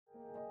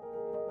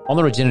On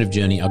the regenerative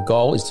journey, our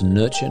goal is to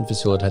nurture and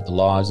facilitate the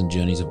lives and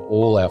journeys of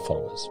all our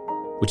followers,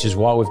 which is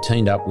why we've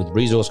teamed up with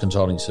resource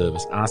consulting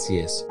service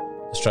RCS,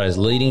 Australia's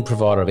leading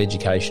provider of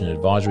education and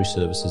advisory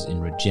services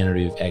in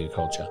regenerative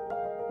agriculture.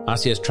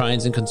 RCS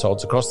trains and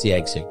consults across the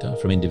ag sector,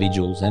 from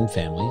individuals and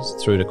families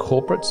through to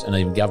corporates and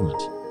even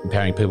government,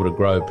 empowering people to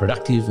grow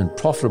productive and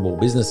profitable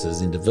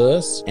businesses in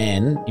diverse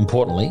and,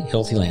 importantly,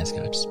 healthy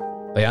landscapes.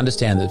 They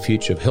understand that the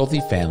future of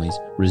healthy families,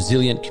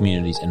 resilient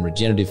communities and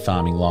regenerative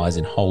farming lies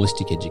in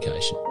holistic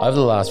education. Over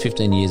the last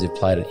 15 years, they've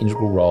played an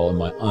integral role in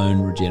my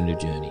own regenerative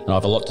journey. And I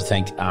have a lot to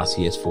thank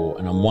RCS for,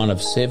 and I'm one of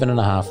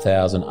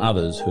 7,500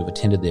 others who have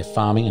attended their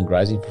farming and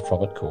grazing for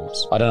profit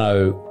course. I don't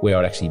know where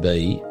I'd actually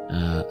be,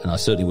 and I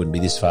certainly wouldn't be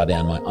this far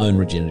down my own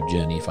regenerative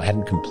journey if I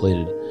hadn't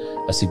completed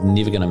a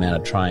significant amount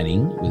of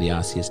training with the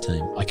RCS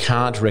team. I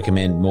can't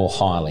recommend more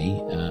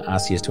highly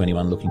RCS to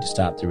anyone looking to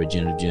start their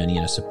regenerative journey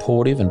in a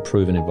supportive and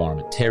proven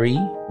environment. Terry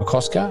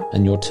McCosker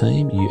and your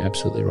team, you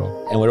absolutely rock.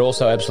 And we're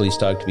also absolutely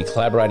stoked to be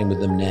collaborating with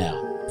them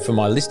now. For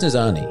my listeners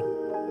only,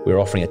 we're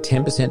offering a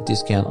 10%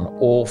 discount on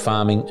all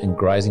farming and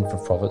grazing for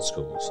profit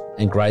schools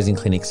and grazing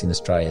clinics in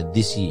Australia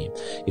this year.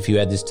 If you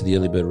add this to the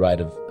early bird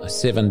rate of a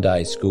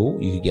 7-day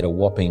school, you could get a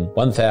whopping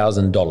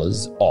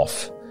 $1,000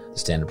 off the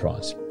standard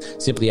price.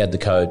 Simply add the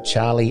code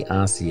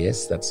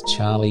CharlieRCS, that's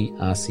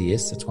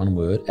CharlieRCS, that's one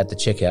word, at the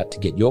checkout to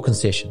get your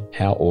concession.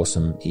 How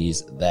awesome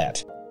is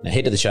that? Now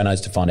head to the show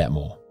notes to find out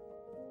more.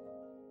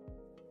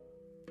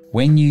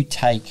 When you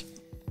take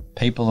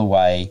people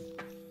away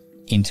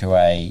into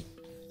a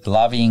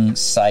loving,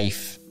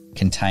 safe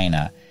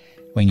container,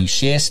 when you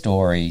share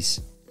stories,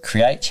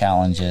 create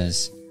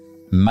challenges,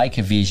 make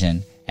a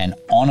vision and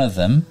honour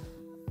them,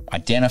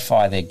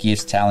 identify their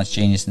gifts, talents,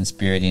 genius and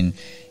spirit in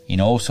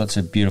all sorts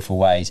of beautiful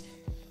ways,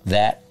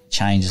 that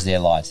changes their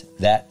lives.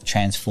 That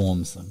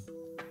transforms them.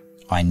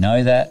 I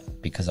know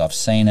that because I've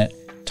seen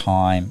it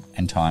time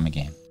and time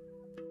again.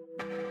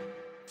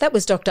 That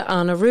was Dr.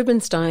 Arne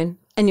Rubinstein,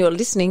 and you're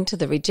listening to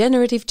The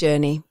Regenerative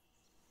Journey.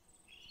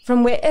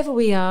 From wherever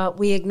we are,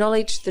 we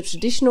acknowledge the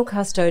traditional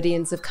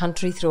custodians of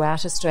country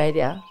throughout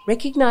Australia,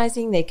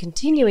 recognising their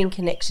continuing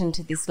connection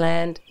to this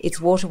land, its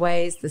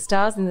waterways, the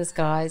stars in the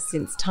skies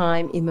since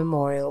time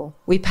immemorial.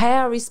 We pay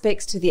our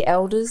respects to the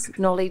elders,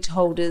 knowledge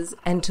holders,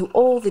 and to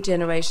all the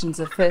generations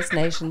of First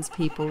Nations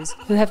peoples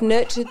who have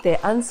nurtured their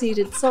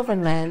unceded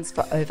sovereign lands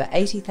for over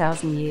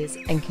 80,000 years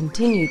and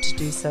continue to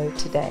do so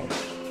today.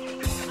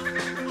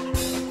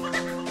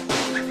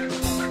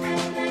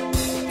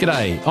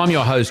 G'day, I'm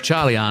your host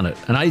Charlie Arnott,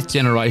 an 8th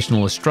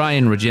generational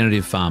Australian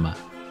regenerative farmer.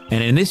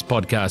 And in this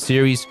podcast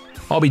series,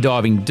 I'll be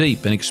diving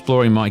deep and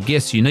exploring my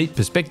guests' unique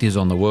perspectives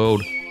on the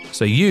world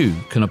so you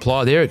can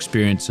apply their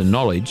experience and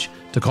knowledge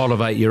to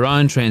cultivate your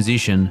own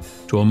transition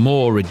to a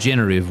more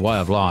regenerative way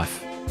of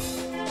life.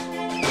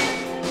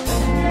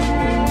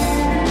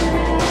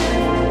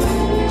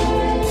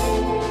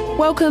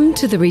 Welcome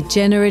to The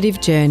Regenerative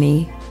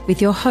Journey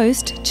with your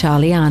host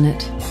Charlie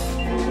Arnott.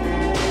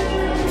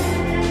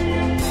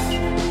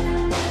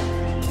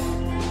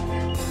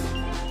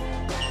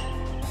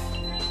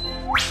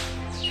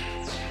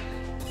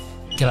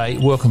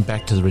 G'day, welcome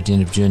back to The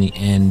Regenerative Journey,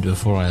 and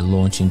before I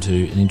launch into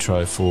an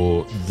intro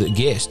for the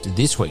guest,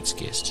 this week's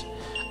guest,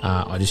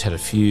 I just had a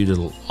few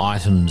little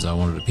items I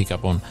wanted to pick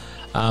up on.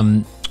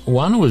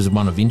 One was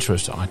one of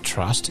interest, I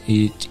trust,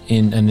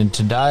 and then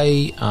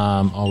today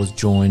I was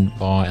joined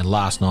by, and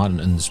last night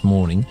and this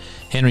morning,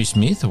 Henry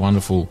Smith, a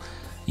wonderful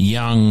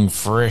young,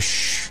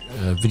 fresh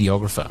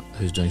videographer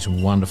who's doing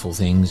some wonderful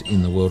things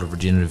in the world of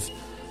regenerative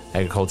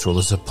agriculture,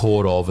 the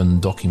support of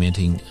and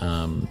documenting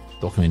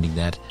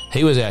that.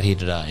 He was out here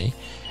today,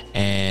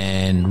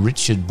 and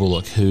Richard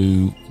Bullock,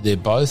 who they're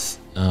both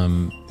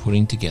helping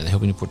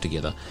to put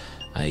together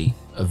a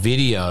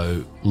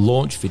video,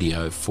 launch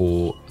video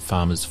for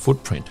Farmers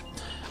Footprint.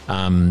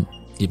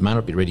 It may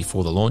not be ready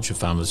for the launch of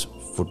Farmers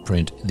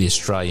Footprint, the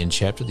Australian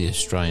chapter, the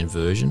Australian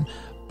version,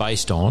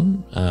 based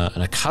on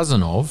and a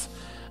cousin of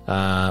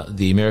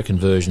the American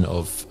version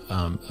of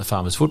a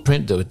Farmers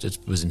Footprint that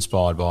was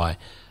inspired by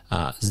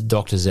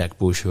Dr. Zach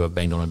Bush, who I've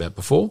banged on about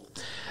before.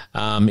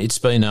 It's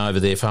been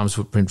over there, Farmers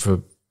Footprint, for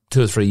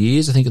 2 or 3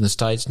 years, I think, in the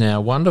States now.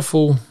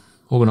 Wonderful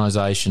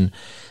organisation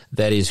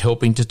that is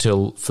helping to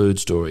tell food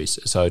stories.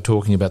 So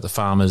talking about the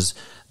farmers,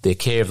 their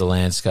care of the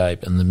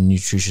landscape and the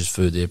nutritious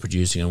food they're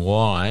producing, and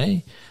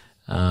why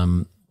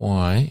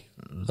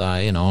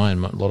they and I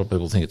and a lot of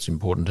people think it's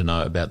important to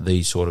know about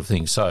these sort of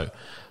things. So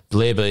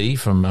Blair Beattie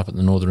from up at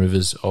the Northern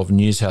Rivers of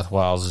New South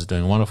Wales is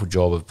doing a wonderful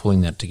job of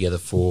pulling that together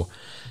for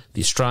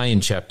the Australian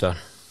chapter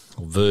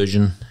or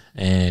version,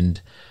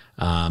 and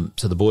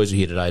so the boys are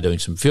here today doing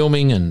some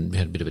filming, and we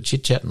had a bit of a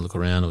chit-chat and look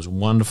around. It was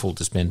wonderful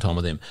to spend time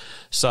with them.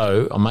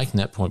 So I'm making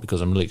that point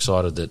because I'm really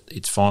excited that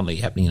it's finally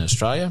happening in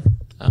Australia.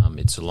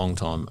 It's a long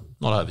time,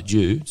 not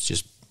overdue. It's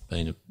just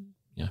been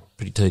a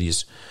pretty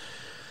tedious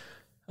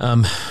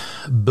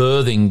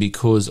birthing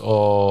because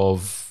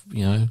of,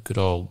 good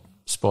old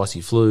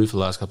spicy flu for the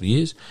last couple of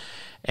years.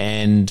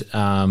 And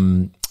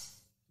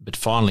but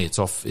finally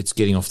it's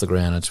getting off the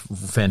ground. It's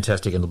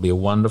fantastic, and it'll be a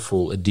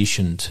wonderful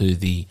addition to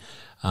the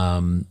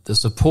the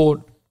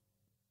support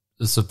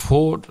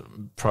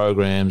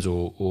programs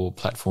or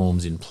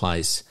platforms in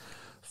place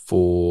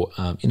for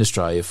in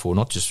Australia for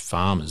not just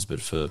farmers but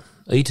for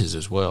eaters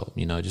as well.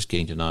 Just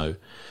getting to know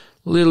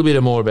a little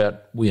bit more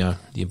about the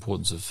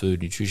importance of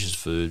food, nutritious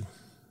food,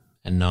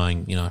 and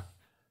knowing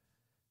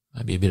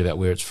maybe a bit about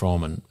where it's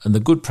from and the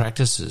good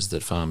practices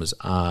that farmers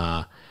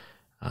are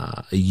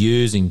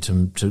using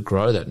to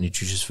grow that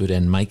nutritious food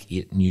and make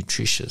it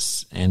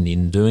nutritious, and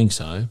in doing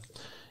so,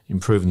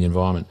 improving the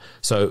environment.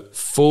 So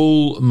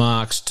full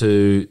marks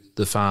to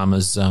the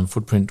Farmers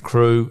Footprint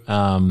crew,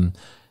 and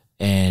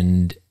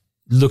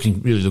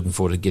really looking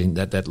forward to getting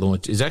that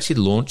launch. It's actually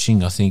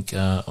launching, I think,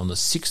 on the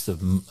 6th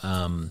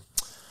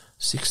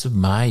of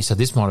May. So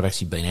this might have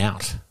actually been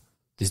out.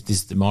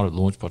 This might have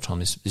launched by the time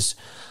this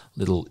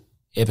little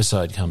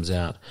episode comes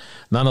out.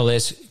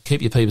 Nonetheless,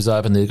 keep your peepers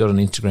open. They've got an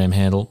Instagram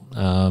handle,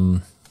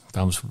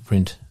 Farmers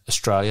Footprint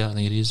Australia, I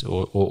think it is,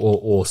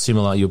 or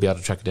similar. You'll be able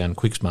to track it down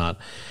QuickSmart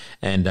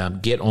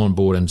and get on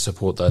board and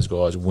support those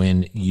guys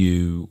when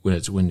you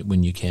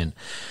can.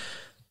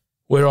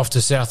 We're off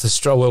to South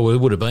Australia. Well, we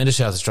would have been to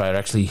South Australia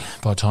actually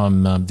by the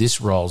time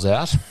this rolls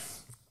out.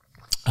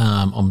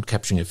 I'm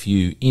capturing a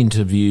few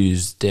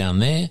interviews down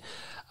there,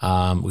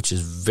 which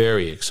is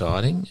very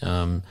exciting.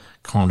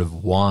 Kind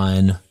of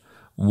wine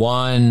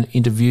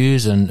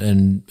interviews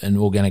and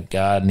organic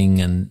gardening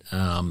and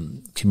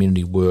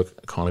community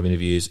work kind of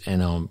interviews,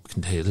 and I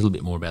can tell you a little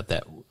bit more about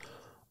that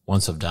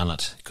once I've done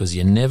it, because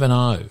you never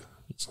know.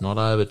 It's not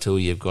over till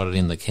you've got it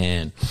in the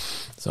can.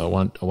 So I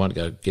won't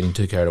go getting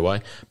too carried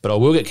away, but I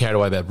will get carried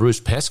away about Bruce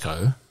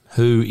Pascoe,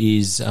 who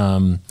is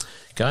going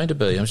to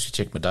be, I'm just going to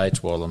check my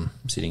dates while I'm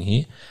sitting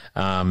here.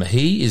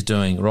 He is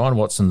doing, Ryan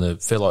Watson, the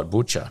Fairlight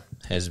Butcher,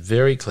 has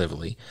very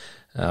cleverly,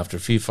 after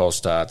a few false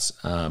starts,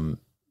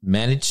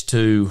 managed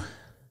to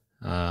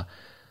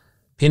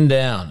pin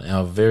down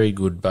our very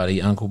good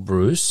buddy Uncle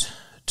Bruce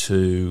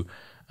to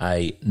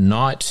a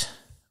night.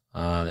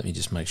 Let me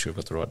just make sure I've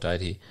got the right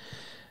date here.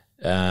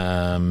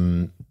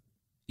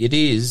 It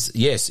is,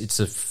 yes, it's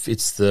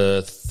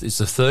the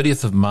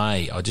 30th of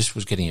May. I just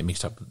was getting it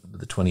mixed up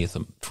with the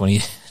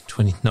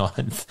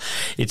 29th.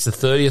 It's the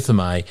 30th of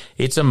May.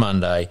 It's a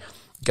Monday.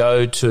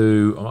 Go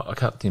to, I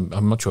can't think,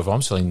 I'm not sure if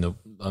I'm selling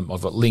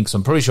I've got links.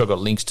 I'm pretty sure I've got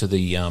links to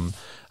the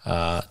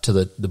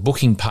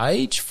booking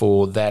page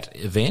for that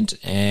event,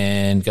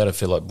 and go to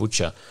Fairlight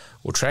Butcher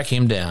or track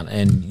him down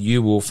and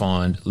you will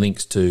find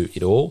links to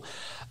it all.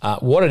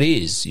 What it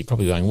is, you're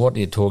probably going, what are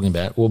you talking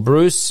about? Well, I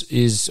want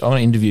to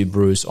interview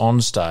Bruce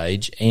on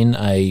stage in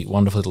a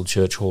wonderful little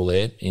church hall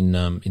there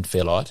in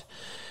Fairlight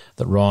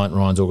that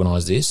Ryan's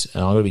organised this,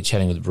 and I'm going to be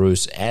chatting with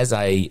Bruce as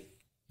a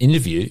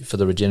interview for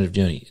the Regenerative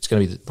Journey. It's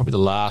going to be probably the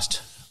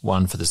last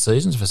one for the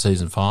seasons, for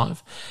season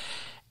 5.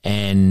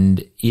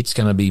 And it's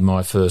going to be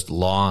my first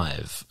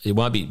live. It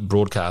won't be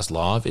broadcast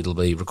live. It'll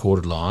be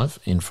recorded live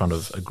in front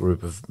of a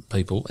group of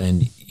people.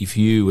 And if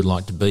you would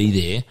like to be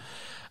there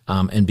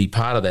and be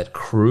part of that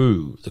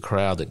crew, the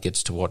crowd that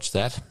gets to watch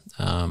that,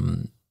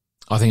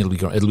 I think it'll be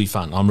great. It'll be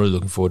fun. I'm really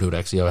looking forward to it,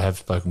 actually. I have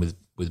spoken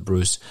with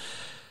Bruce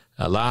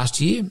last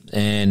year,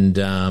 and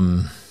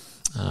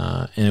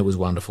it was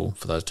wonderful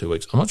for those 2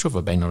 weeks. I'm not sure if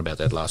I banged on about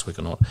that last week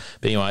or not.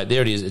 But anyway,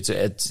 there it is.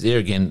 It's there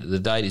again. The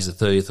date is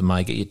the 30th of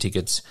May. Get your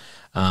tickets.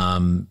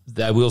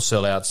 They will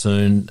sell out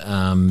soon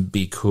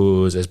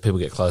because as people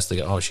get close, they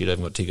go, oh, shit, I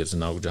haven't got tickets,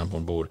 and they'll jump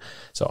on board.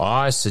 So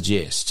I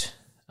suggest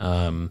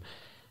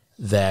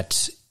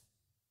that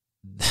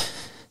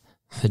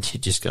you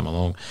just come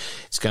along.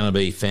 It's going to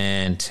be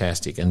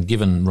fantastic. And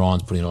given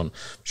Ryan's putting it on, I'm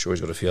sure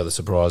he's got a few other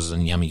surprises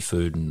and yummy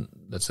food and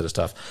that sort of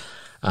stuff.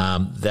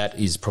 That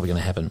is probably going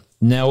to happen.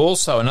 Now,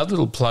 also another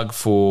little plug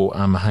for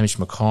Hamish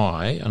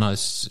Mackay. I know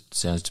this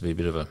sounds to be a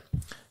bit of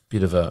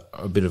a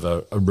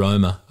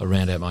aroma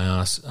around out my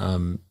arse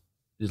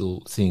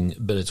little thing,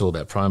 but it's all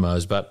about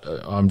promos. But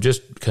I'm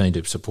just keen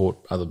to support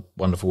other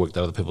wonderful work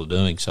that other people are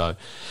doing. So, and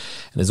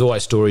there's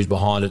always stories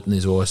behind it, and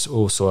there's always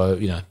also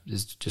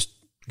there's just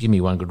give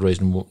me one good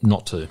reason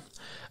not to.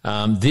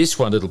 This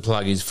one little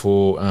plug is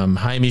for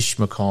Hamish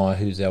Mackay,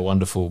 who's our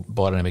wonderful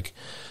biodynamic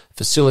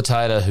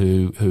facilitator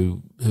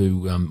who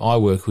I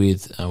work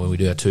with when we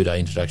do our 2-day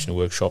introduction to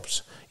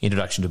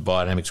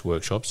biodynamics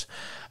workshops.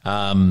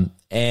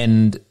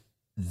 And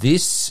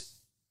this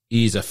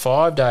is a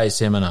 5-day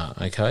seminar,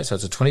 okay? So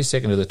it's the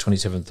 22nd to the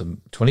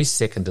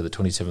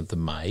 27th of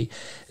May.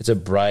 It's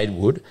at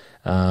Braidwood.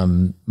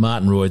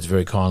 Martin Royds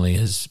very kindly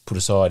has put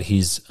aside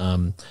his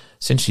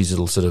essentially his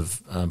little sort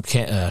of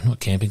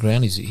not camping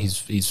ground,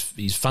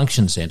 his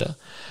function centre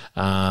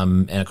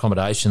and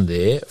accommodation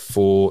there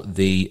for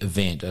the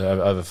event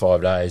over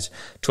 5 days,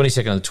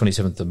 22nd to the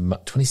 27th of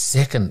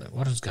 22nd.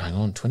 What is going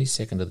on?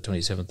 22nd to the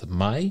 27th of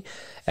May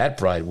at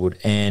Braidwood,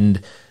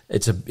 and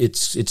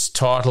it's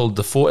titled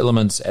 "The 4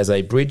 Elements as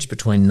a Bridge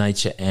Between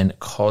Nature and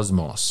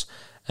Cosmos,"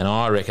 and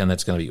I reckon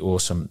that's going to be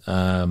awesome.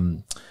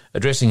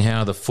 Addressing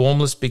how the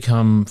formless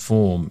become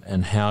form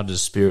and how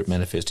does spirit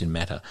manifest in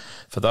matter.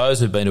 For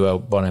those who've been to our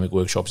biodynamic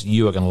workshops,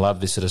 you are going to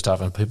love this sort of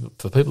stuff, and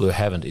for people who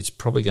haven't, it's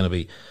probably going to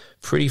be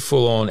pretty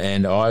full on,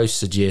 and I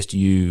suggest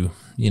you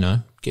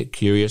get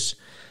curious,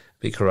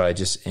 be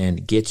courageous,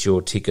 and get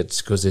your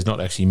tickets, because there's not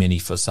actually many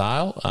for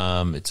sale.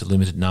 It's a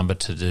limited number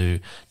to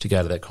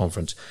go to that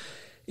conference.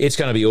 It's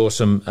going to be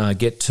awesome.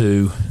 Get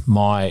to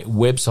my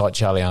website,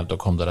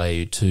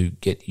 charliearnott.com.au, to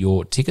get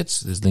your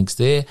tickets. There's links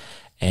there,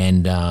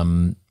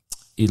 and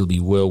it'll be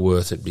well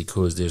worth it,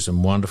 because there's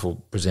some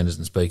wonderful presenters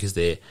and speakers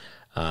there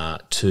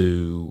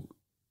to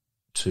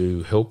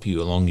help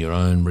you along your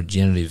own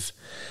regenerative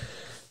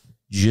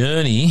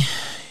journey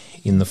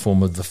in the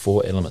form of the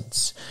 4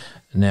 elements.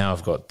 Now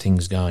I've got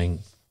things binging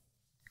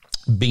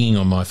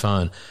on my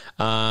phone.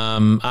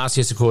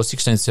 RCS, of course,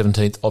 16th,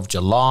 17th of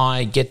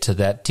July. Get to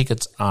that.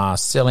 Tickets are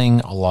selling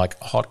like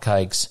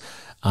hotcakes.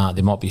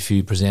 There might be a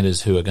few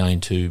presenters who are going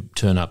to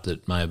turn up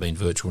that may have been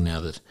virtual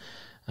now that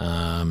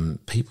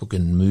people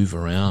can move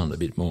around a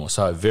bit more.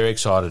 So very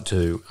excited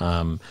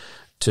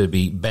to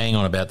be bang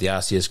on about the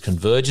RCS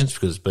convergence,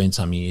 because it's been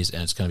some years,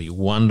 and it's going to be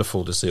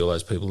wonderful to see all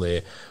those people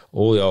there,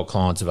 all the old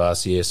clients of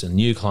RCS and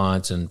new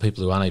clients and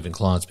people who aren't even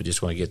clients but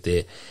just want to get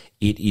there.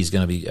 It is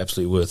going to be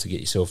absolutely worth to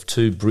get yourself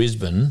to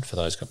Brisbane for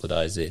those couple of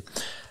days there.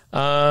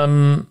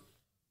 I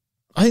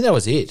think that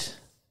was it.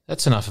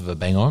 That's enough of a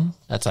bang on.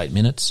 That's 8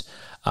 minutes.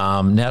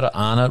 Now to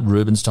Arne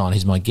Rubinstein.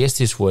 He's my guest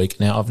this week.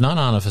 Now, I've known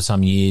Arne for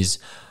some years.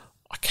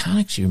 I can't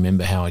actually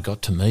remember how I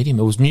got to meet him.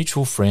 It was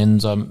mutual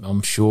friends,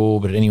 I'm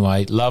sure. But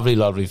anyway, lovely,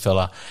 lovely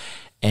fella.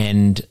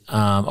 And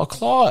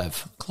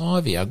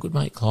Clivey, our good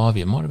mate Clivey.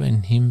 It might have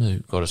been him who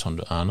got us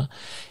onto Arne.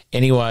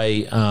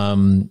 Anyway,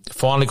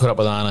 finally caught up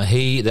with Arne.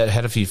 That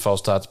had a few false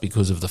starts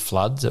because of the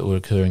floods that were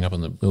occurring up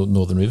on the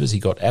northern rivers. He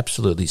got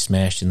absolutely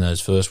smashed in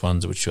those first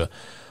ones, which were,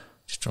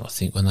 just trying to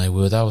think when they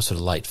were. They were sort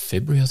of late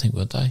February, I think,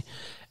 weren't they?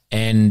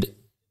 And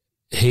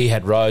he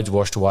had roads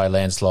washed away,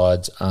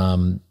 landslides,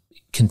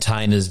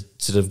 containers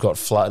sort of got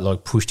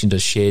pushed into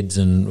sheds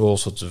and all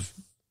sorts of,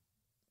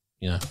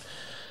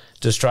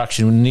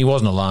 destruction. And he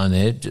wasn't alone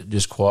there,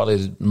 just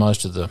quietly.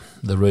 Most of the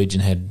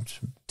region had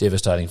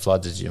devastating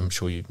floods, as I'm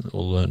sure you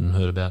all learned and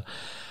heard about.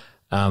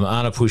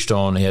 Arne pushed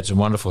on. He had some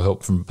wonderful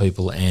help from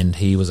people, and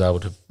he was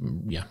able to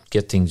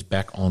get things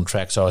back on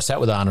track. So I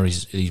sat with Arne,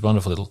 his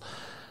wonderful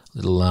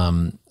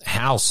little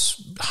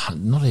house.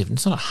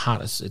 It's not a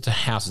hut. It's a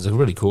house. It's a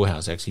really cool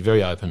house, actually,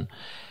 very open.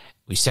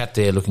 We sat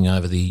there looking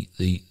over the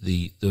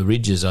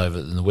ridges over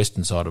in the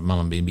western side of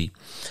Mullumbimby,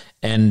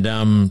 and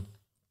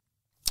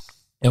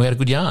we had a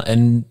good yarn.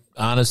 And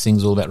Arne's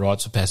thing's all about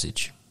rites of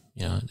passage.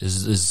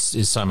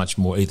 There's so much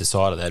more either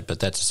side of that, but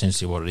that's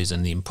essentially what it is,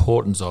 and the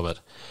importance of it,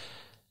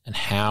 and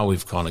how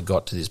we've kind of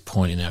got to this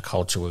point in our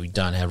culture where we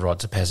don't have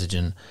rites of passage,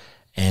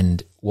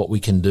 and what we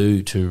can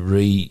do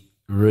to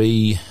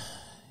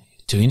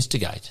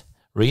instigate.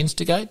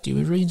 Reinstigate? Do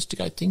we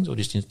reinstigate things or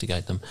just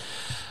instigate them?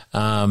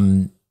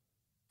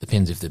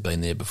 Depends if they've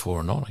been there before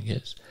or not, I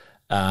guess.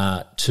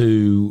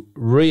 To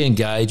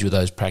re-engage with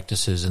those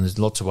practices, and there's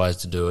lots of ways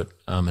to do it.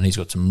 And he's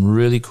got some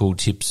really cool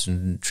tips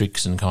and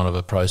tricks and kind of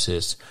a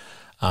process.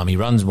 He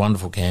runs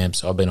wonderful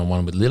camps. I've been on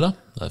one with Lilla,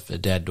 a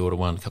dad-daughter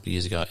one a couple of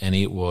years ago, and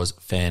it was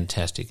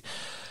fantastic.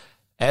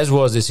 As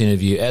was this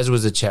interview, as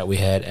was the chat we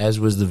had, as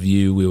was the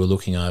view we were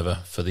looking over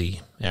for the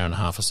hour and a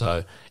half or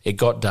so. It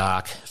got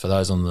dark for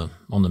those on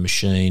the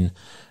machine,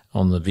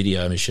 on the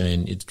video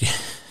machine. It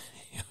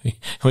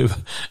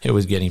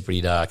was getting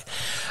pretty dark.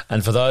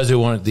 And for those who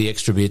wanted the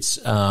extra bits,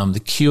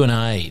 the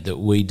Q&A that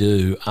we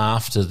do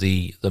after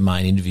the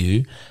main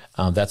interview,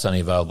 that's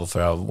only available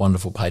for our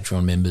wonderful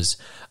Patreon members.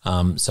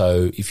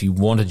 So if you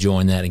want to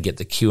join that and get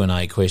the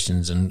Q&A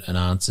questions and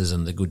answers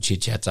and the good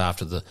chit-chats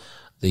after the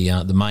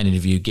main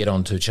interview, get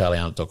on to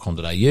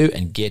charliearnott.com.au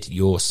and get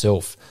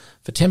yourself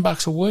for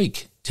 $10 a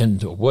week.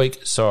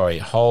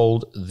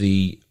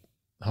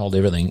 Hold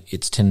everything.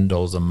 It's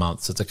 $10 a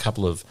month. So it's a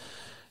couple of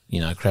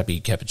crappy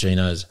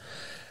cappuccinos.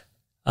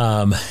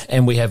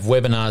 And we have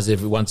webinars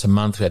every once a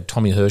month. We had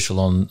Tommy Herschel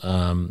on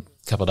a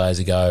couple of days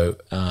ago.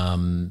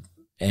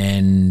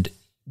 And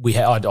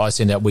I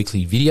send out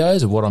weekly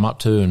videos of what I'm up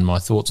to and my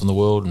thoughts on the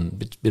world, and a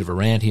bit of a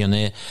rant here and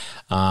there.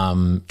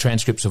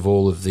 Transcripts of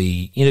all of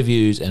the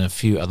interviews and a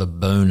few other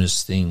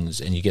bonus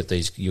things. And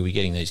you'll be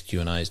getting these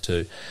Q&As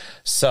too.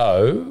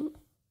 So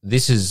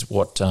this is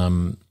what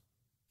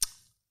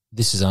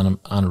this is Arne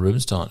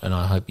Rubinstein, and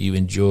I hope you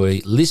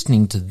enjoy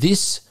listening to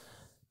this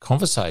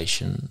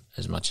conversation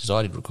as much as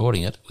I did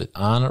recording it with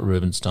Arne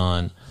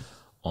Rubinstein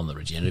on the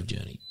regenerative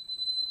journey.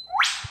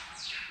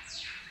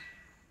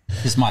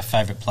 This is my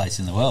favourite place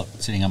in the world,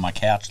 sitting on my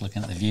couch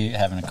looking at the view,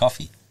 having a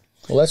coffee.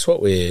 Well, that's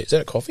what is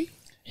that a coffee?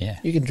 Yeah.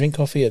 You can drink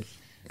coffee at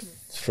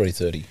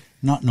 3:30.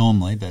 Not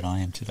normally, but I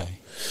am today.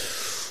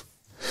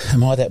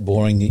 Am I that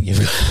boring that you've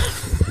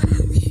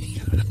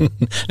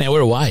Now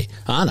we're away.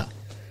 Arne,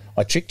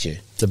 I tricked you.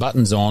 The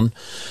button's on.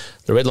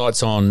 The red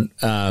light's on.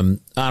 Arne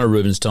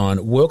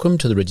Rubinstein, welcome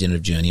to the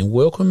regenerative journey, and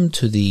welcome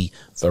to the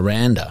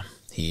veranda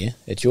here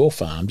at your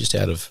farm just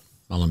out of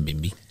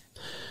Mullumbimby.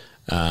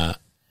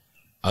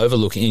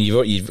 Overlooking, and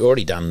you've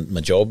already done my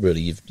job,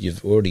 really.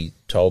 You've already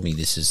told me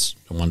this is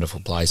a wonderful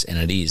place, and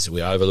it is.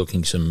 We're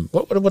overlooking some.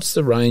 What's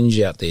the range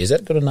out there? Has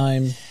that got a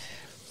name?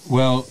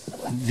 Well,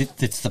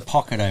 it's the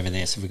pocket over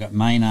there. So we've got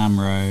Main Arm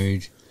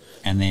Road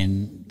and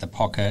then the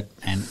pocket,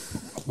 and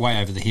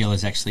way over the hill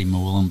is actually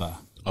Moolumba.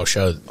 I'll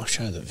show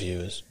the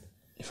viewers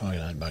if I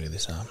don't bugger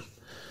this up.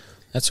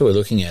 That's what we're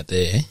looking at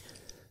there.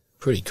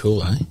 Pretty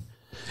cool, eh?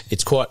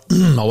 It's quite,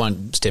 I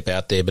won't step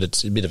out there, but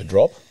it's a bit of a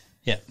drop.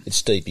 Yeah.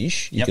 It's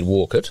steepish. You can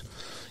walk it.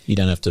 You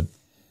don't have to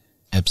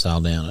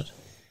abseil down it.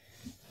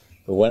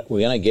 But we're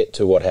going to get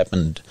to what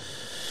happened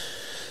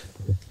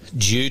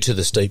due to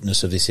the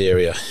steepness of this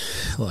area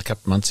a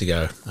couple of months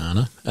ago,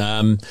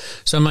 Arne.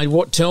 So,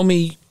 mate, tell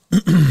me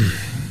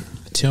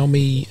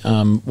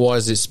why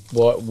is this?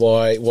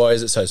 Why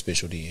is it so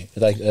special to you?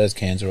 Are those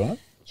cans all right?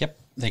 Yep,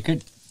 they're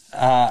good.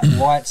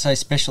 Why it's so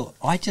special?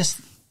 I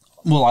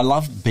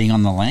love being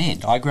on the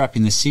land. I grew up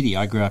in the city.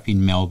 I grew up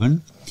in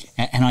Melbourne,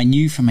 and I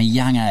knew from a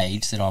young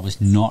age that I was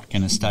not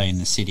going to stay in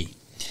the city.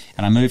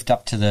 And I moved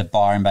up to the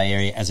Byron Bay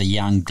area as a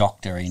young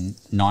doctor in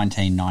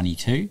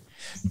 1992,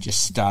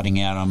 just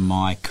starting out on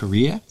my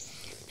career,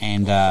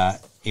 and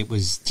it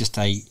was just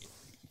a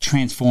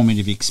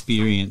transformative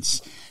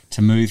experience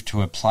to move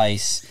to a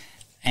place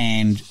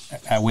and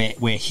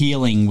where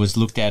healing was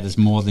looked at as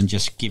more than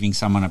just giving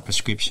someone a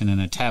prescription and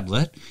a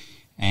tablet.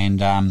 And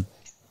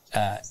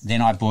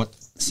then I bought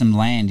some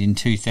land in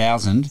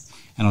 2000,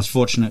 and I was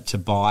fortunate to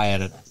buy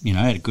it at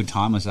a good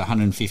time. It was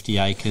 150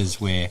 acres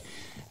where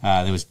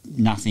there was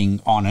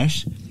nothing on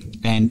it,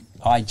 and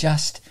I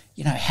just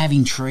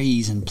having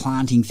trees and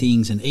planting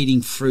things and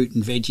eating fruit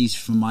and veggies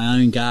from my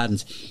own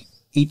gardens.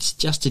 It's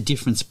just a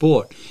different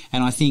sport.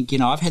 And I think,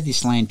 I've had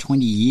this land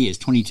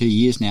 22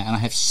 years now, and I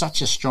have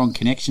such a strong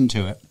connection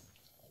to it.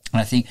 And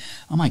I think,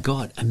 oh my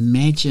God,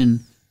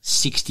 imagine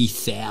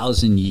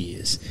 60,000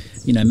 years.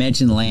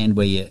 Imagine land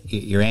where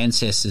your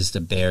ancestors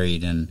are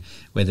buried, and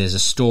where there's a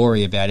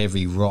story about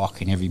every rock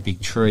and every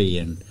big tree.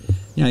 And,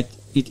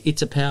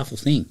 it's a powerful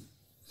thing.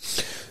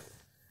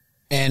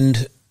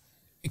 And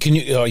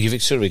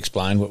you've sort of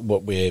explained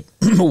what we're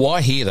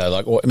why here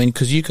though.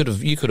 Because you could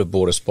have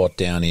bought a spot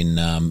down in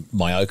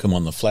Myocum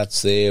on the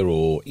flats there,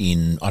 or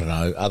in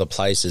other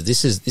places.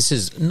 This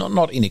is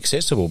not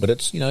inaccessible, but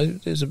it's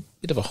there's a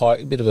bit of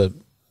a bit of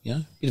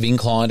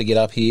incline to get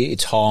up here.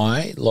 It's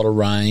high, a lot of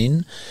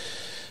rain.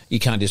 You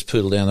can't just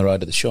poodle down the road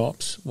to the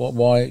shops.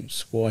 Why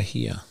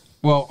here?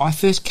 Well, I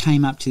first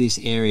came up to this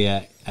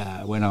area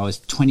when I was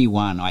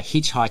 21. I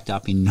hitchhiked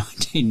up in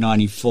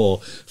 1994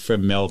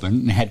 from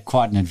Melbourne and had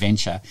quite an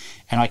adventure.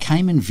 And I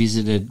came and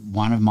visited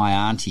one of my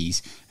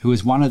aunties, who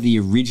was one of the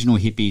original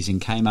hippies and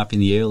came up in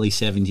the early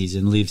 70s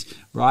and lives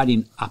right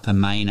in Upper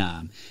Main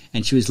Arm.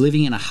 And she was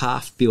living in a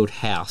half-built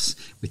house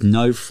with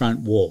no front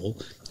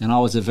wall. And I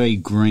was a very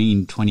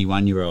green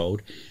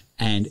 21-year-old.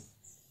 And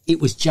it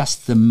was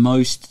just the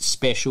most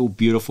special,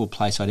 beautiful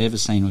place I'd ever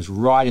seen. It was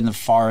right in the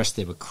forest.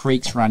 There were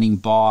creeks running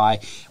by.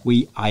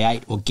 I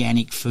ate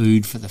organic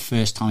food for the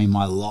first time in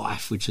my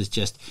life, which was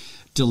just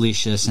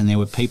delicious. And there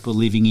were people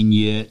living in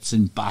yurts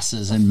and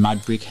buses and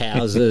mud brick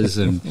houses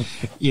and,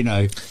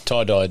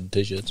 tie-dyed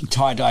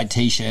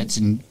T-shirts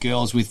and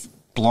girls with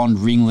blonde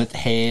ringlet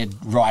hair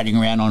riding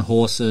around on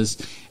horses.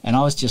 And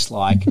I was just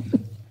like,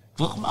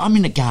 well, I'm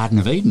in the Garden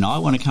of Eden. I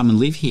want to come and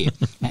live here.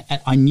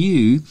 I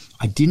knew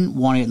I didn't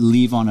want to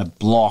live on a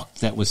block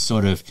that was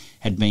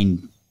had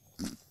been,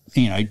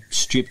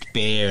 stripped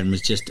bare and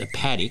was just a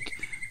paddock.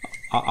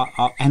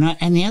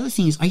 And the other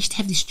thing is, I used to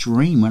have this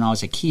dream when I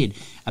was a kid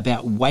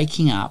about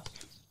waking up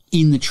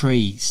in the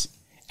trees.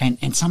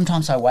 And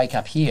sometimes I wake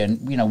up here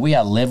and, we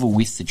are level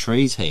with the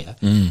trees here.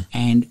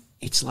 And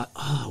it's like,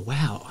 oh,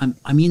 wow,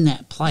 I'm in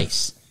that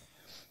place.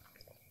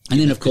 And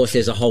then, of course,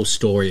 there's a whole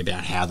story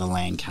about how the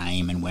land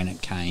came and when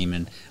it came,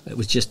 and it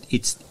was just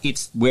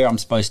it's where I'm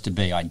supposed to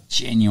be. I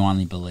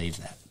genuinely believe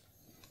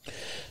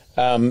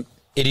that.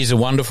 It is a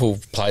wonderful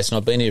place, and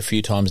I've been here a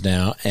few times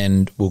now,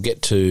 and we'll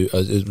get to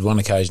one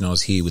occasion I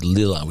was here with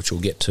Lilla, which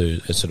we'll get to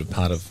as sort of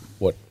part of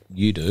what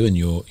you do and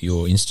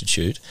your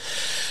institute.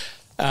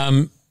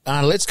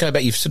 Let's go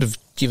back. You've sort of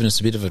given us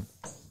a bit of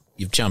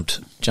you've jumped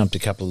a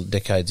couple of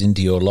decades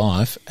into your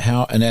life.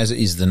 And as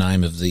is the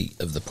name of the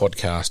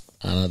podcast,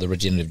 the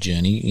regenerative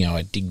journey,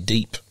 I dig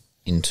deep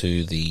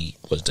into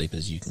as deep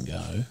as you can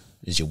go,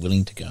 as you're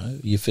willing to go. Are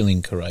you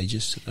feeling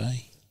courageous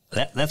today?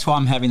 That's why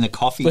I'm having the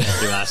coffee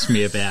that you asked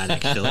me about,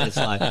 actually. It's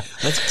like,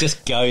 let's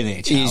just go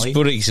there, Charlie. He's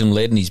putting some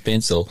lead in his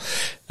pencil.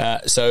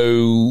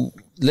 So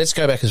let's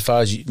go back as far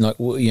as you've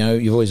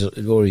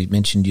already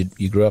mentioned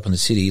you grew up in the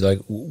city.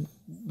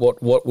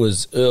 What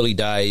was early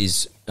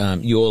days,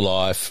 your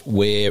life,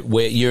 where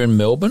you're in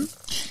Melbourne?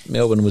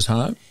 Melbourne was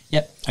home?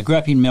 Yep. I grew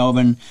up in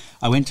Melbourne.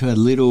 I went to a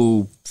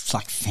little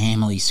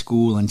family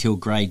school until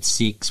grade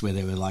 6, where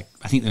there were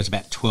I think there was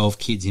about 12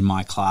 kids in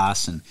my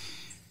class and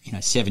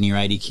 70 or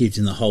 80 kids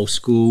in the whole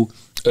school.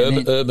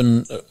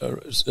 Urban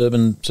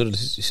sort of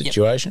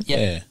situation?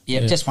 Yep. Yeah.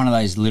 Just one of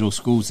those little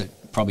schools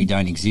that probably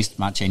don't exist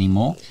much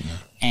anymore. Yeah.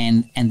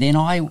 And then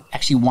I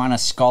actually won a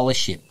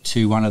scholarship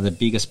to one of the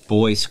biggest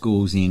boys'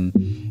 schools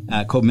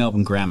called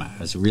Melbourne Grammar.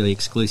 It was a really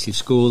exclusive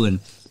school, and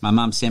my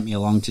mum sent me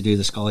along to do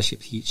the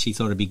scholarship. She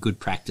thought it'd be good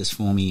practice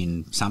for me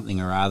in something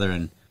or other,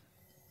 and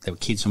there were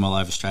kids from all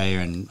over Australia,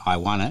 and I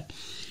won it.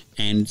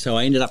 And so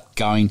I ended up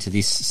going to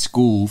this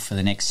school for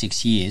the next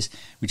 6 years,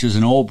 which was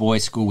an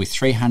all-boys school with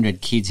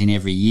 300 kids in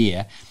every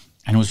year,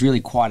 and it was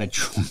really quite a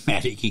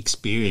traumatic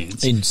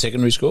experience. In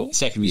secondary school?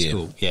 Secondary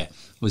school, yeah.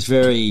 It was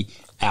very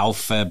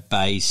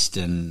alpha-based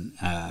and,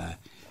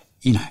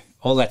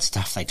 all that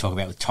stuff they talk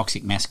about with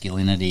toxic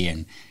masculinity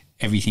and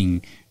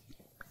everything.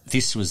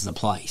 This was the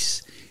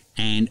place.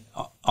 And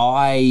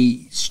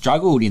I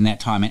struggled in that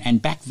time. And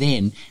back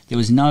then, there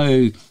was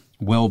no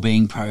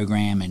wellbeing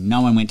program and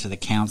no one went to the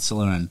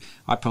counsellor, and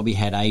I probably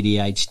had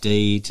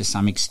ADHD to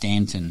some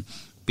extent and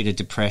a bit of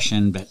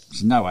depression, but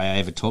there's no way I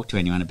ever talked to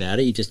anyone about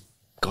it. You just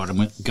got on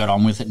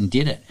with it and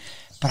did it.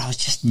 But I was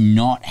just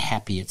not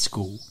happy at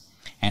school,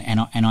 and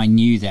I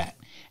knew that,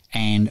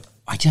 and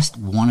I just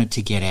wanted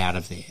to get out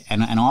of there.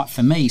 And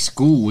for me,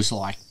 school was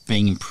like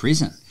being in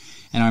prison.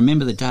 And I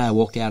remember the day I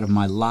walked out of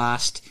my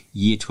last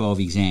Year 12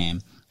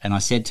 exam, and I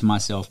said to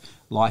myself,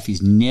 life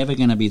is never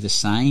going to be the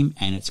same,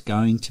 and it's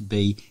going to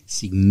be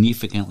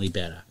significantly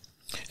better.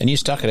 And you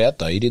stuck it out,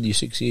 though. You did your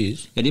 6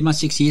 years. I did my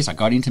 6 years. I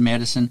got into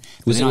medicine.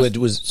 Was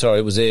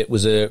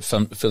there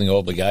feeling of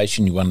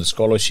obligation? You won the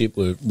scholarship.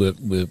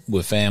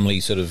 Were family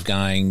sort of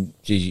going,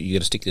 gee, you got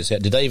to stick this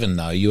out? Did they even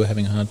know you were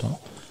having a hard time?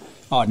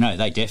 Oh, no,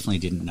 they definitely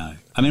didn't know.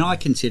 I mean, I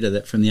consider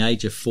that from the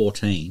age of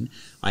 14,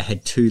 I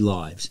had two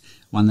lives,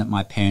 one that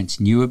my parents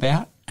knew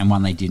about and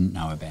one they didn't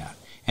know about.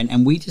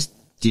 And we just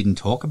didn't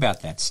talk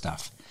about that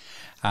stuff.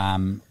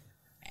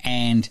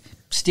 And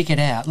stick it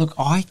out. Look,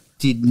 I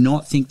did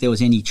not think there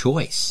was any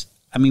choice.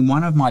 I mean,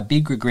 one of my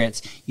big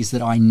regrets is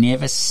that I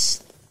never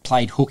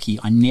played hooky.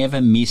 I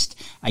never missed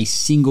a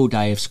single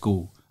day of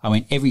school. I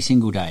went every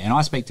single day. And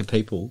I speak to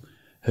people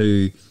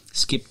who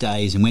skipped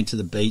days and went to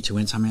the beach or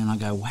went somewhere, and I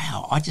go,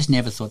 wow, I just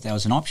never thought that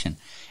was an option.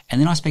 And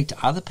then I speak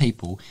to other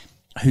people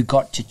who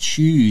got to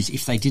choose,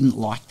 if they didn't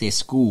like their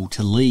school,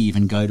 to leave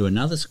and go to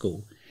another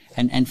school.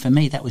 And for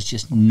me, that was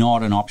just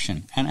not an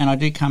option. And I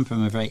do come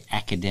from a very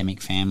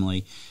academic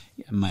family.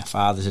 My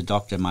father's a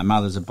doctor, my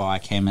mother's a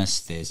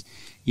biochemist. There's,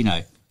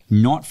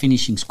 not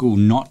finishing school,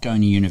 not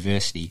going to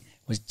university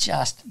was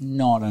just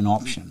not an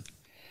option.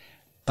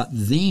 But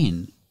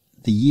then,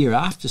 the year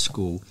after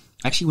school,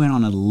 I actually went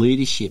on a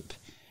leadership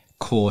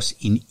course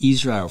in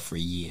Israel for a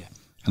year.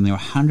 And there were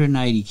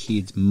 180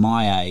 kids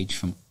my age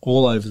from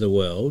all over the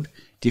world,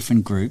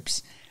 different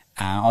groups.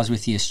 I was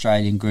with the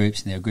Australian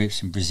groups, and there were groups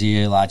from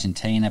Brazil,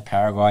 Argentina,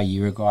 Paraguay,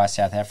 Uruguay,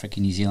 South Africa,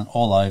 New Zealand,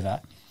 all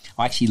over.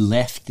 I actually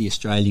left the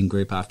Australian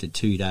group after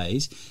 2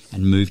 days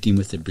and moved in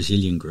with the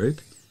Brazilian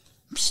group.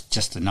 It's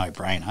just a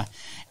no-brainer.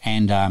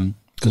 And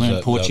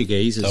learned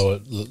Portuguese. They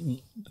were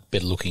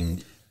better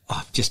looking.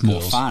 Oh, just girls.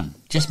 More fun.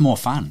 Just more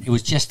fun. It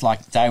was just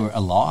like they were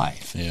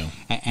alive. Yeah.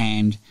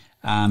 And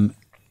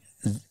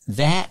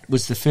that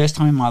was the first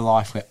time in my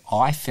life where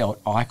I felt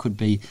I could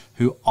be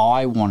who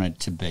I wanted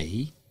to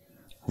be,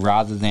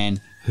 rather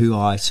than who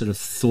I sort of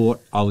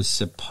thought I was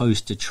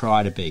supposed to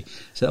try to be.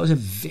 So that was a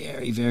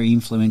very, very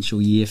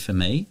influential year for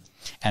me.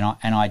 And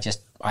I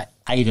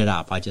ate it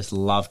up. I just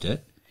loved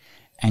it.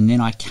 And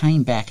then I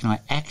came back and I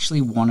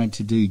actually wanted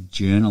to do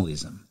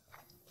journalism.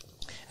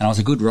 And I was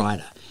a good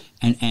writer.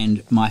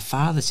 And my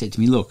father said to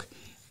me, look,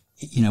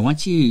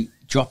 once you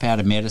drop out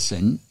of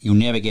medicine, you'll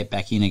never get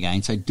back in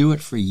again. So do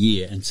it for a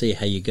year and see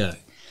how you go.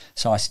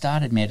 So I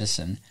started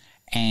medicine,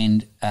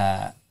 and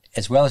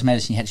as well as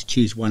medicine, you had to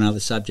choose one other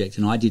subject,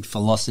 and I did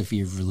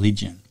philosophy of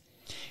religion.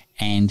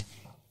 And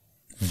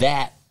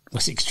that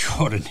was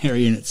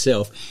extraordinary in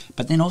itself.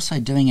 But then also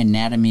doing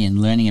anatomy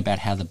and learning about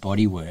how the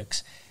body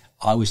works,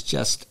 I was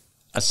just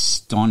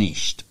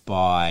astonished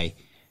by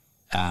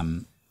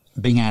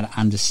being able to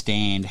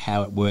understand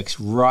how it works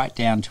right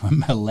down to a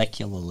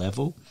molecular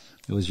level.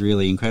 It was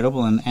really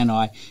incredible. And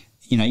I,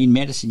 in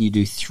medicine, you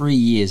do 3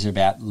 years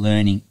about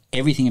learning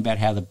everything about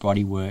how the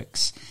body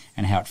works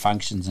and how it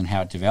functions and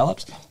how it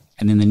develops.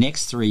 And then the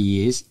next 3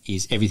 years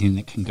is everything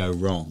that can go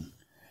wrong.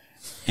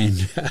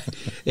 And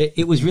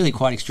it was really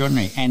quite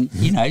extraordinary. And,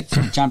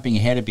 sort of jumping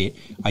ahead a bit,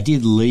 I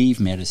did leave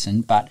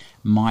medicine, but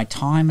my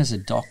time as a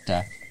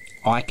doctor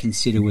I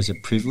consider was a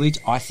privilege.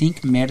 I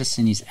think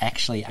medicine is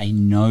actually a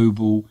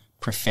noble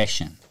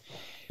profession.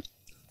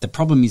 The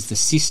problem is the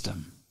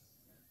system.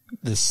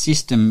 The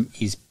system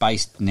is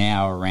based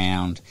now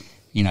around,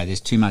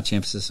 there's too much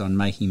emphasis on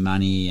making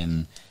money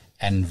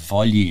and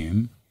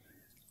volume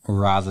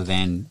rather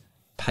than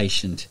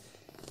patient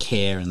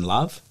care and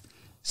love.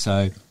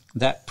 So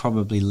that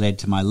probably led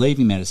to my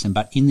leaving medicine.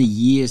 But in the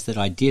years that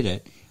I did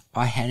it,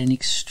 I had an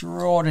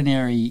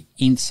extraordinary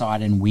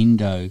insight and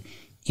window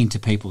into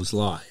people's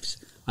lives.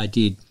 I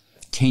did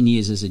 10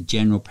 years as a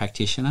general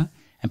practitioner,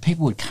 and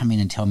people would come in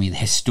and tell me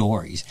their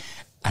stories,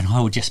 and I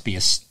would just be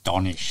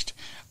astonished,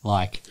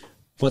 like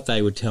what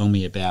they would tell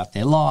me about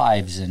their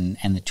lives and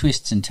the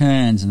twists and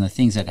turns and the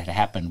things that had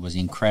happened was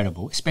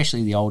incredible,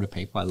 especially the older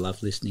people. I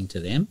love listening to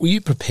them. Were you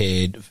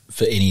prepared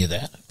for any of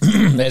that?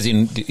 As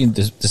in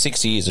the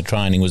 6 years of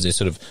training, was there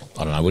sort of,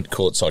 I don't know, would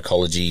call it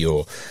psychology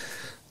or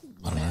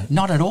I don't know.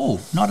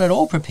 Not at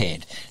all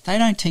prepared. They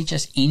don't teach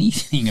us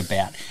anything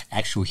about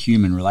actual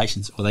human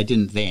relations, or they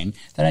didn't then.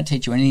 They don't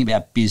teach you anything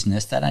about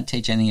business. They don't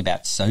teach anything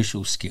about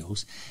social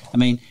skills. I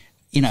mean,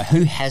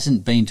 who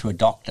hasn't been to a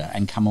doctor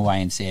and come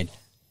away and said,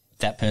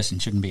 that person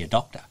shouldn't be a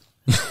doctor?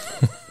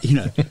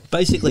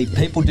 Basically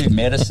people do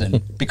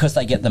medicine because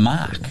they get the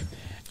mark,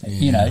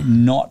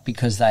 not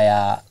because they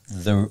are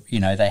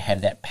they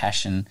have that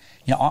passion.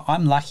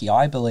 I'm lucky.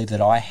 I believe that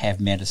I have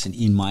medicine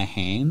in my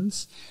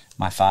hands.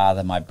 My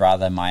father, my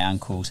brother, my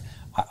uncles,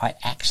 I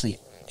actually,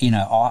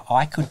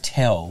 I could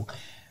tell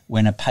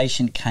when a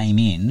patient came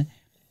in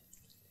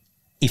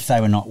if they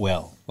were not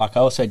well. Like,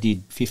 I also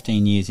did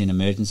 15 years in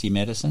emergency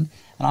medicine,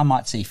 and I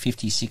might see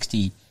 50,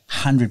 60,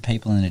 100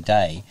 people in a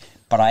day,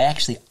 but I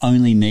actually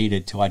only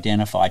needed to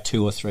identify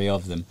 2 or 3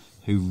 of them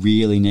who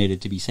really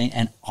needed to be seen,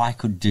 and I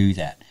could do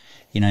that.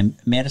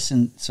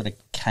 Medicine sort of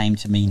came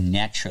to me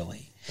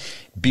naturally.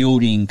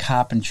 Building,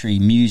 carpentry,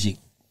 music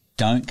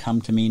don't come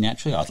to me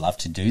naturally. I'd love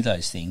to do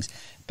those things,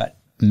 but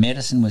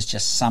medicine was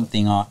just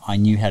something I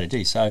knew how to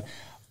do. So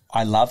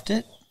I loved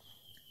it,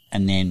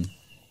 and then,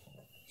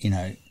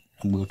 and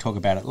we'll talk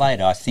about it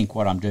later, I think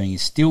what I'm doing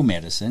is still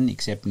medicine,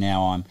 except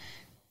now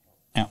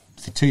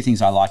the 2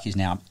 things I like is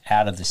now I'm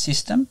out of the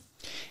system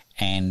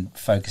and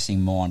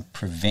focusing more on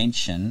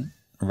prevention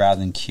rather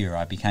than cure.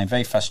 I became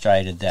very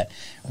frustrated that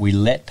we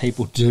let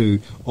people do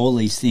all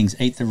these things,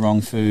 eat the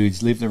wrong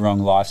foods, live the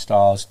wrong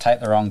lifestyles, take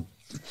the wrong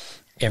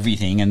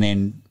everything, and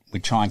then we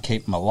try and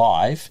keep them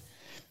alive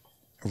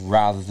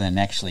rather than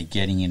actually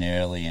getting in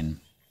early and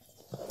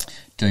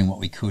doing what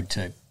we could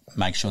to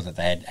make sure that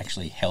they had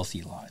actually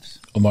healthy lives.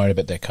 I'm worried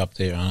about that cup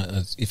there,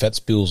 Arnott. If that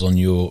spills on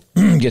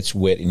gets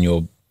wet in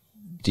your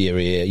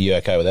derriere, are you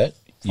okay with that?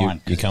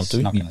 Fine. You comfortable?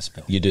 It's not going to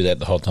spill. You do that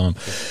the whole time.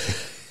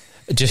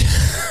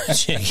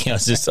 Just checking.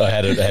 I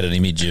had an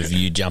image of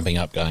you jumping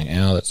up, going,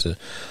 "Oh, that's a."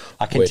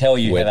 I can tell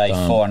you have a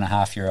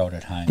 4.5-year-old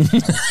at home.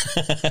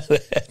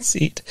 That's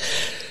it.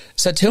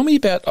 So tell me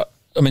about.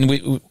 I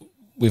mean,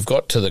 we've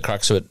got to the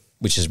crux of it,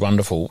 which is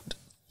wonderful.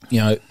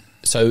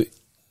 So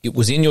it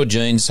was in your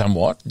genes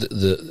somewhat.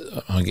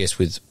 I guess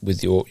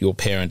with your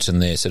parents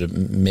and their sort of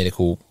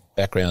medical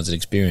backgrounds and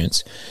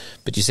experience,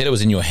 but you said it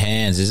was in your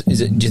hands.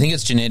 Is it? Do you think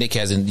it's genetic,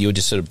 as in you're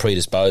just sort of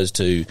predisposed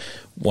to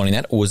wanting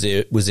that, or was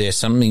there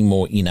something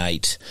more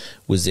innate?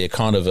 Was there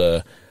kind of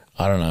a,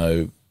 I don't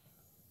know,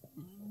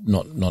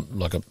 not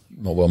like a,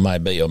 well,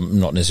 maybe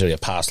not necessarily a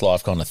past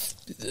life kind of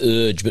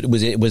urge, but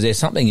was there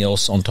something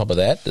else on top of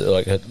that,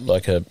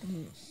 like a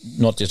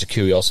not just a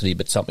curiosity,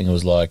 but something that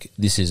was like,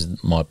 this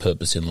is my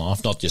purpose in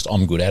life, not just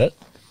I'm good at it?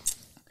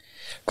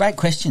 Great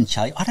question,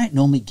 Charlie. I don't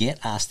normally get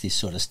asked this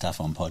sort of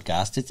stuff on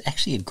podcasts. It's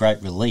actually a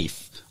great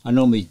relief.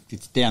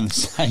 It's down the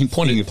same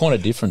point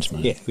of difference,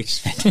 mate. Yeah, which is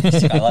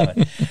fantastic. I love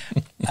it.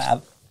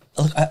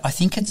 Look, I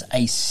think it's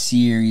a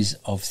series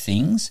of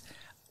things.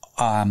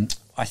 I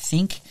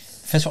think,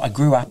 first of all, I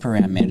grew up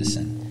around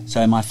medicine.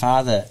 So my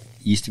father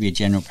used to be a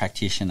general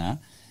practitioner,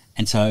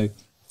 and so,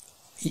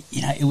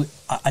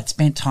 I'd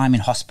spent time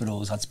in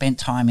hospitals. I'd spent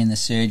time in the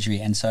surgery,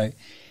 and so,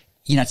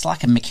 it's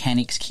like a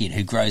mechanic's kid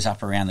who grows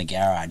up around the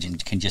garage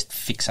and can just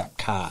fix up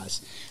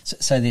cars.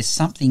 So there's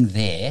something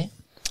there.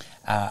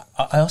 I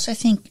also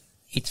think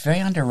it's very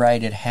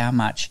underrated how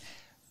much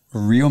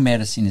real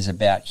medicine is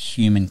about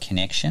human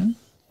connection.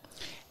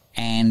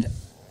 And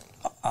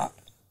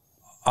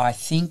I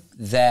think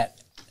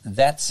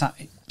that's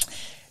something.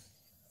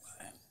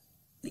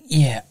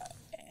 Yeah.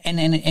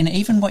 And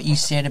even what you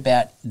said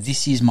about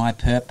this is my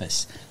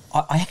purpose,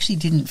 I actually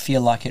didn't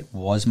feel like it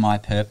was my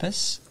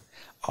purpose.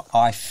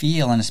 I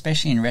feel, and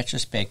especially in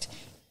retrospect,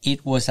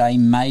 it was a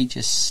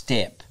major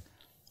step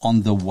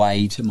on the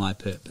way to my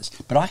purpose.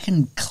 But I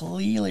can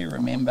clearly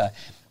remember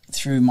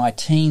through my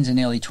teens and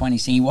early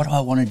 20s thinking, what do I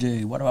want to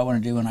do? What do I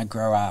want to do when I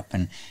grow up?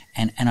 And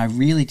I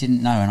really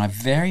didn't know. And I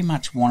very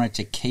much wanted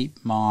to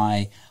keep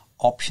my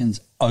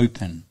options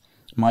open.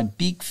 My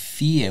big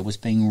fear was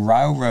being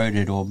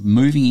railroaded or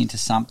moving into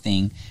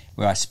something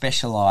where I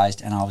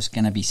specialised and I was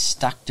going to be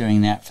stuck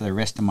doing that for the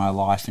rest of my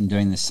life and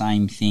doing the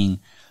same thing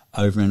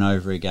over and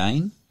over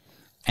again.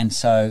 And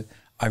so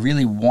I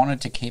really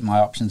wanted to keep my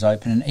options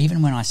open. And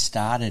even when I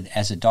started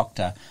as a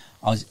doctor,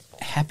 I was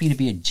happy to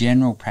be a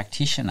general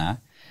practitioner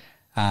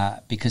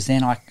because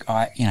then I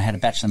had a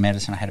Bachelor of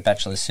Medicine, I had a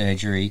Bachelor of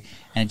Surgery,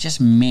 and it just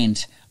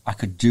meant I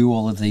could do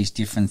all of these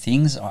different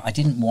things. I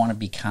didn't want to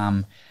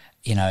become,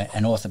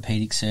 an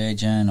orthopedic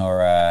surgeon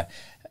or a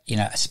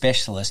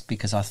specialist,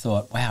 because I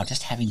thought, wow,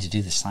 just having to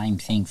do the same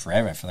thing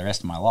forever for the rest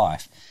of my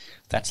life,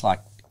 that's like,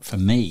 for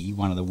me,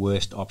 one of the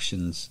worst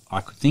options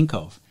I could think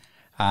of.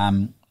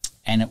 And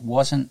it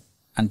wasn't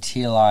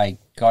until I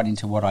got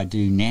into what I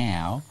do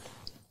now,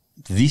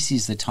 this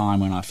is the time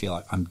when I feel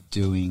like I'm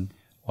doing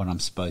what I'm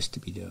supposed to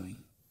be doing.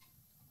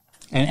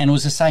 And it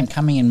was the same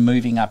coming and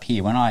moving up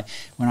here. When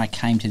I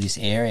came to this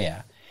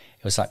area,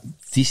 it was like,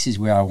 this is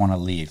where I want to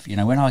live.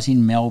 When I was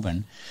in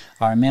Melbourne,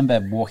 I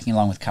remember walking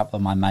along with a couple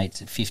of my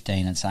mates at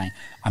 15 and saying,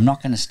 I'm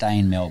not going to stay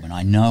in Melbourne.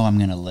 I know I'm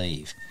going to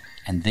leave.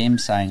 And them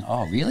saying,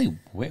 oh, really?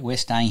 We're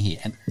staying here.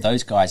 And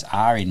those guys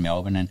are in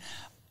Melbourne. And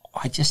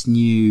I just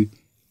knew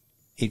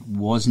it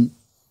wasn't,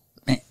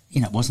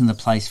 it wasn't the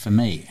place for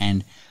me.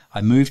 And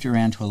I moved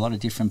around to a lot of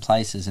different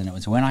places, and it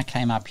was when I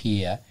came up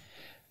here.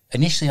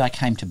 Initially, I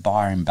came to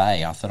Byron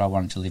Bay. I thought I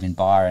wanted to live in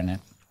Byron,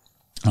 and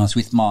I was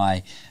with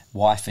my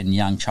wife and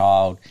young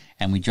child,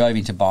 and we drove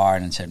into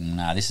Byron and said,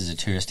 no, this is a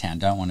tourist town,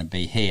 don't want to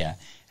be here.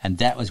 And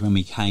that was when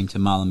we came to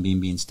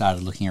Mullumbimby and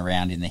started looking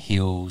around in the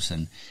hills,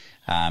 and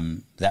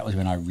that was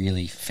when I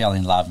really fell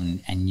in love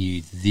and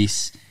knew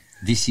this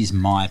is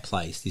my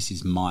place, this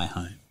is my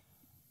home.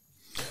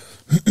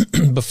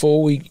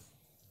 Before we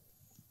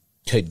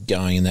keep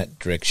going in that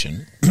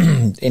direction,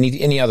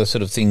 any other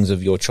sort of things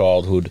of your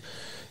childhood,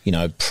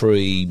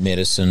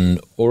 pre-medicine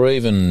or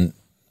even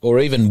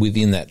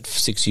within that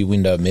 6-year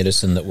window of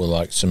medicine that were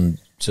like some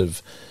sort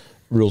of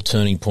real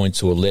turning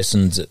points or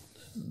lessons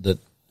that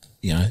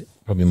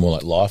probably more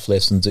like life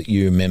lessons that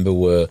you remember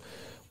were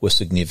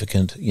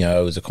significant?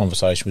 It was a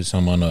conversation with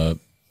someone, a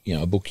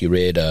book you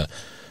read, I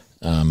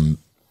don't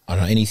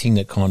know, anything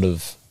that kind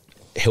of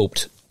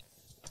helped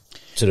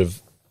sort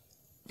of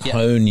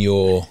hone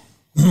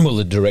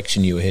the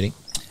direction you were heading?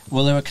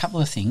 Well, there were a couple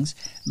of things.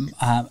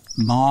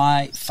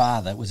 My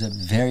father was a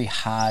very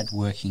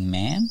hard-working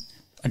man,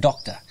 a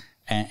doctor,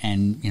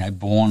 and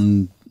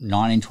born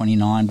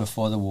 1929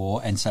 before the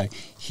war, and so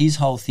his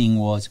whole thing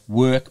was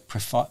work,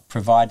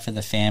 provide for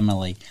the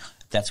family.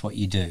 That's what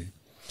you do.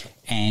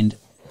 And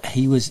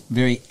he was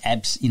very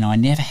I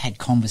never had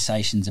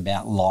conversations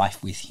about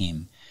life with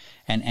him,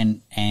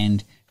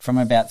 and from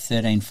about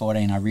 13,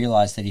 14, I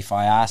realised that if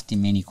I asked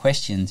him any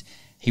questions,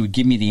 he would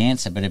give me the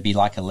answer, but it'd be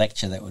like a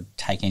lecture that would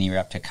take anywhere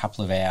up to a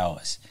couple of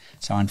hours.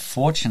 So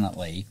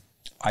unfortunately,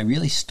 I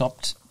really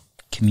stopped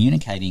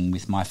communicating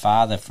with my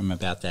father from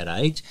about that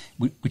age,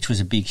 which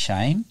was a big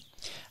shame.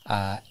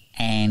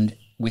 And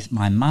with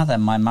my mother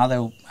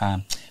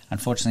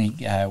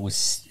unfortunately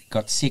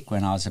got sick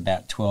when I was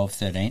about 12,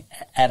 13,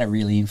 at a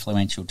really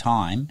influential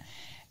time.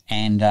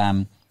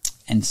 And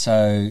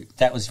so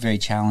that was very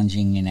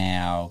challenging in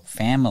our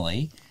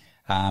family.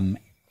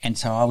 And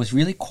so I was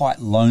really quite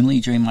lonely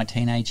during my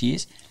teenage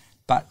years.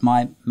 But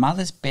my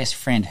mother's best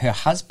friend, her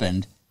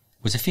husband,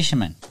 was a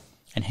fisherman.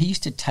 And he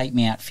used to take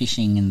me out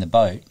fishing in the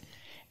boat.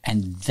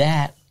 And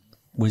that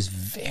was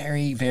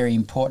very, very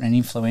important and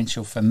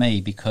influential for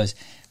me, because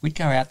we'd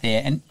go out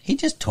there and he'd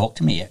just talk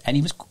to me. And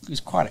he was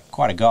quite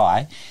a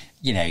guy.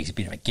 He's a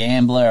bit of a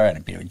gambler and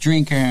a bit of a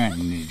drinker,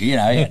 and, he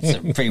had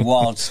some pretty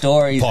wild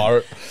stories.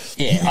 Pirate.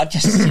 Yeah, I'd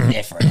just sit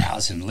there for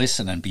hours and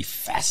listen and be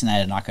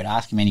fascinated, and I could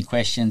ask him any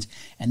questions.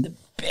 And the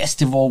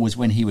best of all was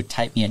when he would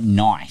take me at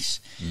night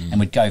and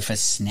would go for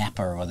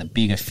snapper or the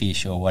bigger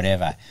fish or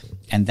whatever.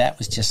 And that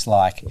was just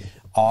like,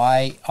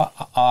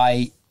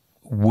 I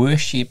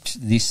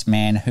worshipped this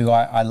man who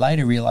I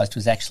later realised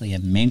was actually a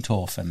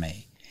mentor for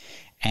me,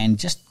 and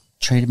just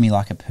treated me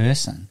like a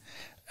person.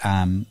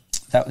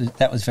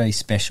 That was very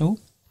special.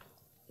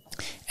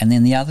 And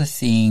then the other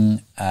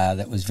thing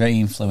that was very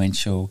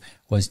influential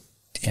was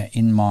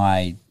in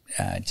my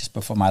just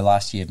before my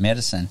last year of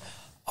medicine,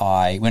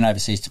 I went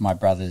overseas to my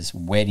brother's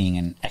wedding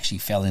and actually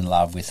fell in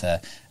love with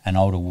an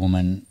older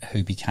woman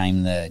who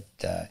became the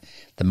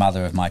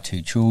mother of my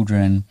 2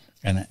 children.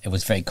 And it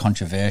was very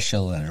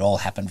controversial, and it all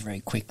happened very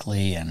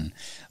quickly, and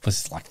it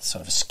was like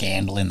sort of a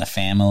scandal in the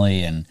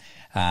family. And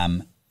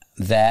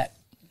that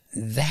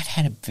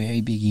had a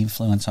very big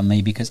influence on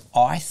me, because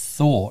I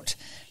thought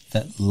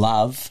that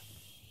love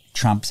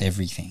trumps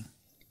everything.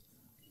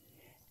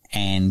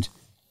 And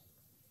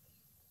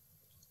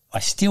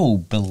I still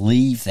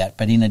believe that,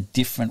 but in a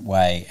different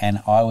way.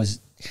 And I was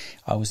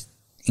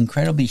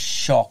incredibly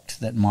shocked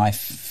that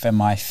for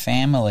my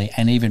family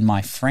and even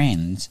my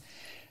friends,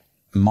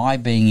 my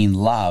being in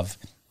love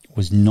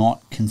was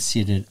not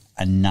considered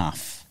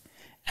enough,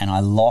 and I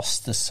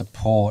lost the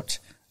support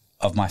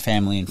of my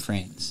family and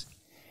friends.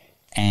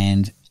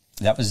 And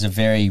that was a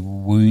very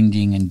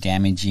wounding and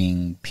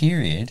damaging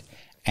period,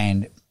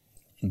 and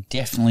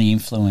definitely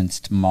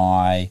influenced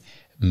my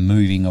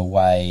moving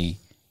away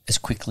as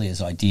quickly as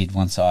I did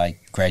once I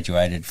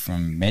graduated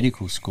from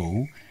medical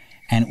school.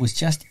 And it was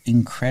just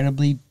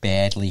incredibly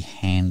badly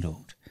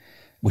handled,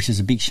 which is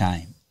a big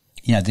shame.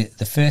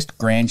 The first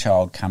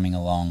grandchild coming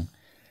along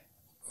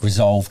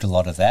resolved a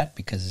lot of that,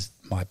 because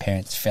my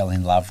parents fell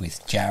in love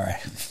with Jarrah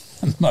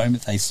the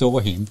moment they saw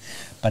him.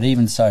 But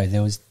even so,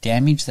 there was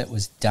damage that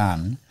was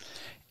done,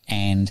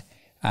 and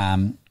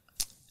it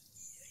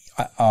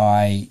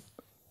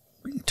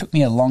took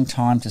me a long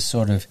time to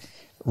sort of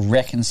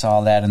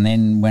reconcile that. And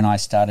then when I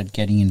started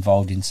getting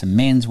involved in some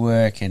men's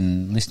work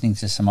and listening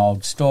to some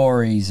old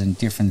stories and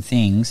different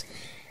things,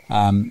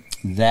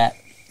 that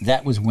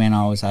was when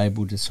I was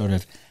able to sort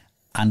of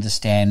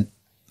understand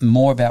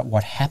more about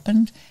what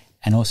happened,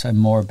 and also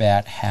more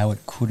about how it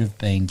could have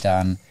been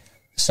done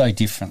so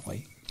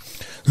differently.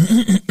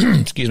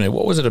 Excuse me.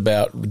 What was it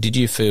about? Did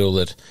you feel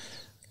that,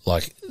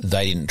 like,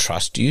 they didn't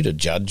trust you to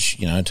judge,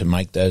 to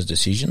make those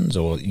decisions,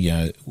 or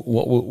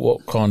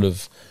what kind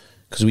of?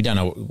 Because we don't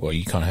know. Well,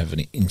 you kind of have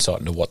an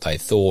insight into what they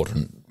thought,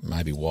 and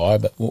maybe why,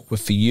 but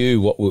for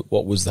you,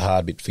 what was the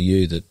hard bit for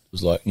you that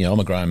was like, I'm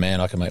a grown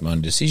man, I can make my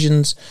own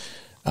decisions.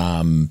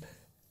 Was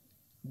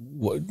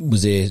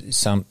there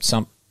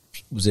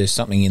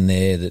something in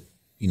there that,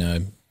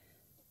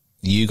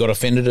 you got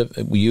offended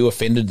at? Were you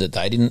offended that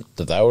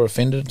they were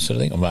offended, sort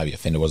of thing? Or maybe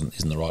offended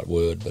isn't the right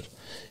word, but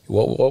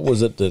what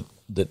was it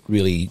that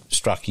really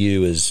struck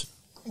you as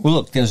Well,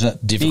 look, there's a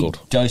difficult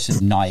big dose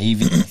of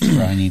naivety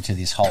thrown into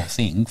this whole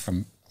thing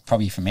from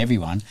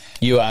everyone.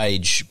 You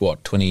age,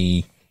 what,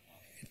 20?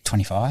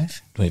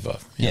 25?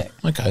 25, yeah.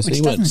 Okay, so which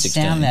you weren't doesn't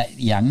 16. sound that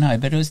young, no,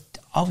 but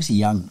I was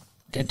young.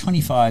 At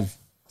 25,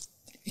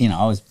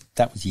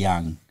 that was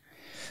young.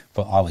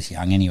 But I was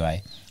young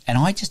anyway. And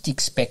I just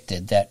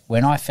expected that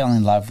when I fell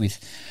in love with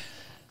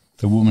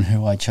the woman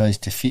who I chose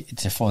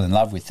to fall in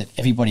love with, that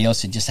everybody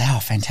else would just say, oh,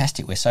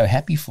 fantastic, we're so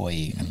happy for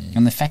you.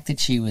 And the fact that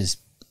she was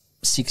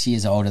 6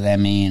 years older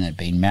than me and had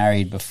been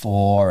married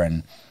before,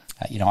 and,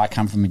 I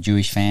come from a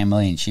Jewish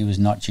family and she was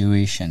not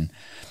Jewish, and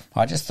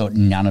I just thought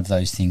none of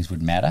those things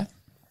would matter.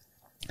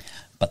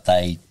 But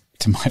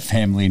to my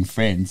family and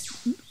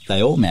friends,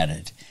 they all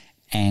mattered.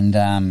 And,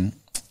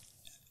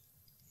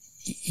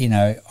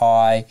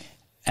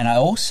 I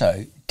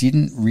also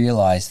didn't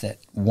realise that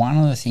one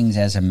of the things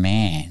as a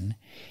man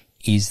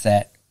is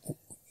that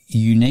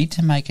you need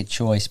to make a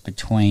choice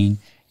between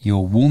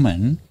your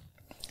woman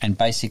and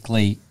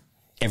basically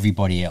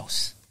everybody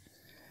else.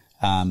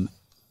 And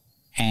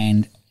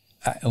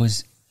it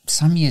was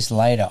some years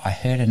later I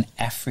heard an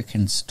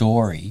African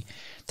story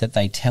that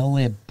they tell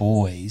their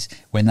boys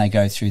when they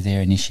go through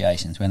their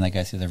initiations, when they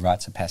go through the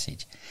Rites of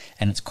Passage.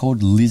 And it's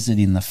called Lizard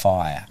in the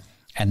Fire.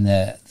 And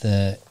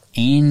the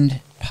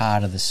end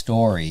part of the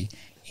story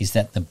is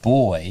that the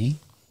boy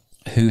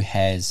who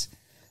has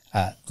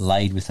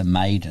laid with a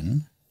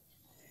maiden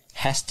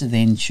has to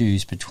then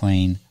choose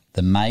between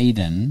the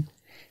maiden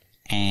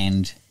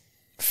and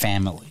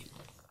family.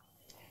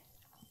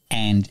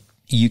 And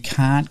you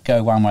can't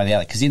go one way or the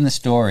other, because in the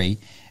story,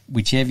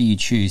 whichever you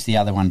choose, the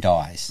other one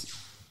dies.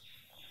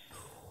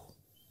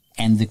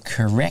 And the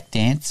correct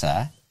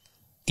answer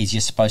is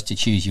you're supposed to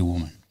choose your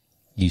woman.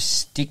 You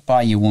stick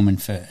by your woman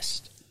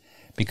first.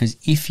 Because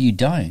if you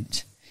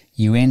don't,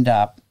 you end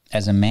up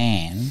as a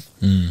man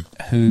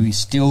who is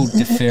still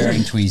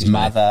deferring to his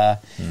mother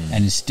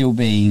and is still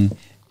being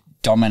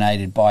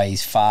dominated by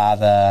his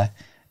father,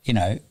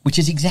 which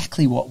is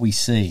exactly what we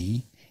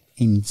see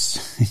in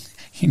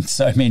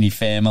so many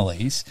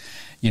families,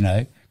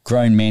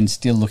 grown men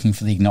still looking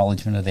for the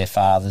acknowledgement of their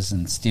fathers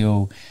and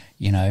still,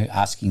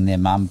 asking their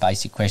mum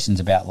basic questions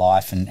about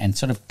life and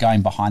sort of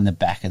going behind the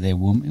back of their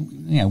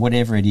woman,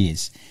 whatever it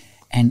is.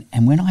 And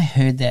when I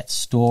heard that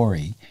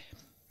story,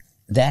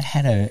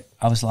 I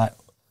was like,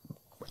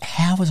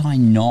 how was I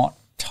not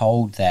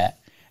told that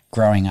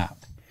growing up?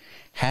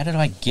 How did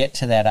I get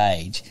to that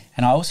age?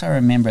 And I also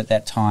remember at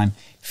that time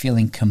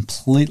feeling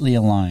completely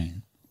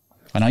alone.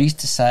 And I used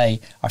to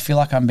say, I feel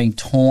like I'm being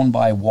torn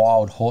by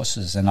wild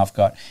horses, and I've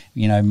got,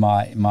 the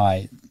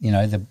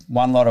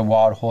one lot of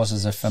wild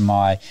horses are for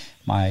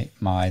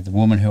the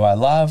woman who I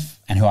love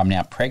and who I'm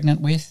now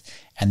pregnant with,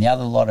 and the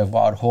other lot of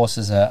wild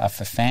horses are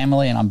for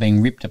family, and I'm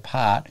being ripped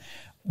apart.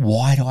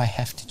 Why do I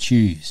have to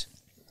choose?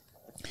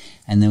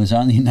 And there was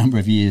only a number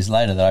of years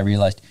later that I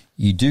realised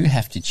you do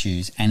have to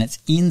choose, and it's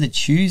in the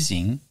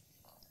choosing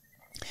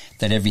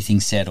that everything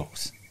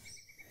settles.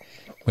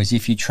 Whereas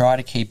if you try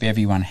to keep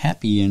everyone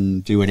happy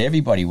and do what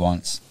everybody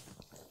wants,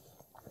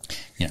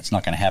 it's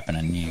not going to happen,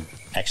 and you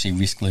actually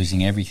risk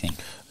losing everything.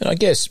 And I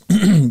guess,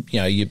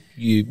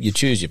 you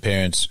choose your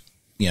parents,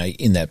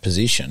 in that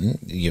position,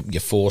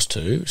 you're forced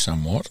to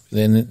somewhat.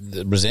 Then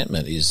the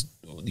resentment is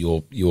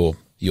your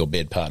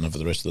bed partner for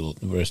the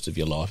rest of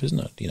your life, isn't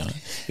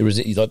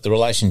it? Like the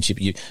relationship,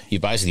 you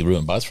basically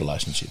ruin both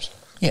relationships.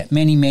 Yeah,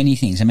 many, many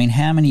things. I mean,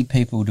 how many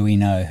people do we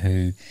know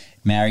who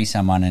marry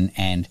someone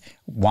and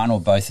one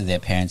or both of their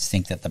parents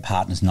think that the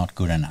partner's not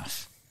good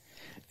enough,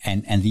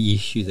 and the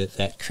issue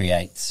that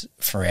creates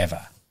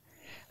forever.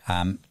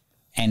 And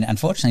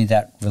unfortunately,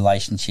 that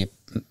relationship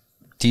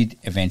did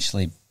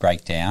eventually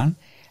break down.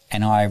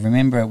 And I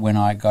remember when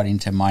I got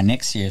into my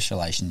next serious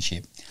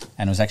relationship,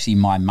 and it was actually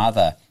my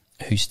mother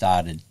who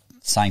started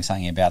saying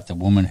something about the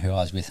woman who I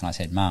was with, and I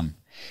said, Mum,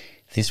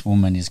 this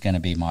woman is going to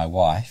be my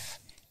wife,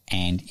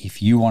 and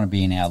if you want to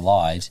be in our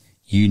lives,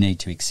 you need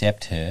to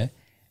accept her,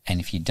 and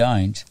if you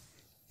don't,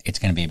 it's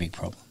going to be a big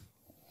problem.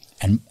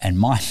 And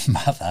my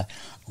mother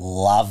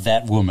loved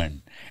that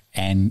woman,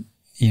 and,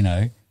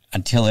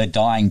 until her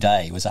dying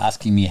day was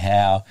asking me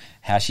how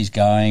she's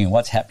going and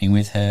what's happening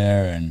with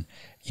her, and,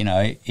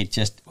 it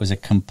just was a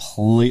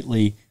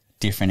completely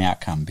different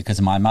outcome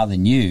because my mother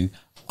knew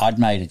I'd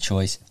made a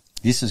choice.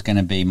 This was going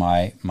to be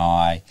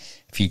my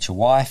future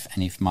wife,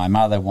 and if my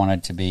mother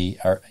wanted to be,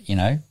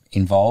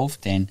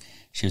 involved, then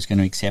she was going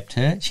to accept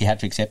her. She had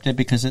to accept her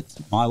because it's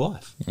my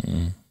wife.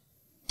 Mm-hmm.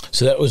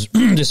 So that was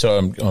just so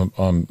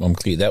I'm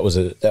clear. That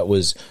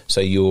was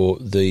so you're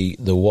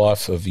the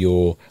wife of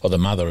or the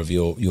mother of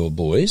your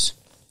boys,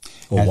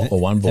 or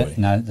one boy.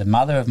 The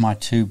mother of my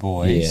two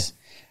boys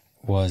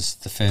was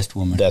the first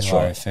woman That's who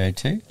I right. referred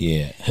to.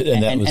 Yeah.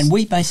 And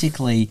we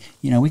basically,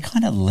 we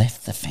kind of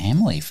left the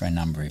family for a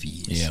number of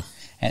years. Yeah.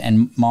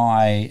 And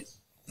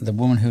the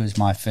woman who was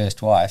my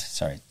first wife,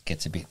 sorry, it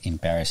gets a bit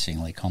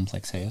embarrassingly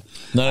complex here.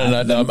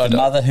 No. The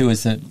mother who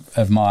was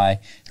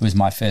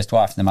my first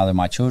wife, the mother of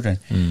my children,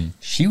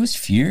 she was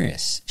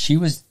furious. She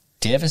was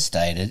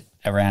devastated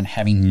around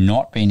having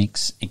not been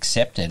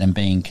accepted and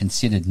being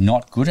considered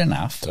not good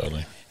enough.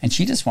 Totally. And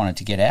she just wanted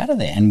to get out of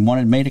there and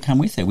wanted me to come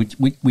with her,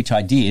 which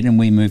I did, and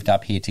we moved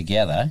up here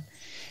together.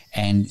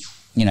 And,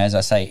 as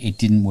I say, it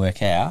didn't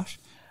work out.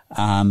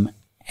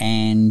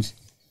 And,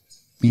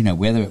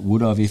 whether it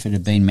would have if it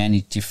had been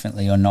managed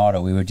differently or not,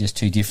 or we were just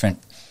too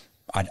different,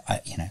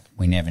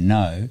 we never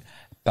know.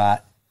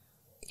 But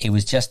it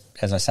was just,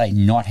 as I say,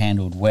 not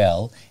handled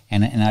well.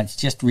 And it's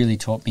just really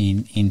taught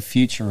me in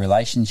future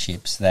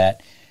relationships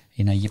that,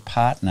 your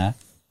partner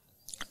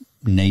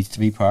needs to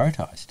be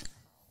prioritised.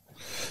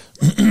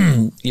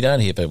 You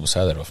don't hear people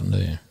say that often, do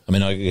you? I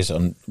mean, I guess I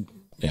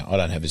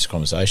don't have this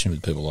conversation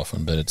with people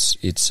often, but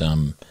it's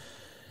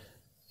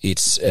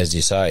as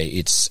you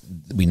say,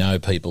 we know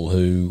people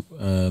who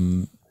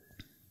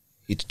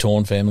it's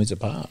torn families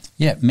apart.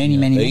 Yeah, many.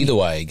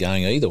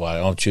 Going either way.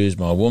 I'll choose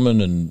my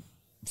woman and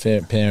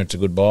parents are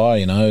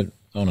goodbye. I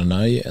want to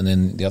know you, and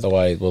then the other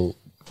way, well,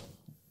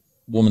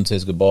 woman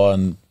says goodbye,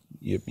 and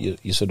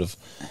you sort of.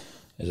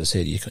 As I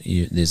said,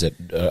 there's that.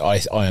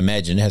 I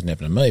imagine it hasn't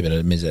happened to me, but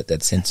there's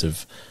that sense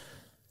of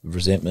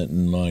resentment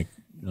and like,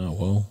 oh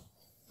well.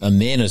 And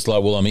then it's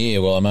like, well, I'm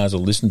here. Well, I may as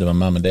well listen to my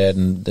mum and dad.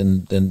 And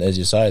then, as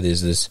you say,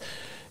 there's this,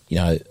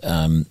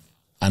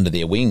 under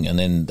their wing, and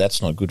then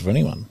that's not good for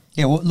anyone.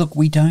 Yeah. Well, look,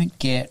 we don't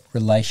get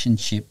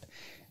relationship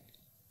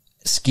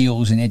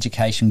skills in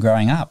education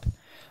growing up.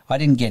 I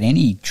didn't get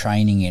any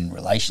training in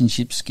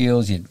relationship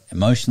skills, in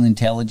emotional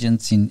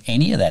intelligence, in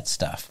any of that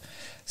stuff.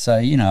 So,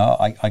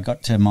 I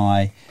got to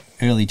my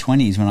early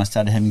 20s when I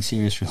started having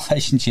serious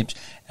relationships,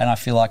 and I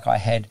feel like I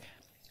had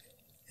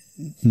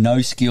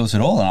no skills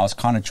at all, and I was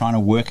kind of trying to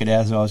work it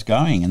out as I was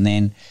going. And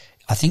then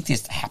I think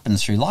this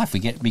happens through life.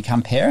 We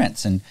become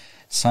parents, and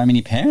so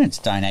many parents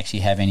don't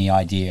actually have any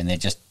idea, and they're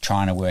just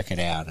trying to work it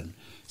out. And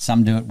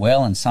some do it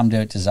well and some do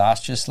it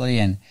disastrously.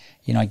 And,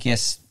 I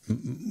guess,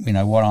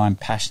 what I'm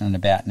passionate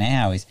about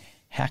now is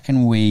how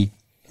can we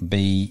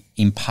be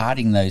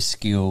imparting those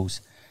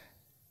skills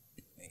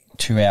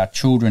to our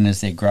children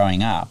as they're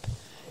growing up,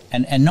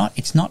 and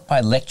it's not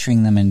by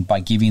lecturing them and by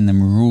giving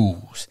them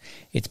rules.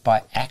 It's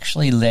by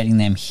actually letting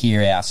them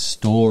hear our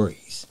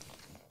stories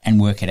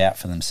and work it out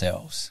for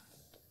themselves.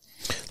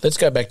 Let's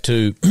go back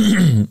to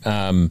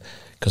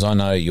because I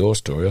know your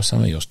story or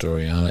some of your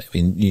story.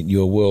 In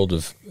your world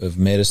of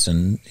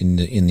medicine in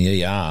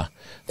the ER,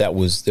 there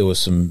was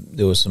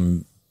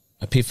some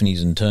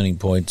epiphanies and turning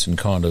points and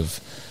kind of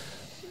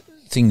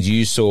things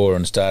you saw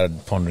and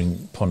started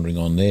pondering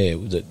on there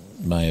that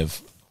may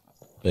have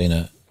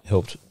been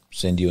helped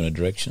send you in a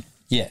direction.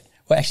 Yeah.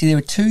 Well, actually, there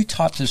were two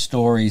types of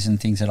stories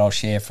and things that I'll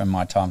share from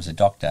my time as a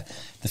doctor.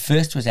 The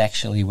first was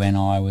actually when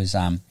I was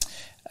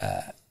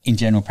in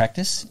general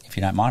practice, if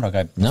you don't mind. I'll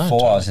go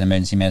before I was an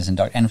emergency medicine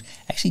doctor. And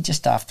actually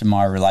just after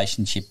my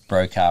relationship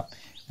broke up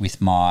with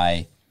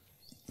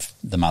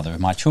the mother of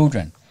my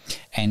children.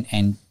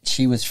 And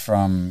she was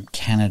from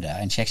Canada,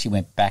 and she actually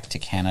went back to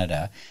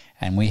Canada,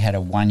 and we had a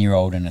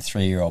 1-year-old and a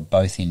 3-year-old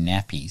both in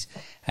nappies.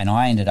 And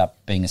I ended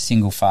up being a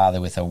single father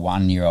with a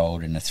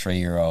 1-year-old and a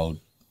 3-year-old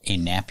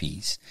in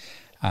nappies,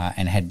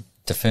 and had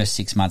the first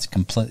 6 months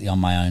completely on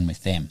my own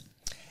with them.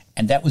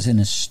 And that was an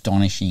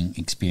astonishing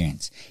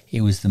experience.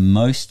 It was the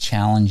most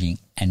challenging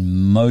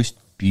and most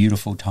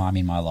beautiful time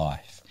in my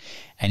life.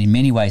 And in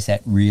many ways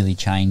that really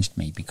changed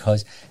me,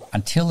 because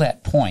until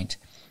that point,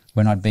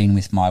 when I'd been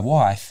with my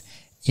wife,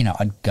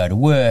 I'd go to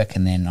work,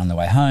 and then on the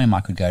way home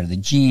I could go to the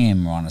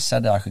gym, or on a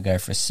Saturday I could go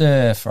for a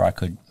surf, or I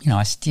could,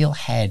 I still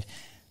had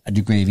a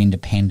degree of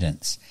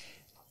independence.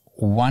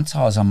 Once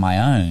I was on my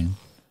own,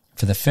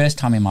 for the first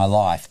time in my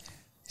life,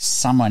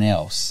 someone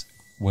else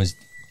was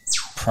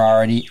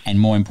priority and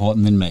more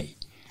important than me.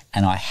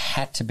 And I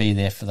had to be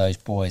there for those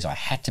boys. I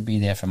had to be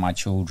there for my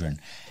children.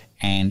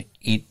 And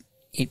it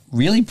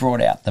really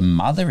brought out the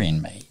mother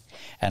in me.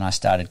 And I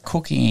started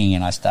cooking,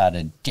 and I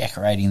started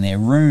decorating their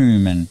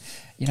room, and,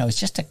 it was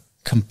just a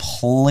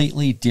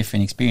completely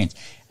different experience.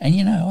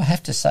 And, I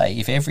have to say,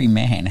 if every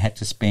man had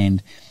to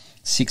spend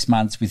 6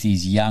 months with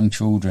his young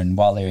children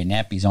while they're in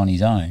nappies on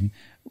his own,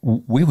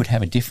 we would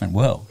have a different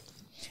world.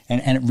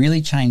 And it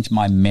really changed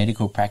my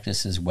medical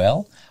practice as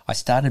well. I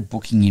started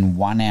booking in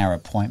 1-hour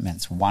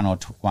appointments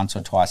once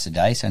or twice a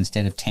day. So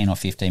instead of 10 or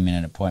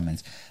 15-minute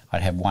appointments,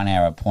 I'd have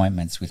 1-hour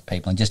appointments with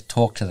people and just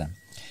talk to them.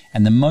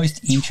 And the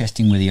most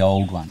interesting were the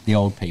old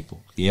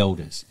people, the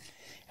elders.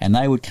 And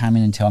they would come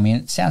in and tell me,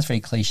 and it sounds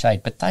very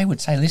cliched, but they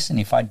would say, listen,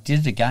 if I did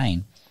it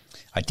again,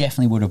 I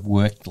definitely would have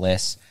worked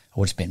less. I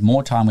would have spent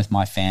more time with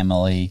my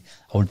family.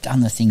 I would have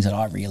done the things that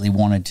I really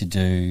wanted to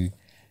do.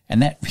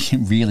 And that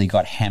really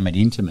got hammered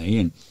into me,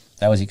 and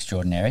that was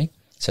extraordinary.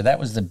 So that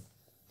was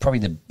probably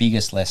the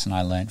biggest lesson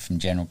I learned from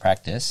general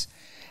practice,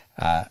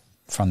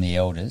 from the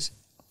elders.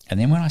 And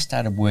then when I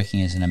started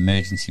working as an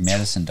emergency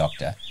medicine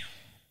doctor,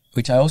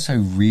 which I also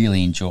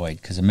really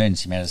enjoyed, because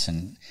emergency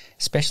medicine,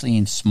 especially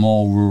in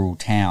small rural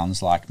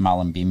towns like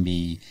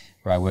Mullumbimby,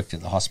 where I worked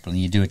at the hospital,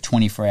 and you do a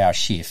 24-hour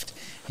shift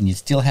and you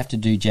still have to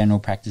do general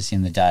practice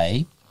in the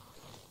day.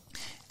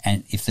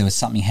 And if there was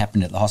something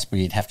happened at the hospital,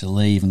 you'd have to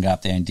leave and go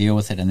up there and deal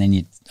with it. And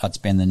then I'd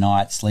spend the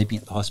night sleeping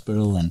at the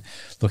hospital and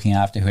looking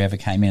after whoever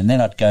came in. And then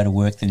I'd go to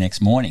work the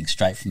next morning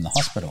straight from the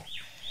hospital.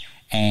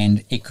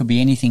 And it could be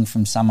anything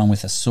from someone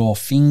with a sore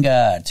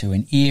finger to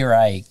an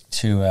earache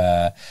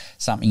to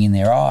something in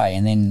their eye.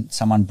 And then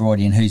someone brought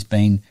in who's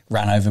been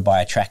run over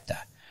by a tractor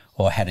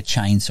or had a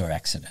chainsaw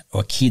accident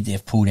or a kid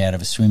they've pulled out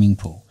of a swimming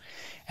pool.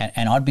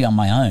 And I'd be on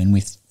my own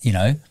with,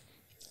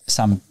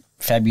 some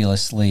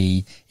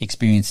fabulously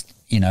experienced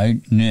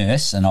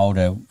nurse, an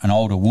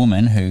older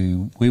woman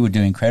who we would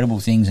do incredible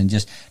things and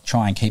just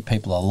try and keep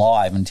people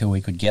alive until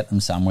we could get them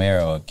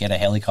somewhere or get a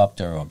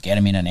helicopter or get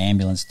them in an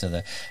ambulance to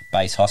the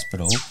base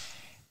hospital.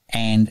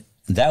 And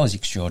that was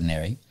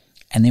extraordinary.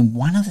 And then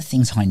one of the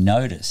things I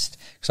noticed,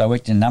 because I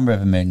worked in a number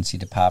of emergency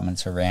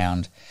departments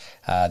around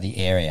the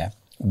area,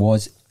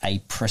 was a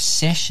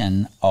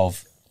procession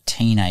of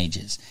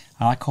teenagers.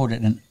 And I called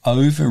it an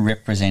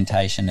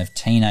over-representation of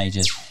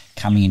teenagers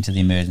coming into the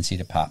emergency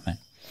department.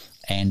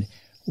 And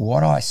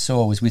what I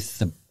saw was with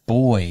the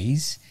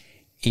boys,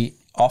 it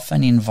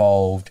often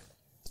involved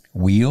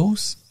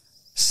wheels,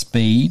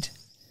 speed,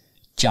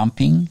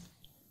 jumping,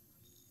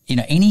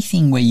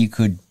 anything where you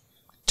could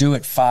do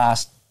it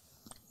fast,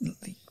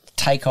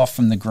 take off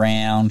from the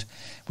ground,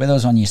 whether it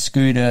was on your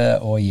scooter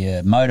or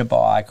your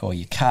motorbike or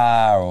your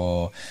car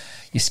or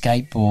your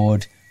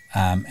skateboard.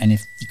 And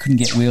if you couldn't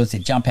get wheels,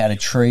 they'd jump out of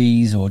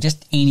trees or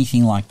just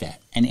anything like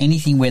that. And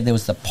anything where there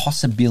was the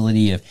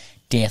possibility of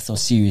death or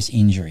serious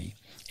injury.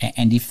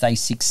 And if they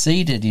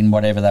succeeded in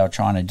whatever they were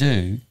trying to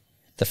do,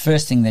 the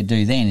first thing they'd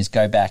do then is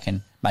go back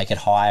and make it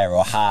higher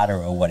or harder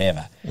or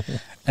whatever.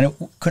 And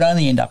it could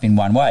only end up in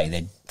one way.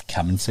 They'd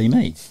come and see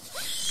me.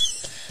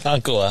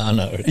 Uncle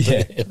Arno.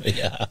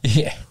 Yeah.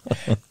 Yeah.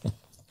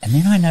 And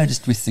then I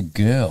noticed with the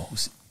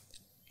girls,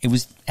 it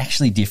was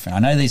actually different. I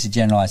know these are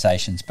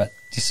generalisations, but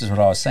this is what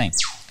I was saying.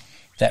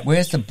 That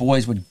whereas the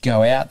boys would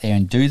go out there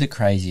and do the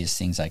craziest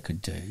things they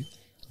could do,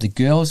 the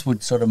girls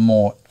would sort of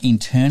more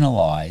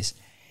internalise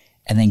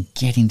and then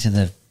get into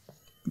the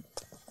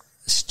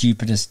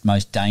stupidest,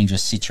 most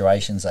dangerous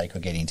situations they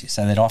could get into.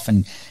 So they'd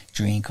often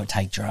drink or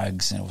take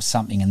drugs or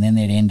something, and then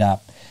they'd end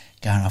up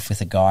going off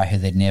with a guy who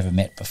they'd never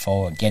met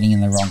before, or getting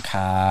in the wrong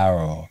car,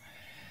 or,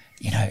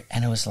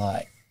 and it was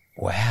like,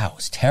 wow, it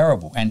was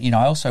terrible. And,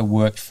 I also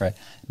worked for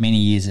many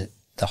years at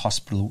the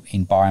hospital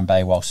in Byron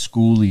Bay while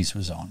Schoolies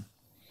was on.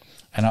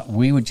 And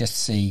we would just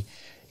see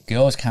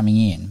girls coming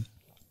in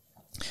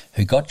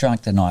who got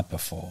drunk the night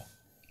before,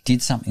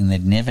 did something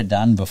they'd never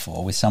done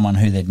before with someone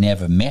who they'd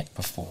never met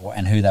before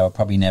and who they were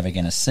probably never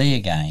going to see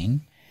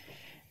again,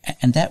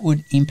 and that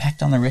would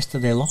impact on the rest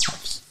of their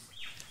lives.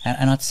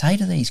 And I'd say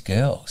to these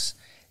girls,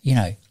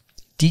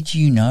 did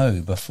you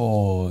know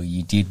before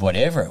you did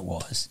whatever it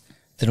was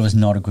that it was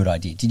not a good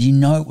idea? Did you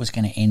know it was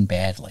going to end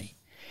badly?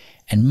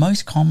 And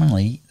most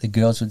commonly, the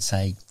girls would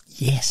say,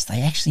 yes,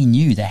 they actually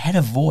knew. They had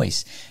a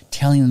voice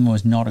telling them it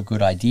was not a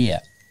good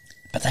idea,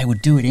 but they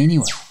would do it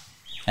anyway.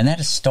 And that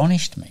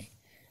astonished me.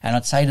 And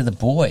I'd say to the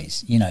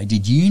boys,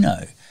 did you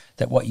know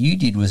that what you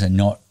did was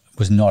not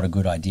a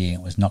good idea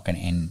and was not going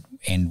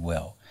to end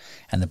well?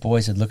 And the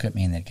boys would look at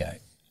me and they'd go,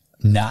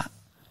 nah,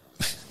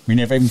 we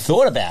never even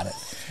thought about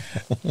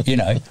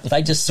it.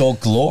 They just saw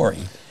glory.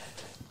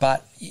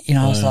 But,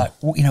 I was like,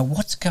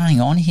 what's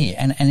going on here?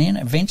 And then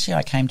eventually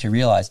I came to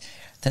realise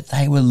that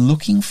they were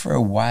looking for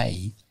a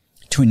way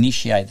to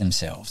initiate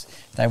themselves.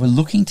 They were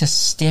looking to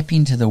step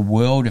into the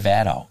world of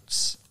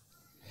adults,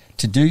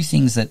 to do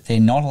things that they're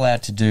not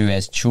allowed to do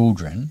as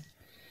children,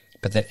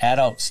 but that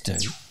adults do.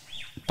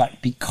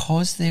 But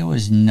because there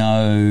was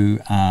no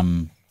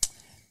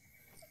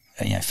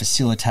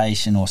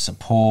facilitation or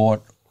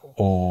support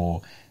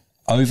or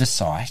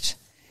oversight,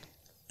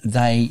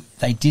 they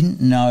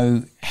didn't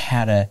know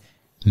how to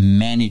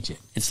manage it.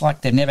 It's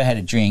like they've never had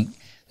a drink.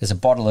 There's a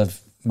bottle of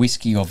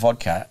whiskey or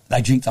vodka.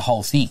 They drink the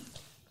whole thing.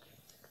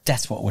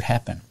 That's what would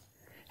happen.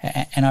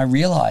 And I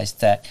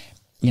realised that,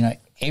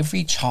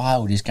 every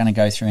child is going to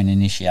go through an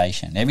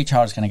initiation. Every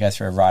child is going to go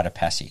through a rite of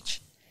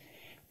passage.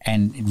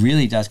 And it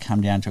really does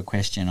come down to a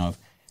question of,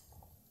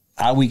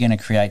 are we going to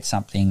create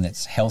something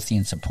that's healthy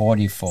and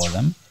supportive for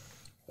them,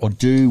 or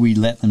do we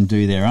let them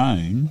do their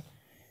own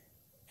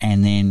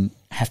and then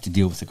have to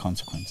deal with the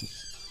consequences?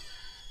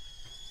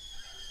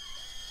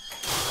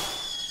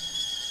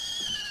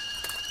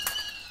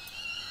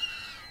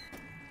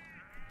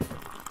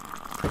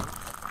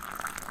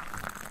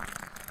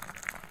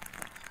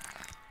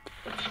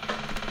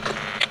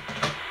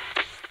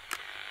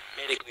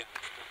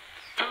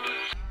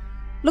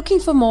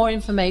 Looking for more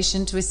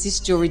information to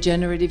assist your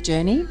regenerative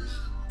journey?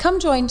 Come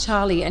join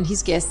Charlie and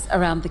his guests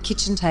around the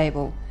kitchen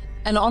table,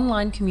 an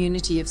online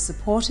community of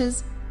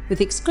supporters with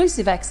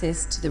exclusive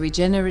access to the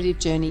Regenerative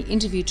Journey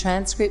interview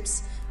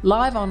transcripts,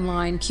 live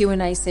online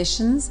Q&A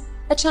sessions,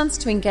 a chance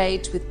to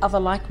engage with other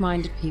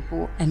like-minded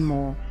people and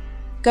more.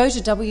 Go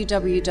to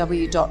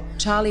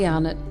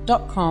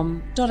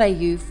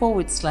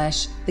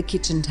www.charliearnott.com.au/The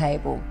Kitchen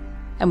Table,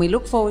 and we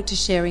look forward to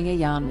sharing a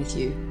yarn with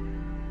you.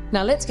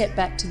 Now let's get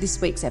back to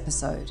this week's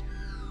episode.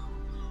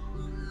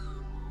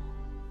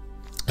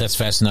 That's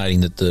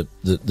fascinating that the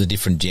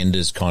different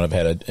genders kind of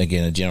had,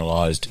 a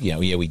generalised,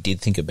 we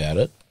did think about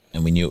it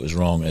and we knew it was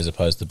wrong, as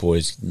opposed to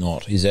boys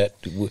not. Is that,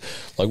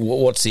 like,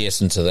 what's the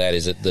essence of that?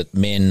 Is it that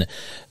men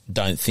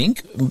don't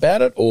think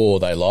about it, or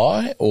they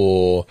lie,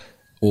 or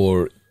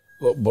why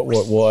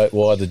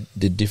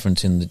the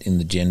difference in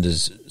the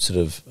genders sort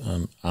of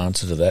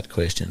answer to that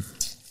question?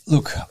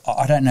 Look,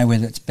 I don't know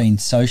whether it's been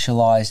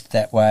socialised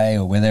that way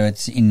or whether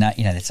it's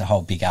it's a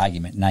whole big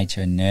argument,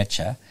 nature and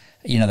nurture.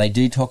 They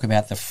do talk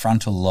about the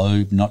frontal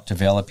lobe not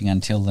developing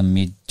until the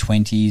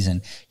mid-20s,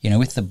 and,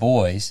 with the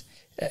boys,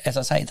 as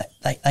I say,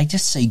 they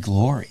just see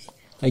glory.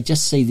 They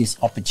just see this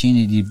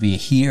opportunity to be a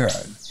hero.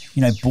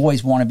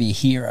 Boys want to be a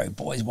hero.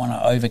 Boys want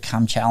to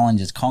overcome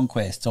challenges,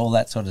 conquests, all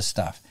that sort of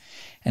stuff.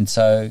 And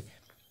so,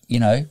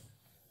 riding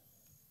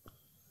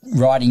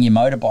your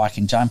motorbike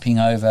and jumping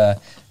over,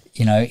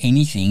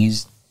 anything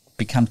is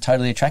become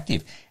totally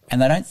attractive.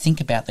 And they don't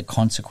think about the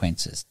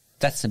consequences.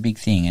 That's the big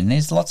thing. And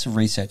there's lots of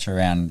research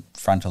around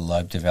frontal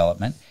lobe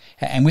development.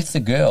 And with the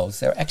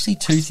girls, there are actually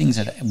two things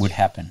that would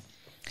happen.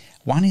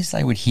 One is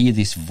they would hear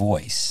this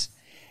voice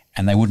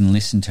and they wouldn't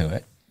listen to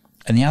it.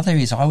 And the other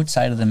is I would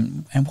say to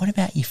them, and what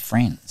about your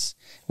friends?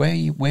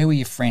 Where were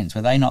your friends?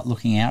 Were they not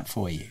looking out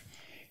for you?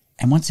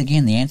 And once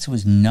again, the answer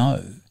was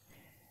no.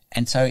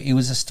 And so it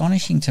was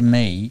astonishing to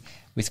me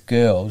with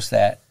girls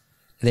that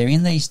they're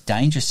in these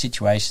dangerous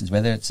situations,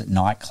 whether it's at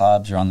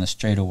nightclubs or on the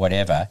street or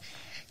whatever,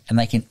 and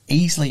they can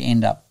easily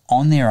end up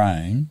on their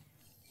own,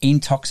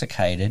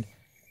 intoxicated,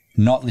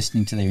 not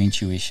listening to their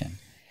intuition.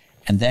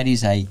 And that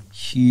is a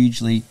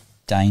hugely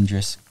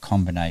dangerous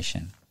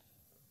combination.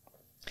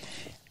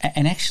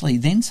 And actually,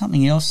 then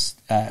something else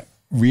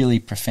really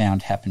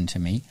profound happened to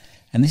me,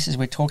 and this is,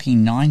 we're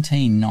talking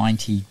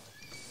 1992.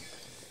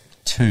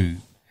 It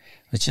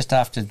was just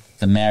after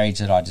the marriage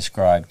that I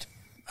described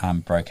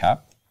broke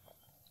up,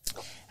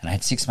 and I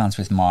had 6 months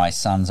with my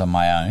sons on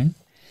my own,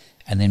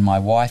 and then my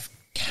wife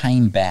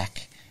came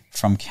back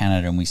from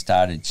Canada and we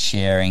started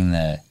sharing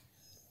the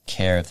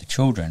care of the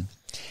children.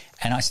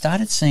 And I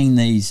started seeing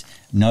these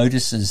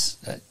notices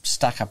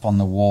stuck up on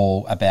the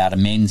wall about a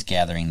men's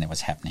gathering that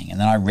was happening. And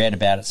then I read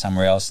about it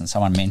somewhere else and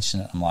someone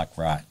mentioned it. I'm like,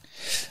 right,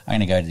 I'm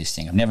going to go to this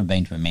thing. I've never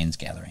been to a men's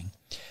gathering.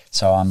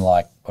 So I'm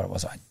like, what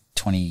was I,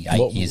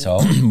 28 years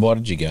old? Why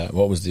did you go?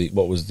 What was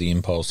the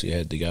impulse you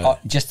had to go?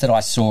 Just that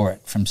I saw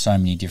it from so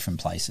many different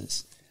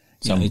places.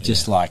 It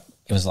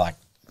was like,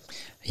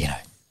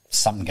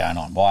 something going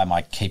on. Why am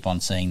I keep on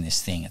seeing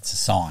this thing? It's a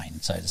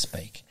sign, so to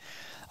speak.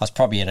 I was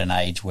probably at an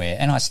age where,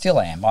 and I still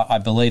am, I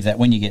believe that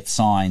when you get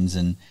signs,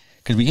 and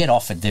because we get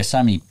offered, there's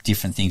so many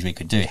different things we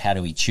could do. How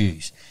do we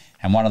choose?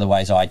 And one of the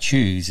ways I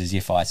choose is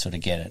if I sort of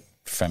get it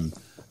from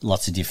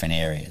lots of different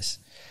areas,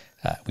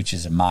 which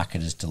is a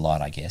marketer's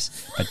delight, I guess.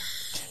 But,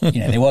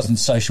 there wasn't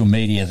social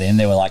media then.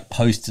 There were like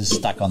posters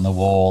stuck on the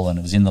wall and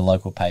it was in the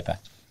local paper.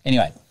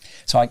 Anyway,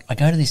 so I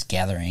go to this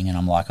gathering and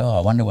I'm like,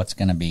 I wonder what it's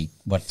going to be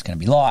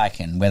like,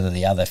 and whether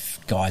the other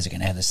guys are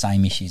going to have the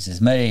same issues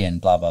as me, and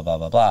blah, blah, blah,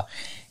 blah, blah.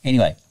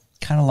 Anyway,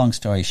 cut a long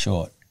story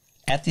short,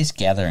 at this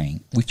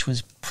gathering, which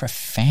was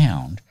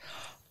profound,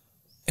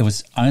 it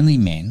was only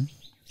men,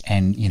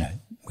 and,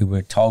 we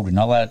were told we're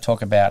not allowed to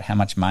talk about how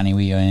much money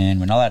we earn,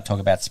 we're not allowed to talk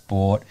about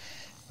sport,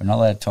 we're not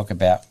allowed to talk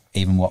about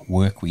even what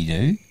work we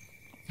do.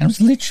 And it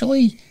was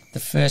literally the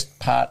first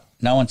part,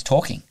 no one's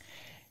talking.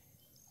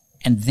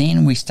 And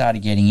then we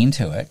started getting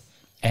into it,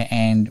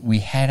 and we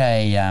had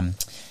a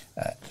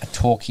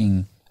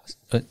talking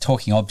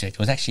object. It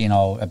was actually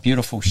a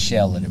beautiful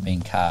shell that had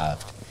been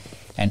carved,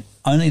 and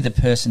only the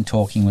person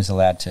talking was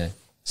allowed to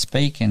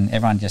speak, and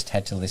everyone just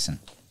had to listen.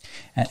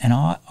 And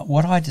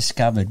what I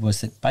discovered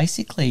was that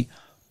basically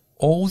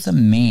all the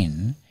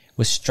men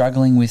were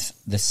struggling with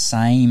the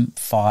same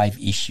 5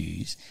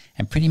 issues,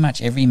 and pretty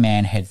much every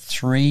man had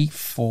 3,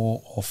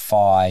 4, or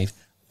 5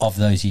 of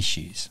those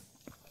issues.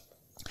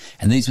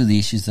 And these were the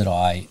issues that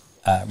I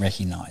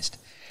recognised.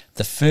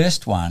 The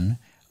first one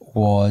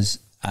was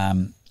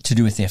to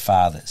do with their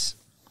fathers,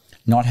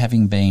 not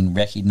having been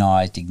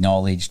recognised,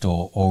 acknowledged,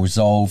 or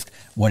resolved,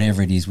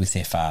 whatever it is, with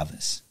their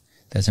fathers.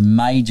 There's a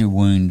major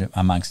wound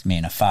amongst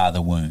men, a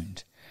father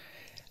wound.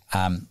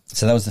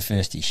 So that was the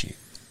first issue.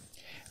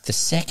 The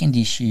second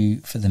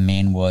issue for the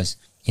men was,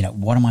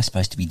 what am I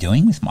supposed to be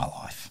doing with my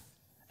life?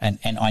 And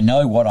I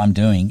know what I'm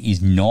doing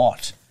is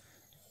not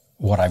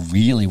what I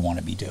really want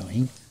to be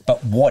doing,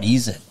 but what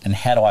is it, and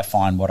how do I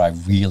find what I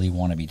really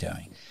want to be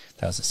doing?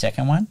 That was the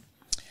second one.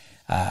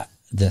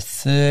 The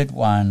third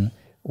one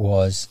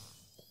was,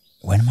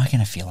 when am I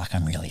going to feel like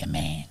I'm really a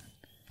man?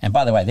 And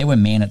by the way, there were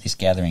men at this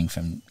gathering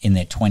from in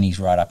their 20s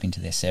right up into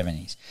their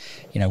 70s.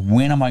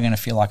 When am I going to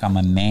feel like I'm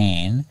a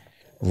man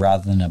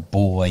rather than a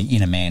boy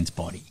in a man's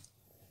body,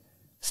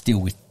 still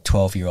with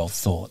 12-year-old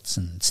thoughts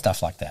and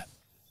stuff like that?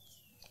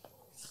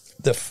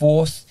 The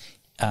fourth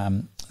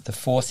the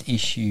fourth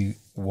issue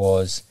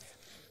was,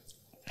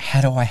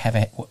 how do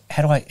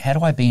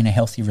I be in a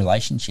healthy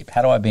relationship?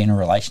 How do I be in a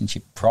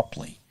relationship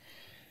properly?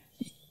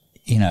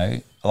 You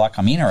know, like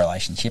I'm in a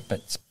relationship, but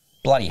it's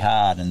bloody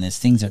hard, and there's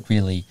things that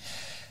really,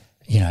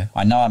 you know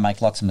I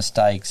make lots of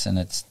mistakes and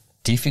it's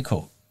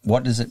difficult.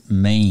 What does it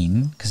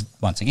mean? Because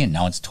once again,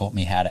 no one's taught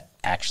me how to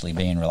actually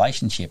be in a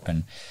relationship,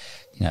 and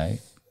you know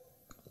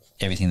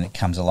everything that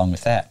comes along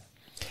with that.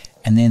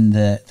 And then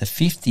the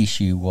fifth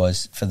issue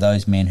was for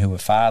those men who were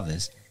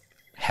fathers,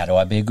 how do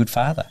I be a good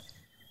father?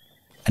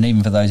 And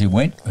even for those who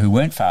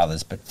weren't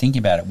fathers, but think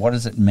about it, what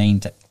does it mean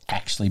to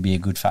actually be a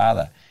good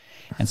father?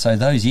 And so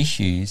those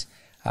issues,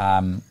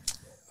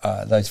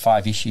 those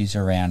 5 issues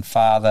around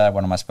father,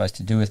 what am I supposed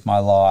to do with my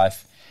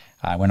life,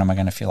 when am I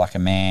going to feel like a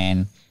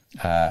man,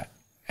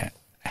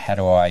 how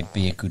do I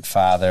be a good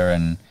father,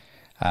 and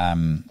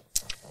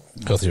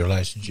healthy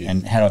relationship,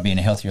 and how do I be in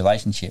a healthy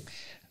relationship?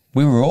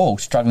 We were all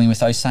struggling with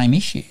those same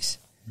issues,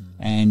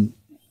 and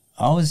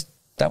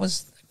that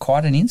was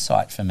quite an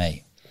insight for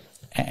me.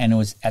 And it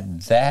was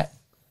at that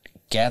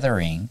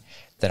gathering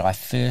that I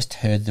first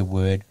heard the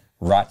word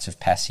rites of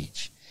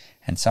passage.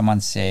 And someone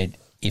said,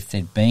 if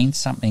there'd been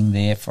something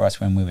there for us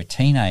when we were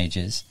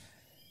teenagers,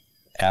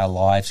 our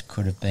lives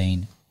would have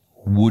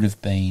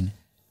been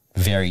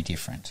very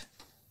different.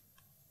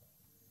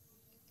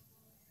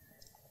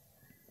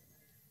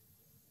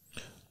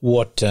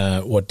 What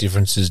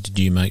differences did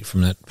you make from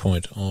that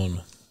point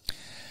on?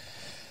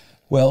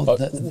 Well,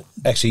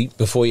 actually,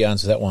 before you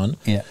answer that one,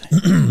 yeah,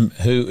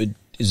 who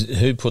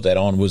put that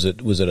on? Was it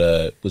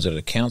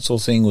a council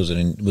thing? Was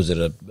it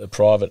a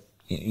private,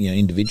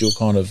 individual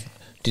kind of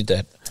did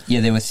that?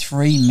 Yeah, there were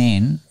 3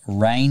 men,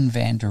 Rain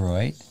van der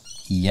Ooy,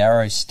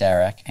 Yarrow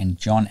Starak and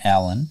John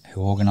Allen,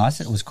 who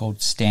organised it. It was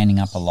called Standing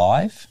Up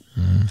Alive,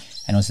 and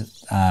it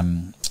was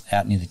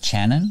out near the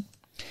Channon.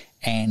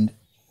 And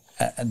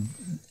a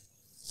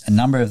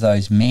number of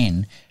those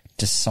men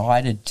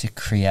decided to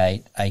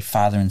create a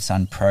father and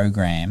son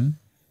program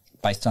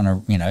based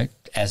on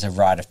as a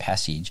rite of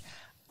passage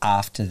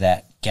after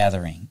that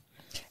gathering.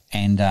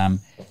 And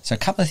so a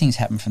couple of things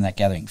happened from that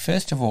gathering.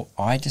 First of all,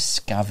 I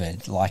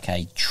discovered like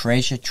a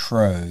treasure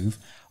trove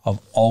of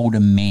older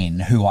men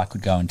who I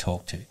could go and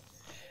talk to.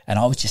 And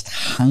I was just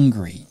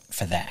hungry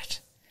for that.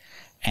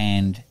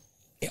 And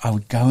I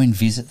would go and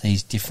visit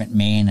these different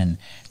men, and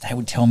they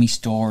would tell me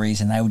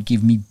stories, and they would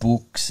give me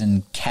books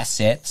and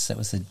cassettes. That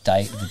was the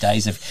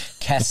days of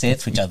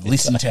cassettes, which I'd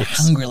listen to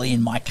hungrily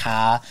in my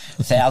car,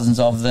 thousands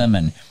of them,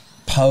 and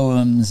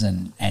poems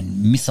and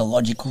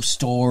mythological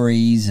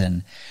stories.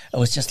 And it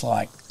was just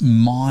like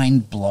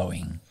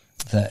mind-blowing,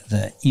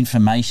 the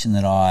information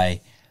that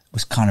I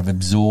was kind of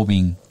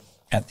absorbing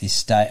at this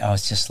stage. I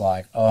was just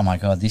like, oh my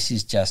God, this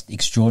is just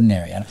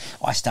extraordinary. And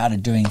I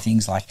started doing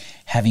things like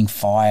having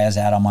fires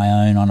out on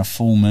my own on a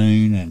full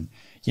moon, and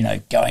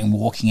going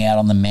walking out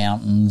on the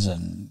mountains.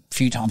 And a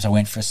few times I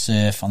went for a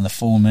surf on the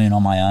full moon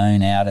on my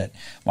own out at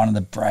one of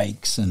the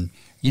breaks. And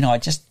I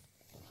just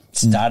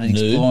started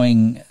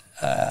exploring.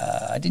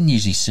 I didn't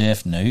usually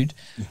surf nude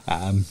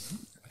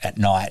at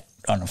night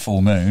on a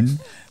full moon,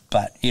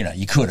 but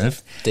you could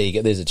have. There you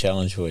go. There's a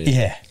challenge for you.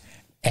 Yeah,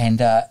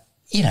 and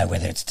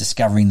whether it's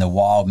discovering the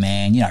wild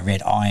man,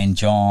 read Iron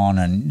John,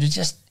 and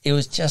it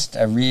was just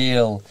a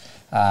real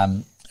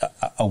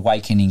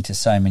awakening to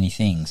so many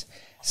things.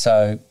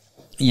 So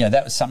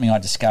that was something I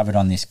discovered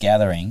on this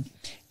gathering,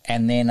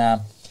 and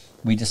then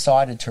we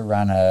decided to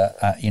run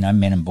a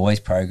men and boys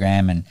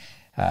program,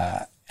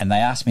 and they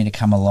asked me to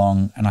come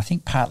along, and I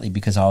think partly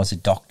because I was a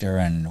doctor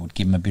and would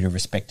give them a bit of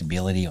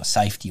respectability or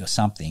safety or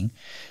something.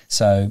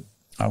 So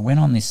I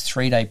went on this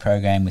 3-day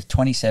program with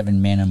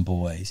 27 men and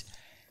boys,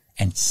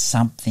 and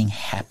something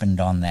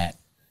happened on that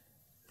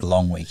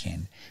long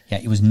weekend. Yeah,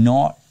 it was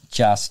not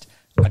just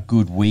a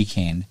good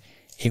weekend.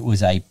 It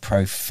was a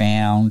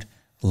profound,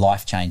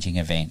 life-changing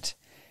event.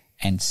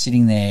 And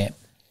sitting there,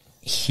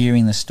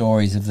 hearing the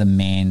stories of the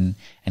men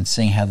and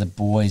seeing how the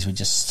boys were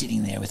just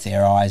sitting there with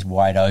their eyes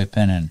wide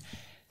open, and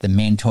the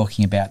men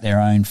talking about their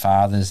own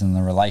fathers and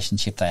the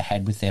relationship they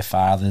had with their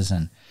fathers,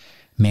 and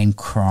men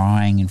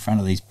crying in front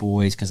of these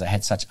boys because they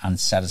had such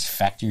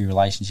unsatisfactory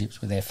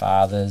relationships with their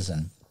fathers,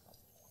 and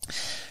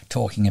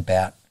talking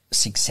about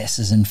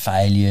successes and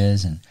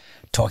failures, and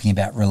talking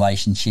about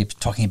relationships,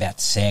 talking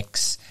about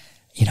sex,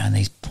 and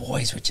these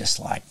boys were just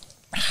like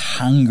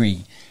hungry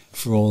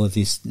for all of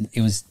this.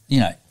 It was,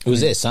 it was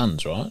their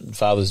sons, right?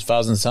 Fathers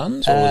and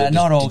sons? Or was it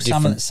not all.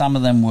 Some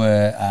of them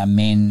were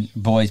men,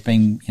 boys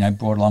being,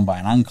 brought along by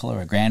an uncle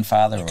or a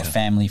grandfather or a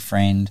family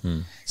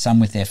friend. Some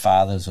with their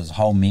fathers. It was a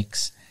whole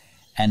mix.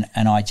 And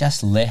I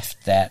just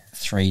left that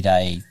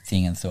 3-day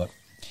thing and thought,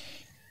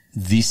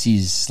 this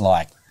is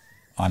like,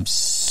 I'm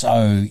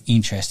so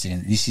interested in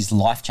it. This is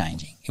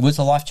life-changing. It was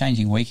a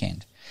life-changing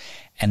weekend.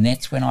 And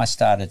that's when I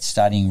started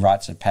studying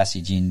rites of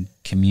passage in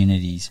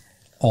communities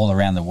all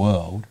around the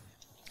world,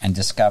 and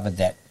discovered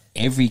that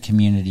every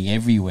community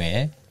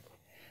everywhere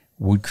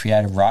would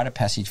create a rite of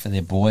passage for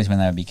their boys when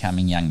they were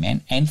becoming young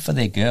men, and for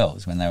their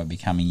girls when they were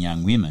becoming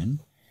young women.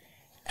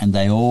 And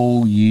they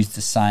all used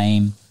the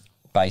same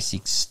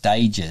basic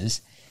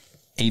stages,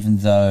 even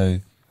though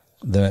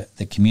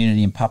the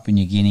community in Papua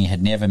New Guinea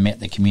had never met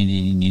the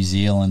community in New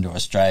Zealand or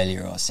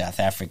Australia or South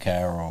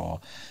Africa or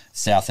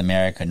South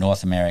America,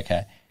 North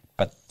America,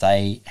 but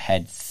they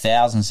had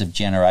thousands of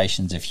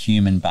generations of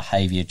human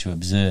behaviour to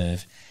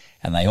observe,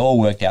 and they all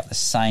worked out the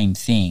same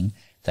thing,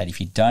 that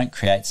if you don't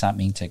create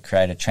something to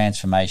create a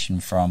transformation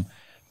from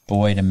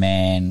boy to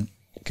man,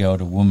 girl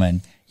to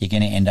woman, you're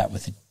going to end up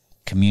with a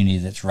community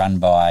that's run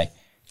by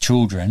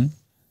children,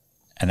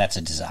 and that's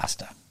a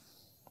disaster.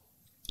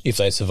 If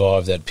they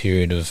survive that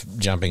period of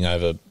jumping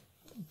over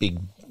big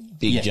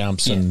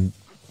jumps and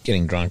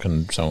getting drunk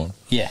and so on.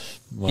 Yeah.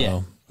 Wow.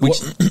 Yeah. What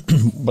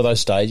are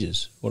those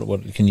stages?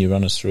 What can you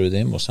run us through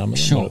them or some of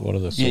them? Sure. What are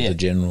the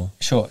general?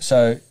 Sure.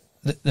 So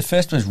the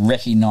first was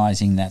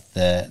recognising that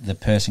the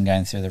person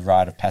going through the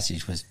rite of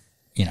passage was,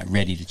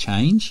 ready to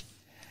change.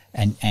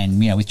 And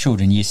with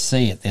children, you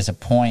see it. There's a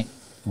point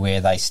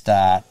where they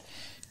start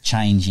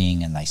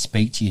changing and they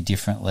speak to you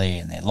differently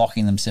and they're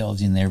locking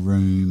themselves in their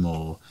room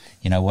or,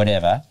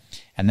 whatever.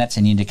 And that's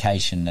an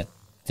indication that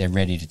they're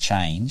ready to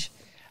change.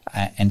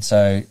 And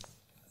so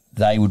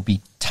they would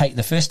be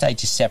the first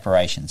stage is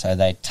separation. So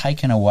they're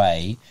taken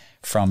away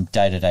from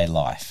day-to-day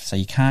life. So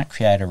you can't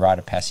create a rite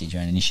of passage or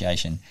an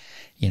initiation,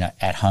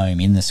 at home,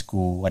 in the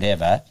school,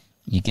 whatever.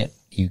 You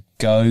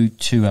go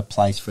to a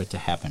place for it to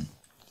happen.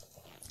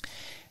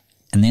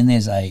 And then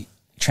there's a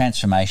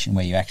transformation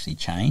where you actually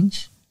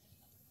change,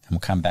 and we'll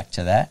come back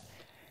to that.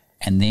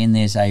 And then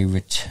there's a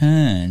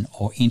return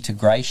or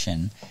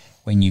integration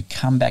when you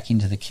come back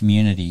into the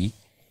community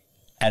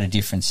at a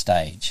different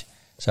stage.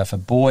 So if a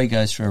boy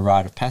goes through a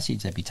rite of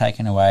passage, they'd be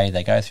taken away,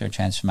 they go through a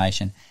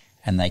transformation,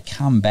 and they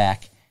come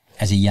back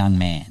as a young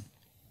man.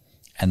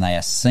 And they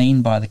are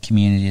seen by the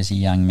community as a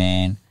young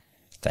man.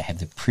 They have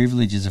the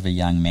privileges of a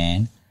young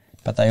man,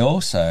 but they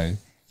also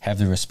have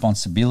the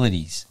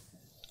responsibilities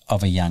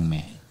of a young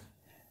man.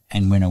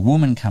 And when a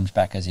woman comes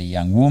back as a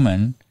young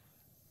woman,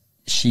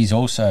 she's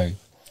also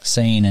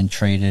seen and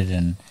treated,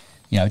 and,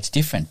 it's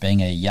different.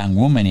 Being a young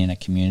woman in a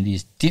community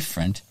is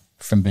different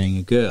from being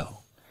a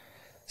girl.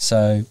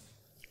 So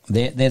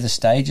they're the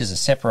stages: a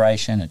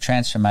separation, a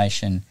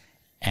transformation,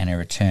 and a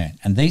return.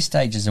 And these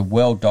stages are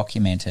well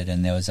documented,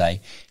 and there was a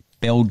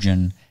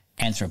Belgian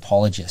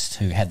anthropologist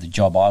who had the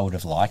job I would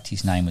have liked.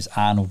 His name was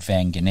Arnold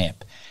van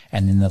Gennep.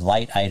 And in the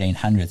late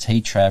 1800s,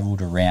 he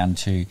travelled around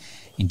to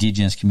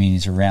Indigenous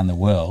communities around the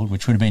world,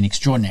 which would have been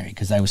extraordinary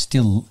because they were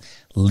still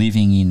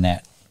living in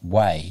that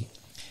way.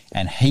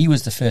 And he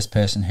was the first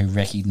person who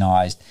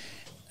recognised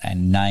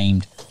and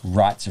named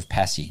rites of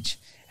passage.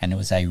 And it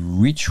was a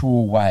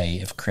ritual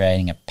way of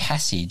creating a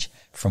passage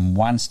from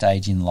one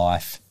stage in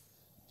life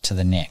to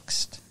the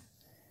next.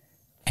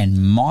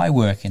 And my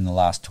work in the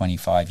last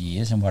 25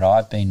 years, and what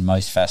I've been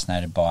most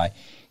fascinated by,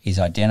 is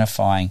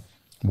identifying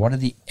what are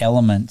the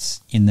elements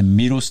in the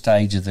middle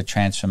stage of the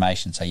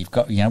transformation. So you've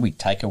got, we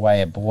take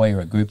away a boy or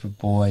a group of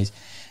boys,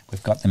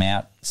 we've got them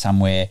out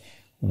somewhere.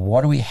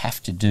 What do we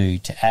have to do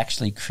to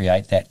actually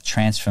create that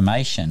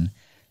transformation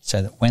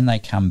so that when they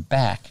come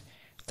back,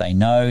 they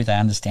know, they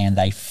understand,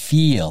 they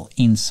feel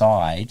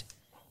inside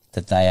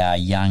that they are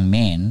young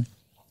men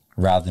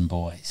rather than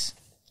boys?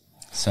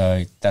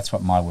 So that's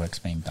what my work's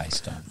been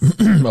based on.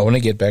 I want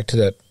to get back to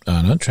that,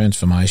 Arnott,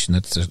 transformation.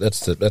 That's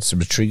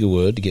the trigger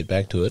word to get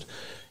back to it.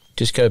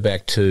 Just go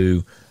back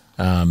to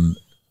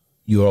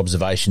your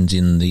observations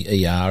in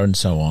the ER and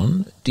so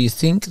on. Do you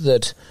think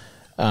that,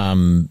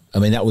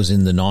 that was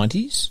in the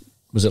 90s?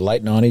 Was it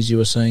late 90s you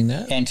were seeing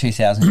that? And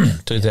 2000.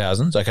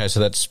 2000s. Okay, so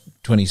that's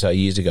 20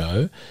 years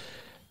ago.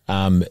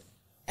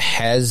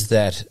 Has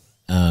that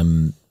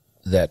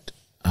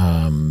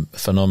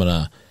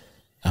phenomena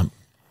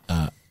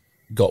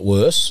got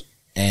worse,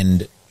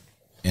 and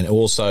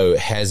also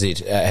has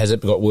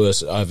it got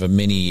worse over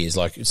many years?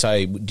 Like,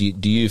 say,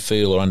 do you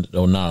feel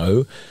or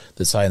know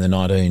that, say, in the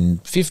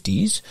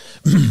 1950s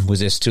was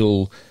there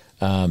still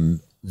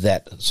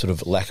that sort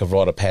of lack of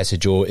rite of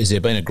passage, or has there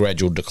been a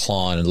gradual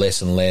decline and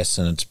less, and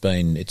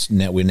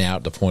we're now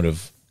at the point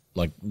of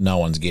like no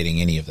one's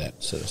getting any of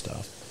that sort of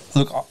stuff?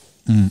 Look,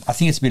 I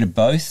think it's a bit of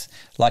both.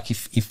 Like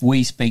if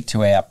we speak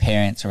to our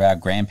parents or our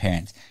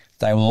grandparents,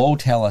 they will all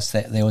tell us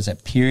that there was a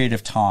period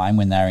of time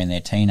when they were in their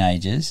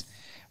teenagers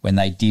when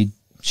they did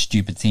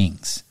stupid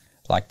things,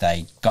 like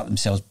they got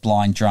themselves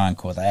blind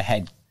drunk, or they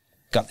had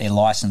got their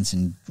license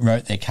and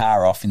wrote their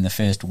car off in the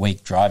first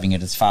week, driving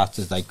it as fast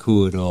as they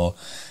could, or,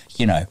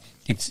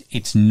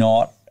 it's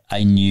not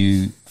a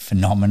new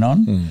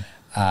phenomenon.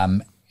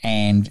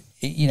 And,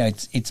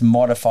 it's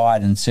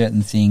modified and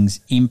certain things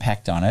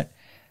impact on it.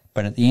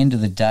 But at the end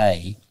of the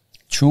day,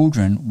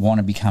 children want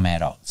to become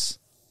adults.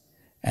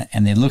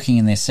 And they're looking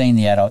and they're seeing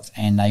the adults,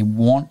 and they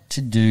want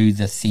to do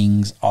the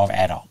things of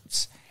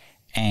adults.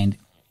 And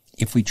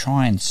if we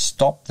try and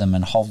stop them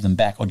and hold them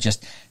back, or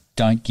just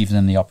don't give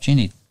them the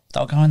opportunity,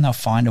 they'll go and they'll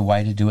find a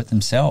way to do it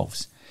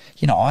themselves.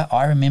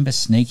 I remember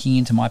sneaking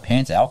into my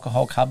parents'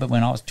 alcohol cupboard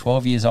when I was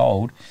 12 years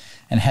old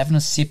and having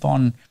a sip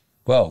on,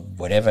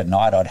 whatever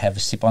night I'd have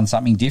a sip on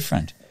something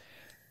different.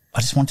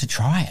 I just want to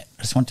try it.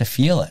 I just want to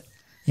feel it.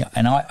 Yeah,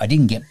 and I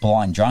didn't get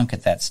blind drunk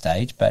at that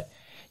stage, but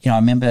I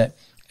remember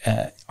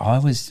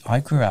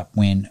I grew up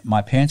when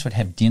my parents would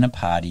have dinner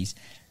parties,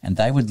 and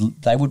they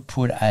would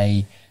put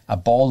a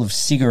bowl of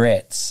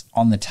cigarettes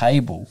on the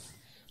table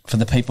for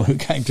the people who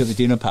came to the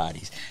dinner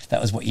parties.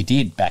 That was what you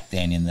did back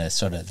then in the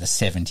sort of the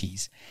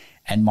 70s.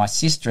 And my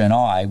sister and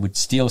I would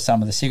steal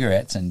some of the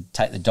cigarettes and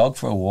take the dog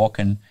for a walk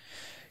and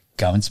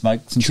go and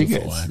smoke some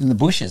cigarettes in the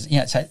bushes.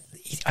 So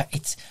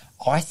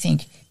I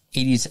think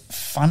it is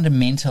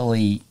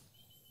fundamentally,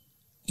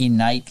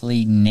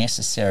 innately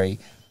necessary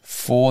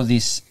for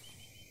this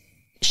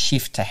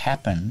shift to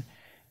happen.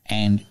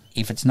 And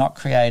if it's not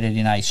created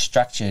in a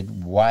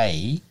structured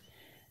way,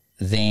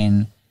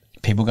 then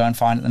people go and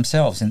find it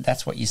themselves. And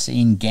that's what you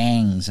see in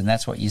gangs, and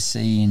that's what you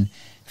see in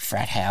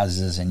frat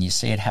houses, and you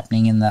see it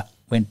happening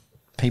when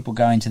people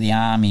go into the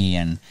army.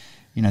 And,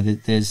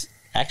 there's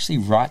actually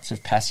rites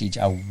of passage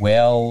are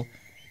well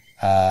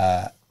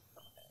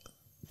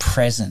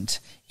present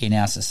in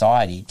our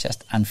society.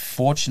 Just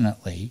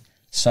unfortunately,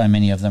 so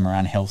many of them are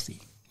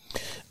unhealthy.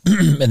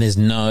 And there's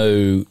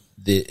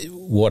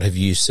what have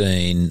you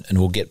seen, and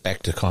we'll get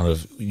back to kind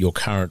of your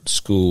current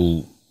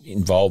school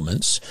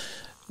involvements.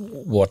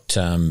 Where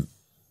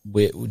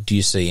do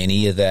you see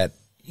any of that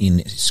in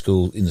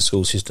the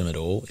school system at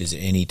all? Is there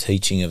any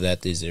teaching of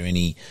that? Is there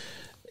any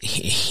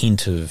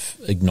hint of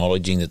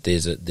acknowledging that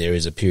there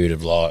is a period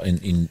of life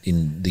in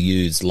the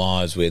youth's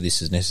lives where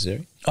this is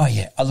necessary? Oh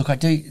yeah, look, I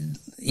do.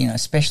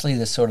 Especially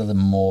the sort of the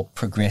more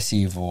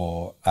progressive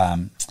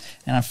and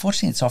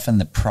unfortunately, it's often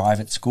the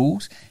private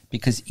schools,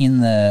 because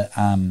in a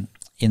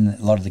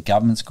lot of the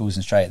government schools in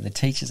Australia, the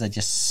teachers are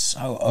just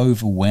so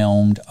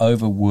overwhelmed,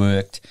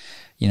 overworked,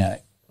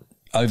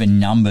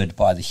 overnumbered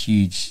by the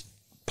huge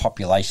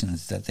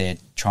populations that they're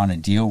trying to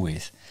deal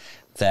with,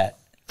 that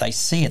they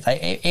see it.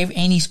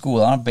 Any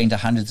school, and I've been to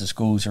hundreds of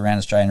schools around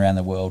Australia and around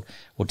the world,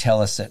 will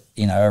tell us that,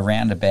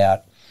 around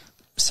about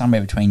somewhere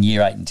between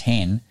year 8 and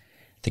 10,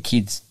 the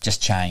kids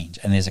just change,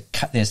 and there's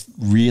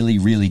really,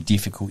 really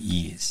difficult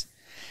years.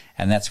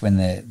 And that's when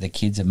the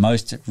kids are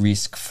most at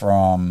risk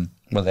from,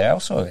 they're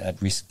also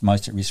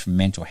most at risk from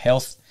mental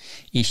health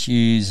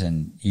issues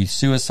and youth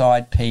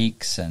suicide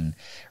peaks and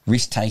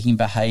risk-taking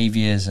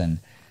behaviours, and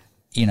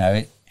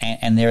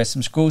there are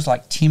some schools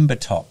like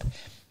Timbertop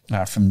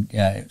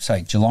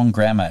Geelong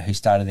Grammar, who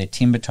started their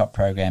Timbertop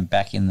program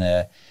back in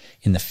the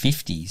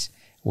 50s,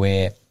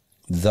 where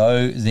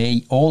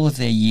all of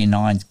their year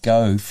 9s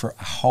go for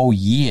a whole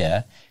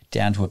year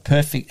down to a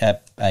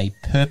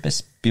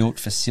purpose-built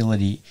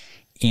facility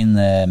in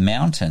the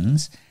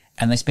mountains,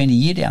 and they spend a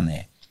year down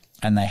there.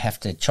 And they have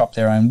to chop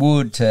their own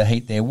wood to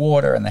heat their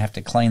water, and they have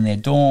to clean their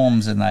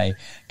dorms, and they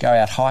go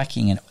out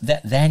hiking, and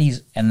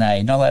and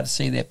they're not allowed to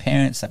see their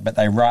parents, but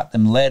they write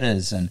them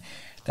letters, and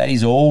that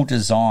is all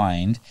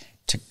designed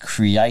to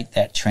create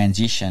that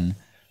transition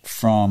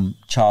from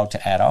child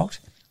to adult.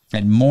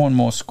 And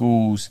more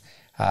schools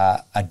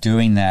are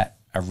doing that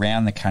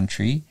around the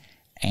country,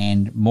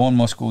 and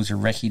more schools are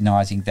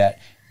recognising that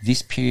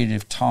this period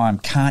of time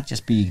can't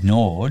just be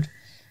ignored,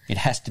 it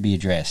has to be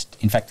addressed.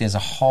 In fact, there's a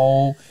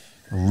whole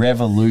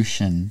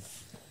revolution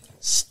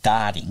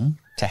starting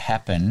to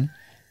happen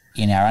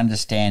in our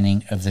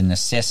understanding of the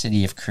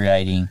necessity of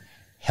creating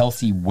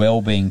healthy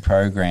wellbeing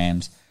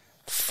programs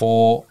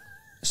for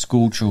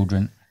school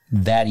children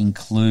that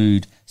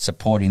include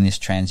supporting this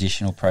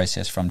transitional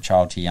process from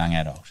child to young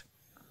adult.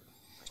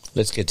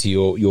 Let's get to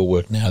your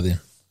work now then.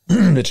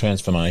 The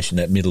transformation,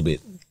 that middle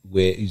bit,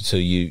 where so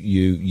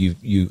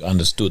you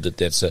understood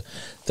that's the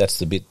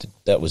bit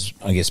that was,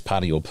 I guess,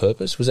 part of your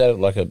purpose. Was that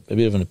like a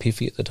bit of an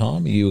epiphany at the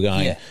time? You were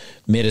going,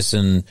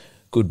 medicine,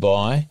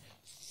 goodbye,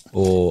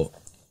 or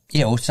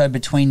so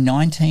between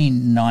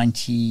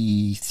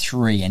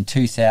 1993 and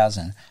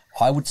 2000,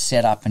 I would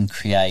set up and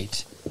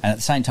create, and at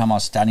the same time I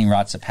was studying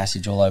Rites of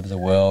Passage all over the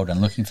world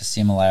and looking for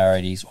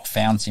similarities, or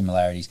found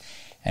similarities,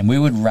 and we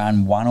would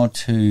run 1 or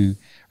 2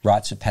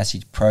 Rites of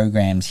Passage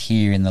programs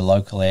here in the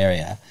local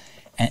area,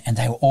 and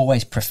they were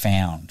always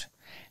profound.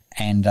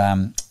 And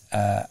I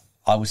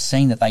was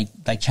seeing that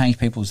they changed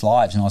people's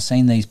lives, and I was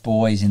seeing these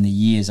boys in the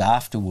years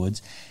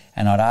afterwards,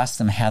 and I'd ask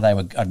them how they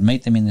were. I'd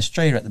meet them in the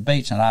street or at the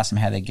beach, and I'd ask them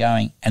how they're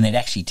going, and they'd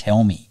actually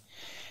tell me.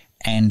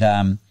 And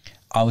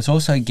I was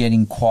also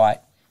getting quite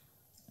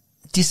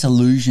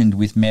disillusioned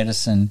with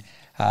medicine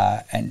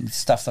and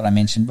stuff that I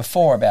mentioned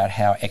before about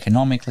how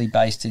economically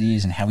based it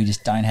is, and how we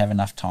just don't have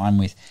enough time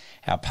with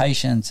our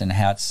patients, and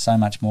how it's so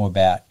much more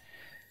about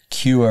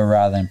cure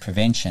rather than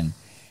prevention.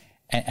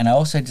 And I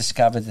also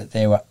discovered that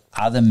there were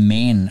other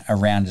men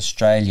around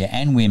Australia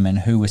and women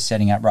who were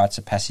setting up Rites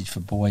of Passage for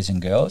boys and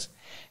girls.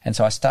 And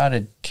so I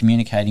started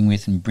communicating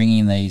with and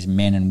bringing these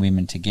men and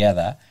women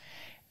together.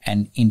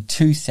 And in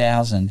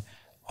 2000,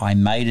 I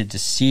made a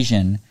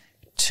decision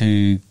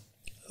to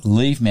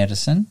leave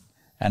medicine.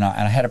 And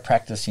I had a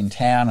practice in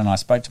town, and I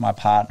spoke to my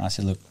partner, and I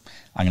said, look,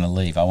 I'm going to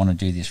leave. I want to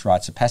do this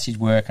Rites of Passage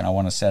work, and I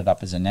want to set it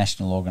up as a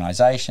national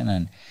organisation.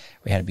 And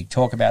we had a big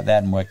talk about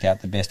that and worked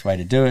out the best way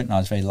to do it. And I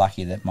was very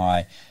lucky that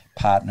my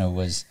partner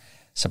was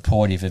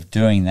supportive of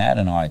doing that,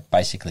 and I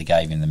basically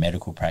gave him the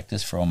medical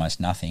practice for almost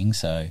nothing.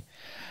 So,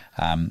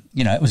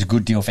 it was a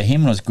good deal for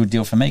him and it was a good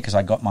deal for me because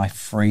I got my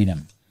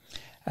freedom.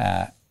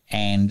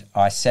 And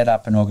I set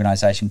up an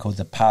organisation called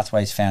the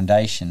Pathways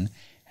Foundation,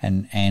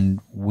 and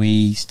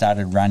we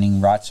started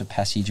running Rites of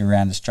Passage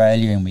around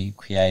Australia, and we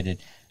created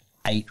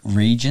 8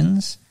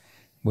 regions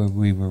where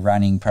we were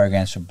running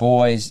programs for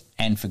boys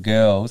and for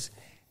girls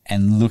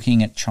and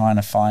looking at trying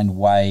to find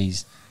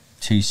ways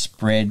to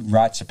spread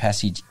Rites of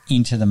Passage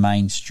into the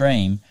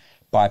mainstream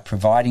by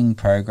providing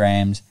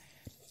programs,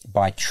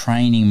 by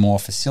training more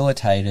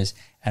facilitators,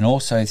 and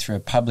also through a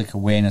public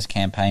awareness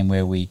campaign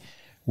where we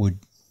would,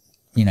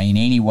 in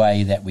any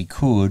way that we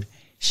could,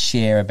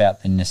 share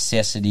about the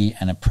necessity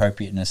and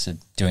appropriateness of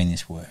doing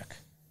this work.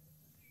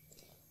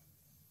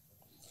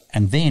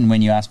 And then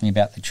when you ask me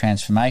about the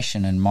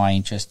transformation and my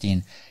interest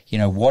in,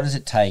 what does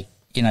it take,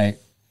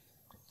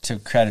 to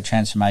create a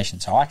transformation?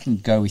 So I can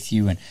go with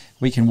you and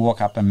we can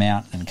walk up a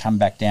mountain and come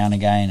back down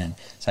again and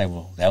say,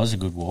 well, that was a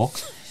good walk.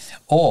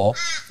 Or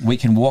we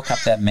can walk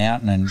up that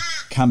mountain and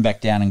come back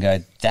down and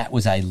go, that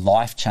was a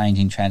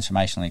life-changing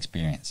transformational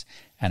experience.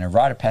 And a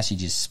rite of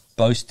passage is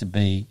supposed to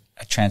be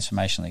a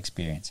transformational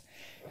experience.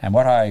 And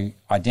what I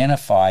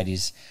identified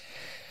is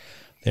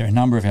there are a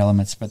number of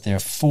elements, but there are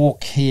 4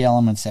 key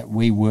elements that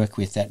we work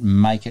with that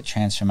make it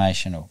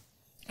transformational.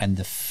 And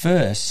the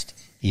first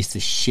is the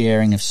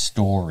sharing of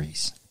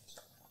stories.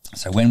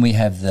 So when we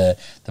have the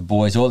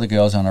boys or the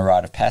girls on a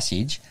rite of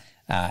passage,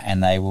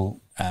 and they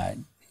will,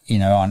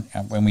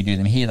 when we do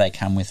them here, they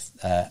come with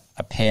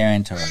a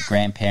parent or a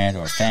grandparent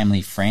or a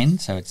family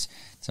friend. So it's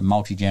a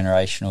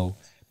multi-generational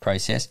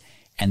process.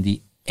 And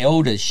the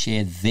elders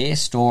share their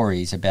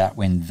stories about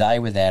when they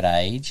were that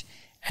age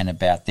and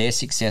about their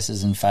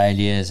successes and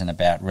failures and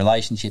about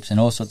relationships and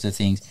all sorts of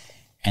things.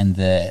 And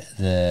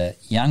the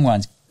young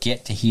ones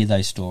get to hear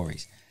those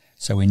stories.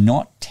 So we're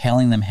not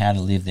telling them how to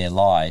live their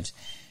lives.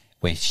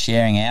 We're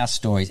sharing our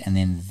stories and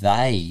then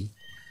they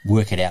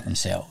work it out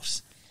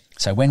themselves.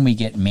 So when we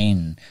get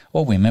men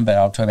or women, but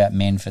I'll talk about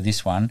men for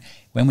this one,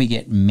 when we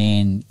get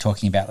men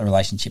talking about the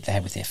relationship they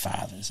had with their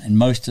fathers, and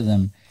most of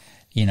them,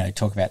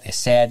 talk about their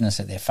sadness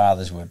that their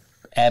fathers were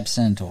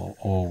absent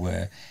or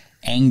were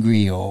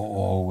angry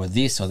or were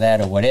this or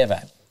that or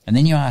whatever. And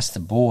then you ask the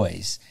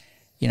boys,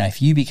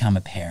 if you become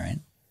a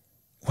parent,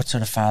 what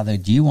sort of father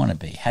do you want to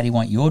be? How do you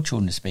want your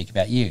children to speak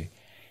about you?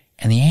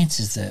 And the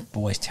answers that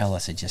boys tell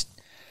us are just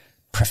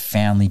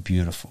profoundly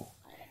beautiful.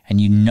 And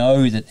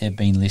that they've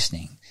been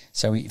listening.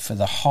 So for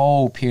the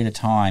whole period of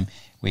time,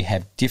 we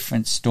have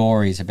different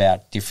stories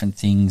about different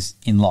things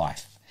in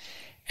life.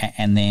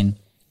 And then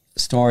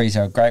stories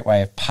are a great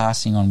way of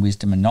passing on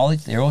wisdom and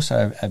knowledge. They're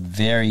also a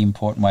very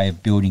important way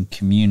of building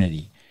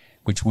community,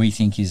 which we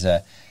think is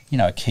a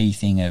key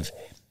thing of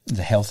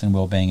the health and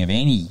well-being of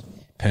any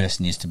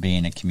person is to be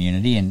in a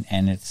community.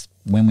 And it's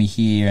when we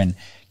hear and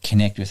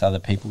connect with other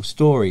people's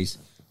stories,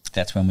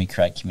 that's when we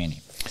create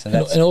community. So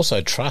that's, and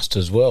also trust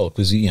as well,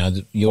 because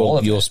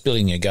you're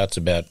spilling your guts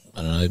about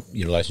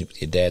your relationship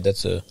with your dad.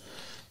 That's a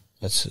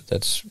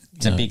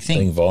big thing.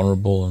 Being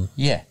vulnerable and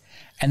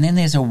and then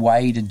there's a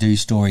way to do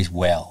stories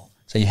well.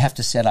 So you have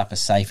to set up a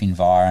safe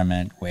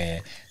environment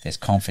where there's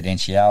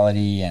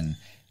confidentiality and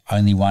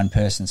only one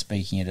person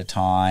speaking at a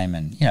time,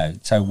 and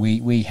so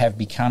we have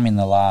become in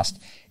the last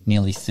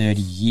nearly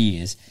 30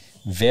 years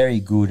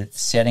very good at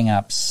setting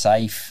up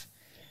safe,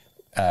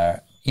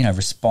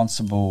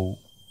 responsible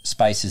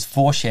spaces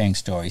for sharing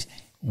stories,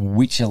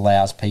 which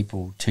allows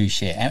people to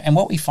share. And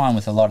what we find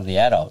with a lot of the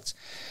adults,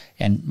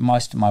 and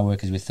most of my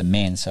work is with the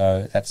men,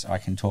 so I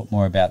can talk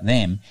more about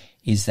them,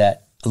 is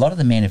that a lot of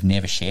the men have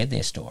never shared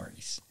their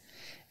stories.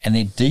 And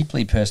they're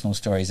deeply personal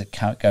stories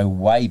that go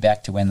way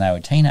back to when they were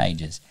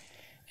teenagers.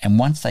 And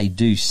once they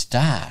do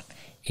start,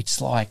 it's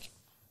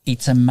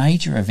a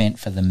major event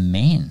for the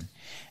men.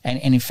 And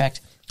in fact,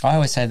 I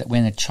always say that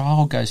when a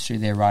child goes through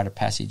their rite of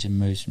passage and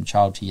moves from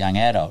child to young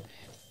adult,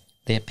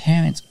 their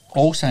parents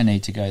also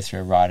need to go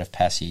through a rite of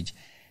passage,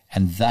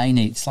 and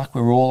it's like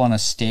we're all on a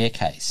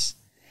staircase.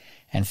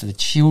 And for the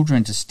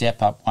children to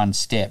step up one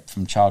step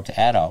from child to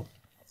adult,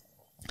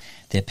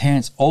 their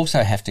parents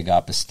also have to go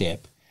up a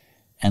step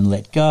and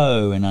let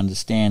go and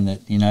understand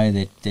that,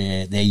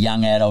 that their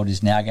young adult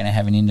is now going to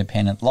have an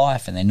independent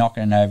life and they're not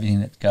going to know everything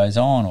that goes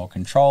on or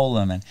control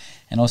them.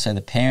 And also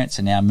the parents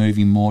are now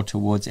moving more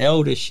towards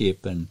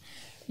eldership and,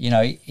 in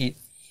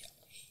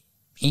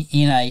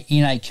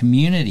a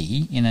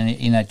community,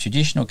 in a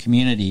traditional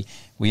community,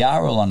 we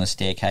are all on a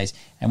staircase,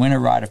 and when a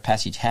rite of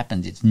passage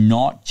happens, it's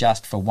not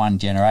just for one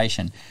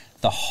generation.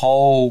 The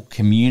whole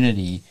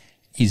community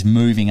is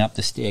moving up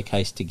the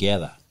staircase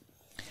together.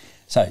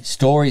 So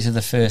stories are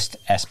the first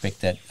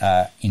aspect that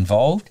are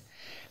involved.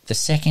 The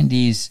second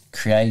is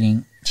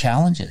creating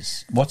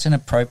challenges. What's an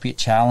appropriate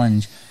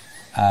challenge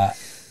or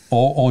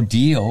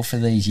ordeal for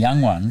these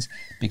young ones?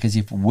 Because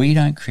if we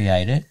don't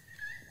create it,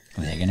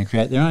 they're going to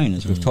create their own,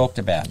 as we've talked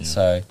about. Yeah.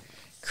 So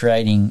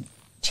creating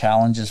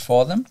challenges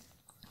for them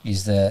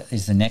is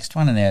the next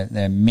one, and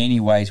there are many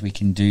ways we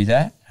can do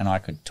that, and I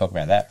could talk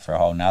about that for a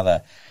whole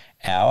nother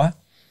hour.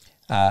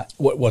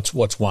 What's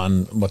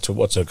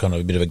a kind of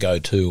a bit of a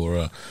go-to or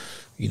a,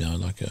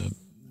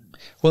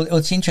 Well,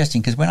 it's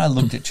interesting because when I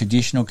looked at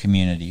traditional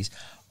communities,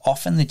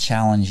 often the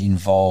challenge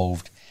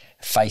involved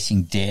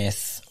facing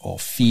death or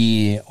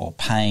fear or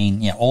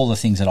pain, all the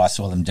things that I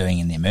saw them doing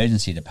in the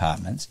emergency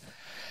departments.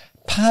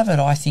 Part of it,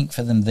 I think,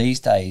 for them these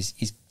days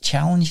is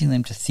challenging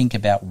them to think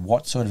about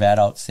what sort of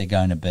adults they're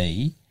going to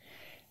be,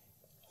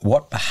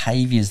 what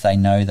behaviours they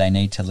know they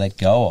need to let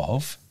go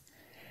of,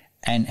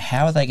 and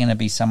how are they going to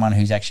be someone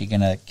who's actually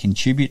going to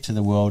contribute to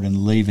the world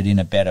and leave it in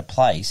a better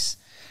place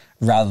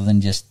rather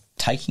than just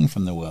taking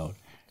from the world.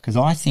 Because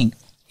I think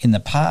in the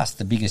past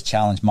the biggest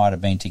challenge might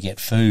have been to get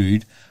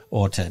food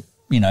or to,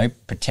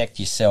 protect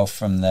yourself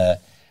from the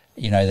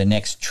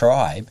next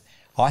tribe.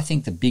 I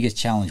think the biggest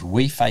challenge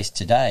we face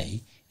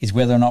today is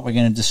whether or not we're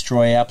going to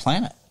destroy our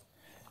planet.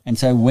 And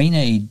so we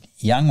need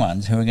young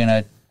ones who are going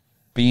to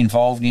be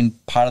involved in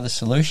part of the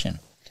solution.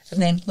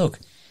 And then, look,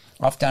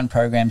 I've done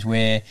programs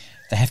where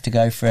they have to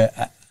go for,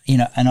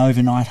 an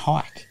overnight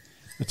hike.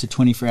 It's a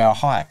 24-hour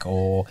hike,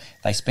 or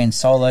they spend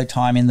solo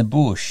time in the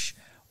bush,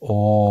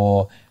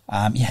 or,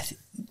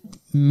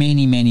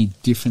 many, many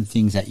different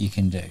things that you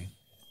can do.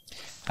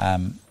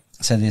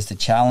 So there's the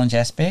challenge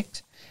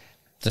aspect.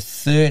 The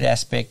third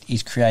aspect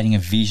is creating a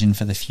vision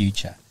for the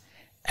future.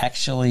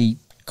 Actually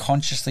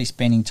consciously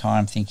spending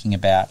time thinking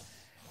about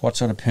what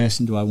sort of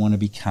person do I want to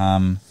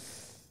become,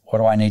 what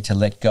do I need to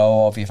let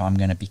go of if I'm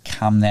going to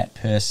become that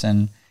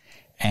person,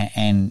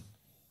 and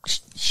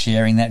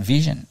sharing that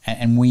vision.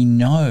 And we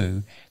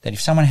know that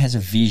if someone has a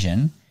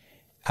vision,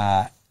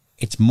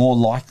 it's more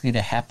likely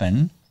to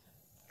happen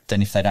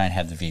than if they don't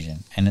have the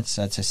vision. And it's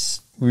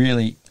a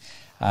really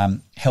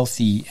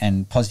healthy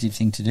and positive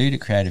thing to do, to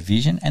create a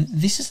vision. And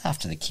this is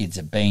after the kids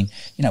have been,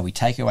 we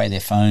take away their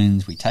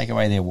phones, we take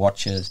away their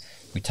watches,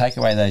 we take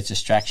away those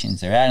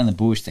distractions. They're out in the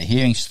bush, they're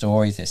hearing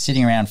stories, they're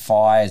sitting around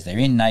fires, they're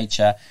in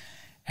nature.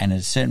 And at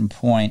a certain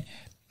point,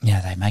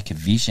 they make a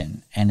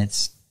vision. And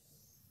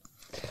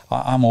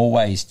I'm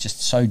always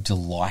just so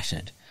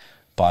delighted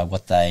by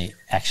what they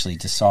actually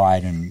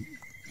decide and,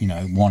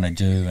 want to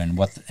do,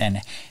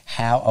 and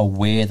how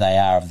aware they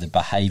are of the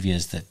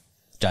behaviours that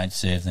don't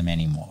serve them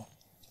anymore.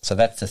 So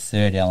that's the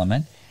third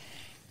element.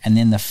 And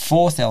then the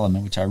fourth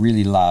element, which I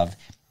really love,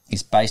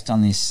 is based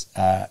on this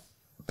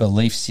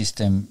belief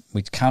system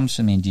which comes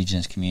from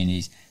Indigenous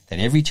communities, that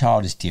every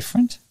child is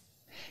different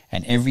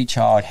and every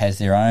child has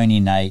their own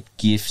innate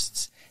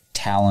gifts,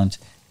 talent,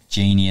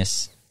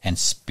 genius and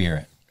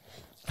spirit.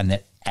 And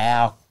that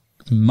our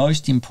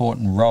most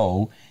important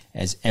role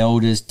as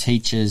elders,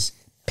 teachers,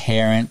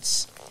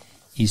 parents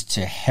is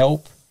to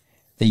help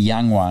the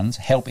young ones,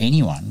 help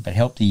anyone, but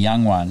help the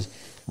young ones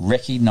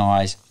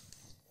recognise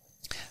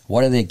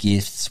what are their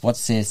gifts,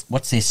 what's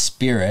their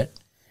spirit,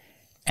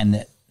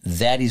 and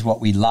that is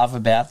what we love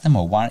about them,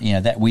 or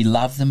that we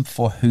love them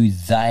for who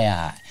they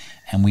are,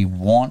 and we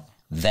want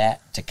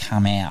that to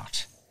come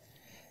out,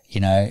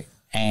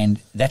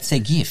 and that's their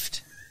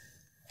gift,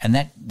 and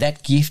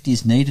that gift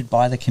is needed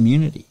by the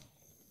community.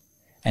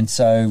 And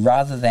so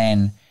rather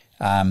than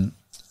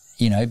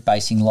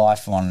basing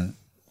life on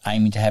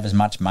aiming to have as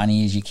much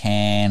money as you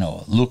can,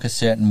 or look a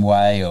certain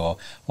way, or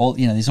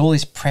there's all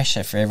this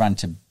pressure for everyone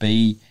to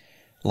be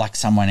like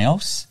someone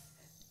else.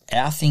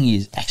 Our thing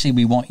is, actually,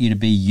 we want you to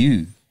be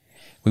you.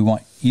 We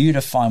want you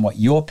to find what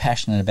you're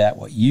passionate about,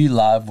 what you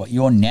love, what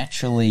you're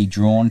naturally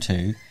drawn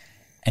to,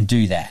 and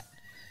do that.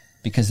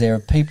 Because there are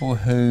people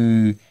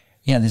who,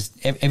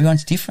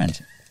 everyone's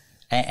different.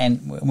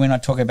 And when I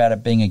talk about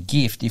it being a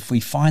gift, if we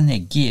find their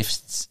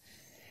gifts,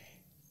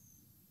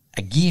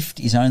 a gift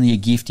is only a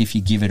gift if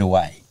you give it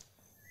away.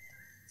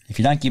 If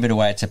you don't give it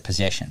away, it's a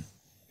possession.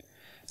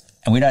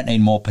 And we don't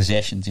need more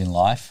possessions in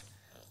life.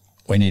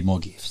 We need more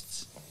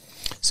gifts.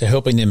 So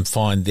helping them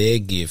find their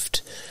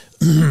gift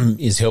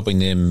is helping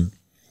them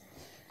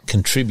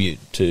contribute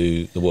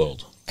to the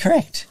world.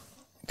 Correct.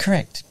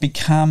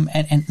 Become,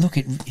 and look,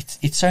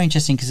 it's so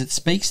interesting because it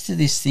speaks to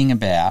this thing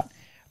about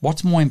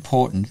what's more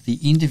important, the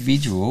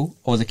individual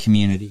or the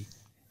community,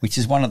 which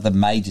is one of the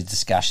major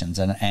discussions.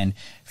 And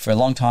for a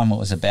long time it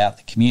was about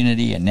the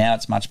community, and now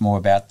it's much more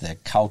about the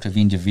cult of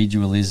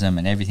individualism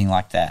and everything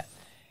like that.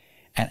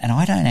 And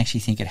I don't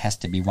actually think it has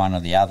to be one or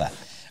the other.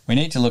 We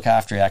need to look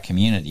after our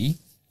community.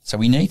 So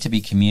we need to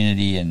be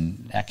community,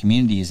 and our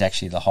community is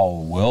actually the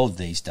whole world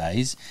these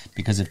days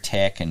because of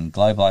tech and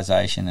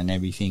globalization and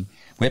everything.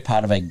 We're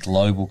part of a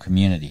global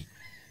community.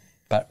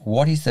 But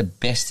what is the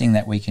best thing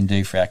that we can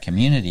do for our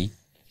community?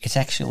 It's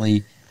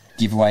actually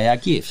give away our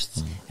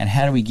gifts. And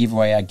how do we give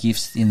away our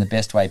gifts in the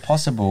best way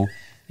possible?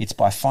 It's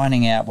by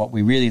finding out what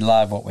we really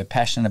love, what we're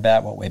passionate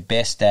about, what we're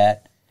best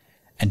at,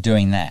 and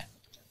doing that.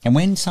 And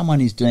when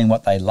someone is doing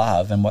what they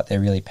love and what they're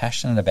really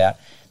passionate about,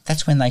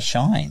 that's when they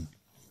shine.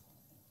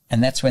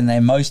 And that's when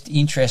they're most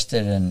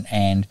interested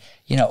and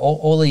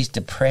all these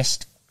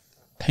depressed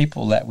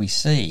people that we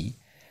see.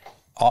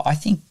 I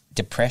think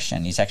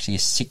depression is actually a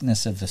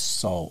sickness of the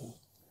soul.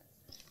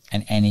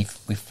 And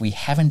if we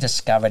haven't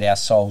discovered our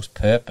soul's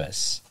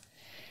purpose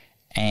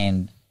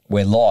and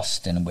we're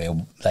lost, and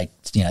they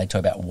talk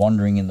about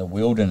wandering in the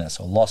wilderness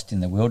or lost in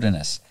the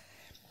wilderness.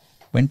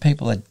 When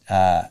people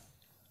are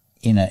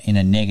in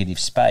a negative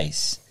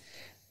space,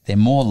 they're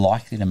more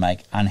likely to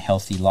make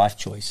unhealthy life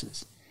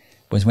choices.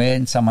 Whereas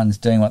when someone's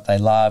doing what they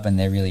love and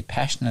they're really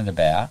passionate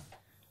about,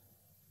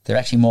 they're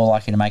actually more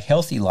likely to make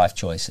healthy life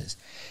choices,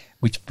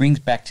 which brings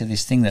back to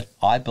this thing that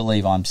I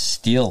believe I'm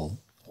still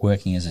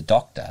working as a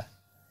doctor,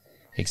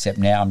 except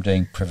now I'm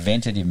doing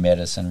preventative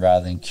medicine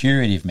rather than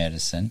curative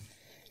medicine,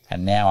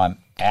 and now I'm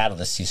out of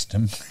the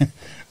system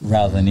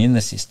rather than in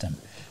the system.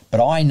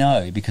 But I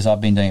know, because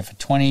I've been doing it for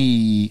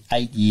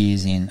 28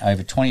 years in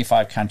over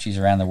 25 countries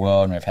around the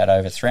world, and we've had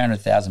over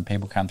 300,000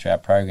 people come through our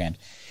programs,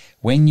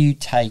 when you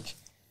take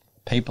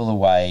people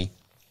away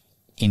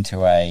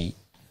into a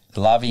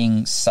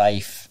loving,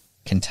 safe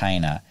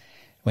container,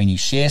 when you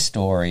share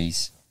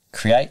stories,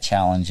 create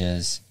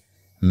challenges,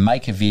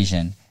 make a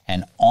vision,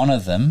 and honour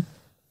them,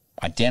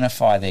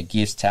 identify their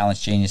gifts,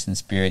 talents, genius, and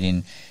spirit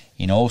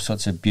in all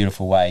sorts of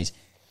beautiful ways,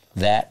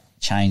 that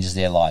changes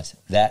their lives.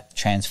 That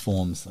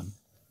transforms them.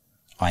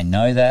 I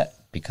know that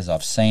because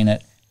I've seen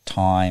it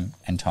time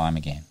and time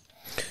again.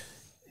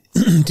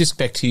 Just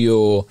back to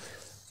your,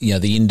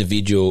 the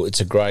individual, it's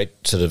a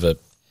great sort of a,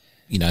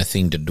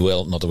 thing to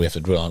dwell, not that we have to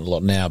dwell on a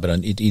lot now, but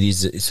it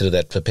is sort of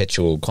that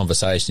perpetual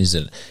conversation,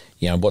 isn't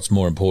it? What's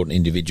more important,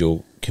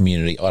 individual,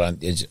 community? I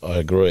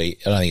agree.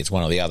 I don't think it's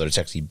one or the other. It's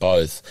actually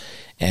both.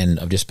 And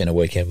I've just spent a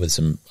weekend with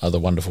some other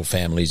wonderful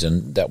families,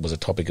 and that was a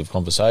topic of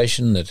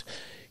conversation that,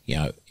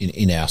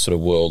 in our sort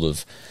of world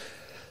of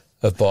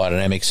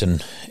biodynamics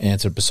and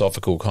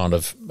anthroposophical kind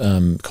of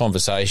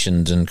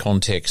conversations and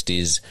context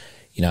is,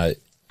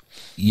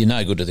 you're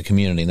no good to the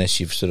community unless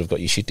you've sort of got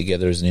your shit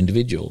together as an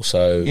individual.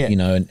 So,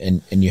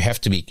 and you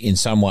have to be in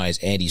some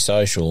ways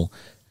antisocial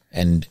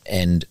and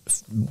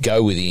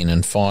go within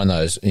and find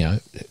those,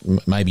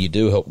 maybe you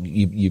do help,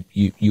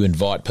 you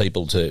invite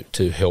people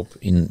to help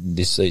in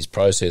these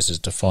processes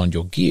to find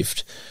your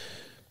gift,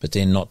 but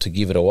then not to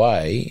give it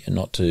away and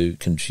not to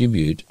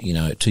contribute,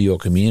 to your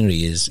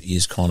community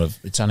is kind of,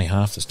 it's only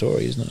half the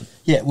story, isn't it?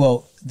 Yeah,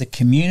 well, the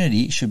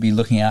community should be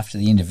looking after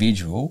the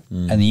individual,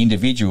 and the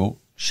individual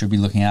should be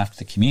looking after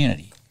the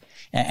community.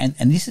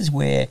 And this is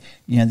where,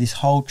 this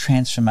whole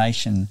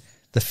transformation,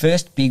 the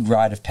first big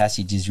rite of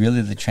passage is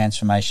really the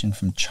transformation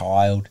from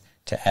child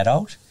to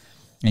adult.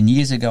 And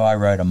years ago I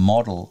wrote a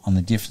model on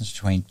the difference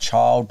between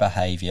child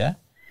behaviour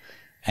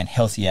and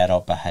healthy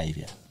adult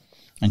behaviour.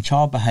 And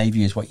child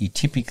behaviour is what you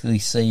typically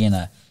see in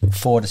a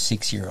 4 to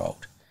 6 year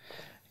old.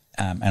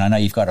 And I know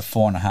you've got a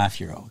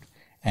 4.5-year-old.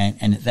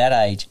 And at that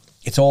age,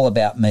 it's all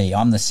about me.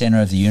 I'm the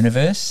centre of the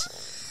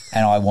universe,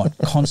 and I want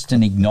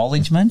constant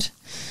acknowledgement,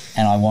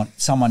 and I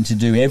want someone to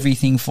do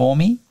everything for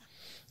me.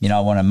 I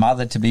want a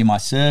mother to be my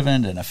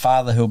servant and a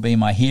father who'll be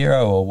my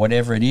hero or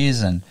whatever it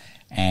is. And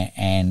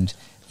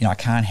I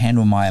can't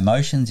handle my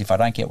emotions. If I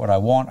don't get what I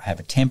want, I have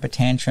a temper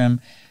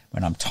tantrum.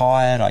 When I'm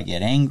tired, I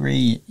get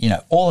angry.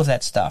 All of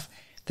that stuff.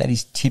 That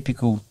is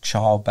typical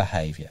child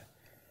behaviour.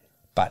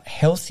 But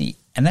healthy,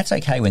 and that's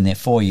okay when they're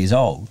 4 years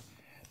old,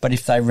 but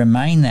if they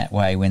remain that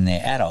way when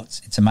they're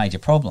adults, it's a major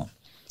problem.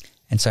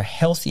 And so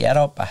healthy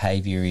adult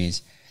behaviour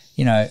is,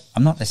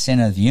 I'm not the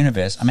centre of the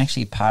universe, I'm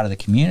actually part of the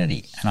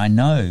community, and I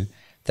know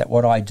that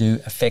what I do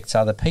affects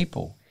other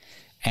people.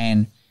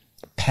 And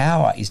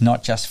power is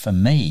not just for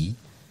me.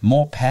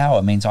 More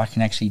power means I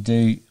can actually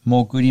do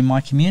more good in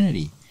my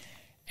community.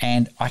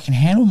 And I can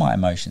handle my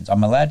emotions.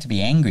 I'm allowed to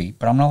be angry,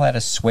 but I'm not allowed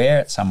to swear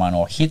at someone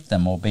or hit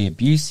them or be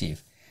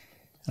abusive.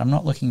 And I'm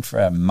not looking for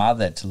a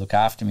mother to look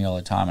after me all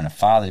the time and a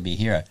father to be a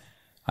hero.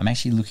 I'm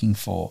actually looking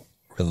for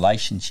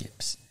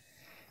relationships.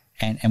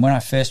 And when I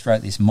first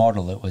wrote this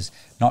model, it was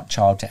not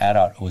child to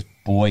adult, it was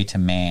boy to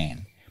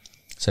man.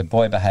 So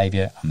boy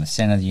behaviour, I'm the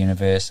centre of the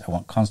universe, I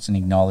want constant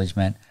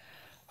acknowledgement,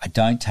 I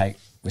don't take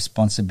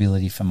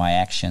responsibility for my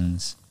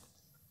actions,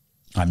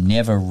 I'm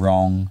never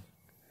wrong,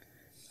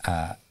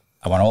 I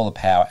want all the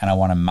power, and I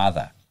want a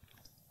mother.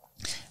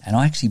 And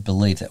I actually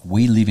believe that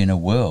we live in a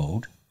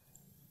world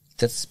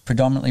that's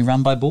predominantly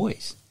run by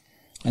boys.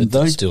 And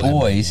those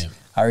boys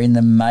are in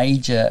the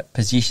major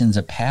positions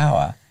of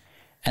power,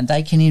 and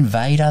they can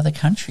invade other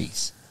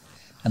countries,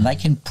 and they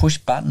can push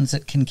buttons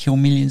that can kill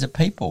millions of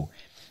people.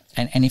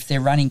 And if they're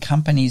running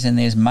companies and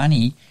there's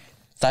money,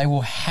 they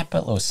will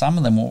happily, or some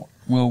of them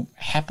will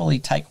happily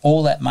take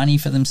all that money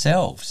for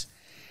themselves,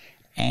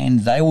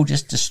 and they will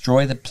just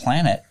destroy the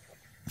planet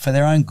for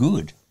their own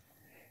good.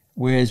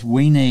 Whereas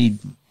we need,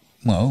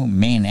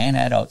 men and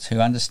adults who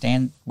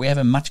understand we have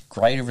a much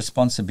greater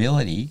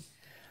responsibility.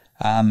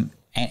 And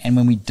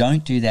when we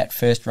don't do that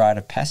first rite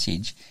of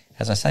passage,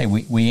 as I say,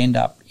 we end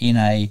up in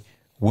a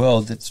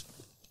world that's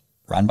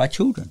run by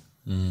children.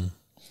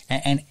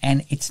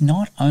 And it's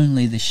not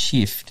only the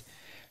shift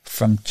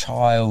from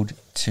child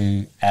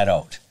to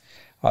adult.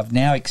 I've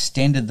now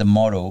extended the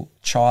model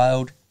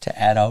child to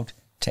adult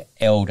to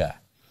elder.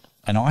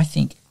 And I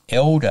think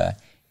elder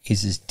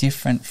is as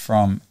different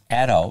from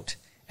adult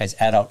as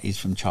adult is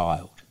from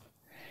child.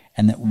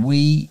 And that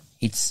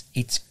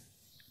it's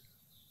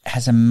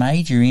has a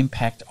major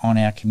impact on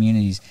our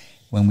communities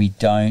when we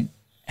don't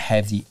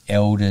have the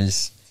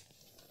elders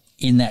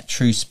in that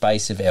true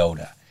space of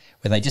elder,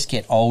 where they just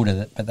get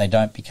older but they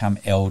don't become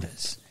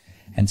elders.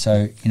 And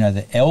so,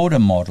 the elder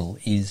model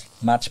is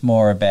much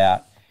more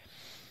about,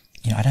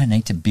 I don't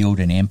need to build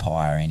an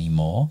empire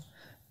anymore.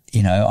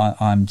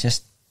 I'm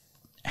just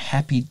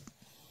happy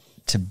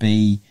to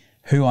be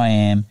who I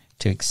am,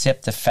 to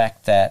accept the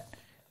fact that,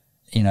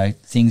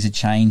 things are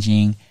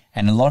changing.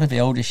 And a lot of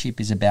eldership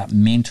is about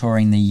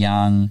mentoring the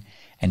young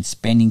and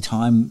spending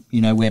time,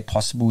 where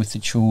possible with the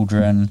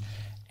children.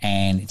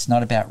 And it's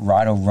not about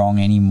right or wrong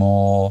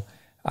anymore.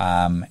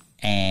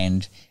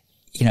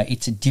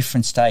 It's a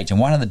different stage. And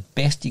one of the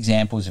best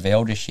examples of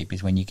eldership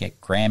is when you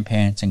get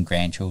grandparents and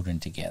grandchildren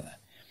together.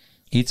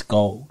 It's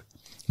gold.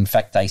 In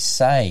fact, they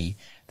say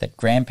that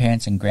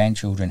grandparents and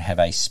grandchildren have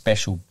a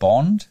special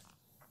bond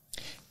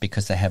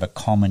because they have a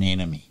common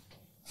enemy.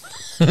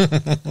 and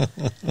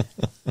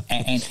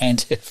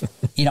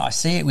I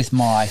see it with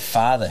my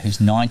father,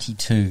 who's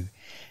 92,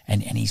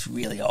 and he's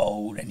really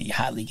old and he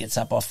hardly gets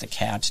up off the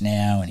couch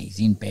now, and he's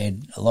in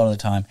bed a lot of the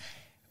time.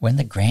 When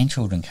the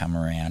grandchildren come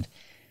around,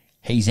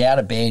 he's out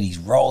of bed, he's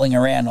rolling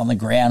around on the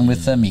ground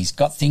with them, he's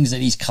got things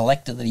that he's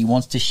collected that he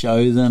wants to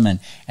show them, and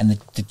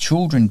the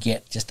children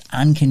get just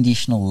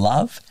unconditional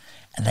love,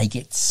 and they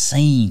get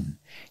seen.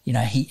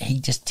 He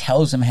just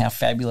tells them how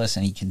fabulous,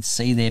 and he can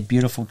see their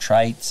beautiful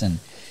traits, and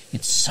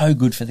it's so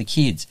good for the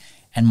kids.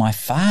 And my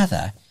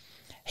father,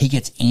 he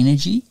gets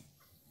energy,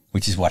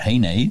 which is what he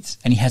needs,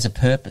 and he has a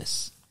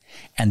purpose.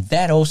 And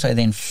that also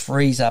then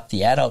frees up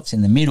the adults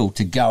in the middle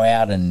to go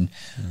out and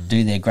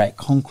do their great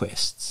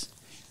conquests.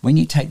 When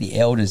you take the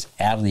elders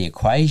out of the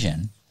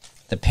equation,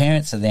 the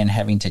parents are then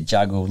having to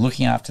juggle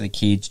looking after the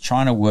kids,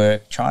 trying to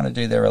work, trying to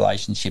do their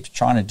relationships,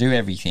 trying to do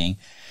everything.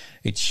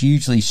 It's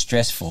hugely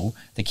stressful.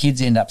 The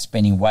kids end up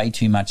spending way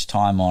too much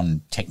time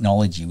on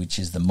technology, which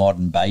is the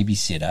modern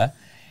babysitter.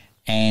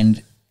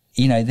 And,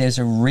 there's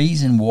a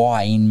reason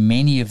why in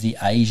many of the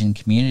Asian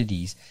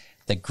communities,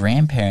 the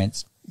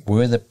grandparents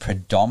were the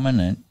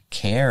predominant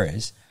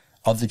carers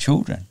of the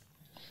children.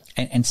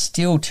 And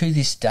still to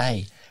this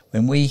day,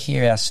 when we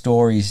hear our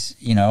stories,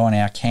 on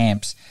our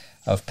camps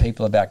of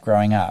people about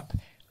growing up,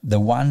 the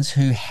ones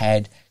who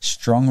had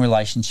strong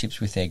relationships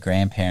with their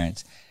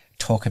grandparents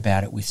talk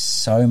about it with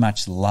so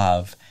much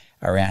love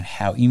around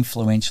how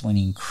influential and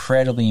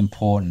incredibly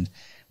important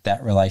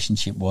that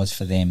relationship was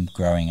for them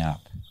growing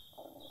up.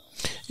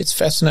 It's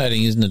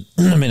fascinating, isn't it?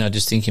 I mean, I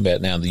just think about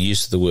now the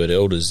use of the word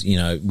elders.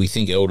 We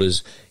think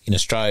elders in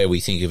Australia, we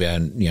think of our,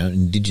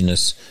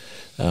 Indigenous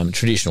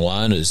traditional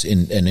owners,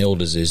 and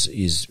elders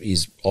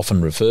is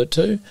often referred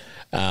to.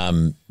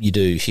 You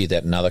do hear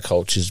that in other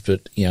cultures,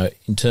 but,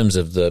 in terms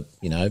of the,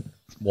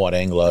 white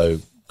Anglo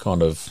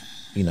kind of,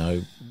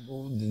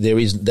 there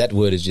is, that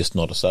word is just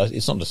not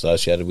it's not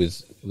associated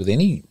with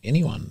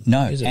anyone.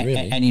 No, is it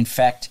really? And in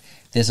fact,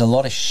 there's a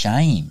lot of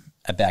shame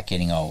about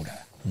getting older.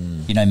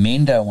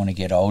 Men don't want to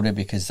get older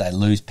because they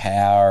lose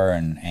power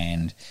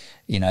and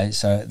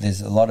so there's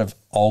a lot of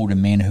older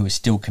men who are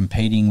still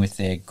competing with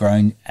their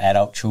grown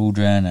adult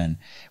children and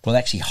will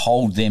actually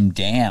hold them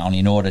down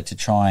in order to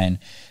try and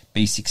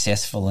be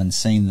successful and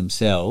seen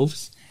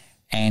themselves.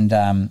 And,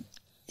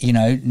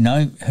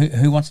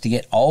 who wants to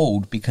get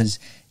old because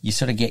you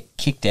sort of get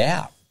kicked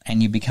out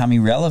and you become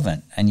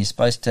irrelevant and you're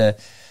supposed to,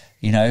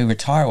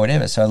 retire or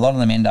whatever. So a lot of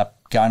them end up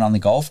going on the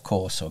golf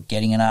course or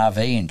getting an RV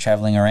and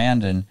travelling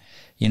around and,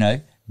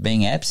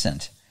 being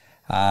absent.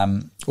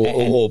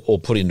 Or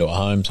put into a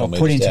home somewhere.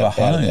 Or put into a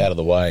home. Out of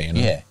the way.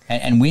 Yeah.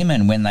 And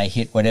women, when they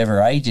hit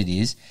whatever age it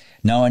is,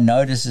 no one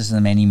notices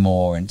them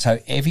anymore. And so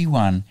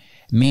everyone,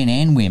 men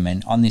and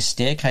women, on this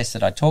staircase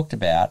that I talked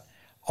about,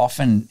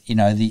 often,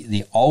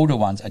 the older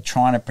ones are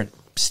trying to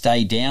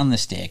stay down the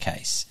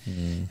staircase.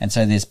 And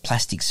so there's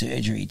plastic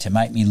surgery to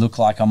make me look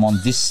like I'm on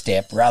this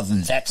step rather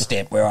than that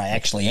step where I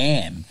actually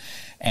am.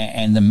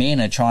 And the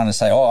men are trying to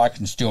say, I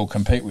can still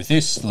compete with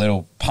this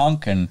little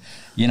punk and,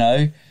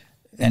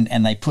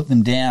 and they put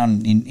them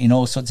down in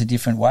all sorts of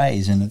different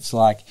ways. And it's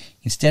like,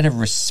 instead of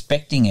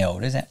respecting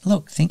elders,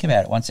 look, think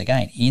about it once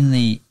again, in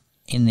the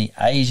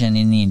Asian,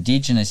 in the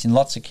Indigenous, in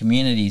lots of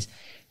communities,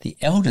 the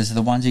elders are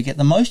the ones who get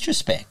the most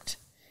respect.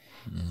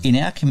 In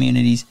our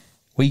communities,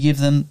 we give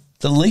them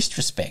the least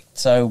respect.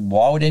 So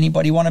why would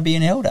anybody want to be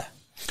an elder?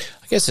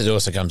 I guess it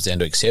also comes down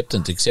to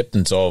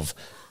acceptance of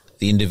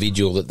the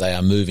individual that they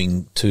are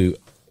moving to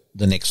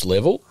the next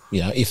level,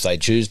 if they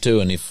choose to,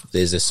 and if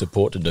there's a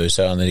support to do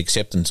so, and the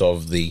acceptance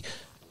of the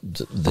not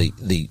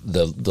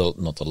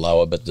the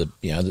lower, but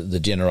the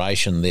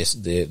generation,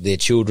 their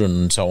children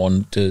and so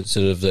on, to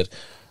sort of that.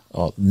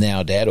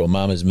 Now dad or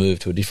mum has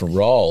moved to a different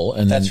role,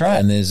 and that's right.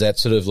 And there's that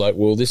sort of like,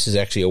 well, this is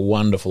actually a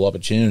wonderful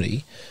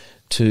opportunity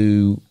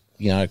to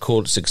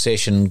call it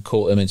succession.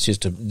 It's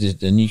just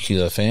a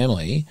nuclear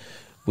family,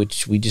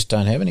 which we just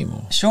don't have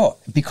anymore. Sure,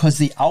 because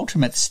the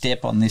ultimate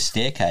step on this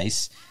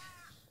staircase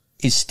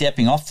is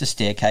stepping off the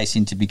staircase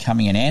into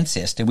becoming an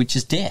ancestor, which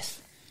is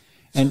death.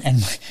 And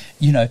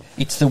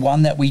it's the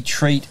one that we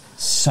treat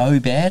so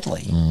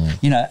badly.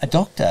 You know,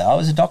 I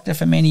was a doctor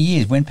for many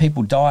years. When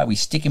people die, we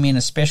stick them in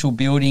a special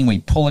building, we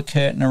pull a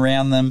curtain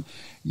around them,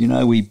 you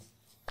know, we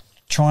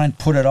try and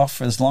put it off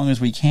for as long as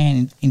we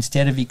can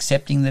instead of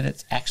accepting that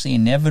it's actually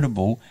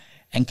inevitable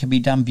and can be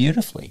done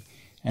beautifully.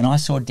 And I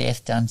saw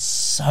death done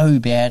so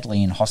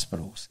badly in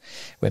hospitals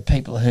where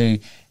people who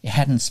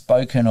hadn't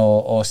spoken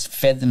or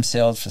fed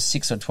themselves for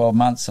 6 or 12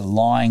 months are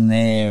lying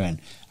there and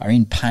are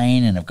in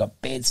pain and have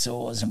got bed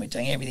sores, and we're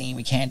doing everything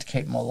we can to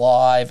keep them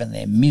alive, and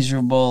they're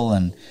miserable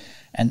and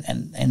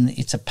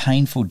it's a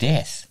painful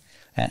death.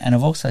 And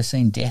I've also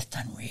seen death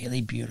done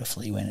really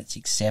beautifully when it's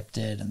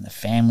accepted and the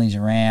family's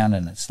around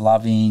and it's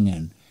loving.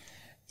 And,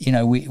 you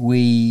know,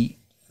 we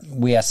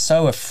are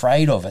so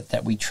afraid of it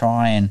that we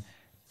try and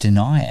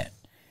deny it.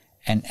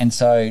 And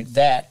so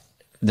that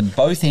the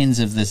both ends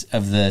of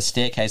the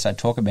staircase I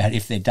talk about,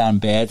 if they're done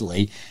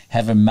badly,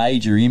 have a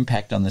major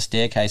impact on the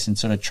staircase, and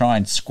sort of try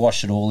and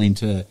squash it all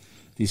into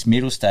this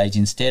middle stage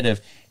instead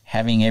of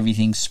having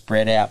everything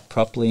spread out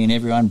properly and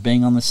everyone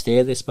being on the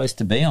stair they're supposed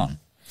to be on.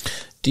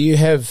 Do you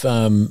have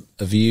a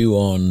view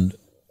on,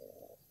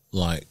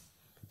 like,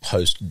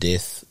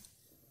 post-death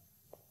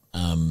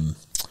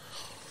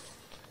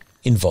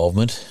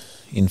involvement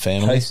in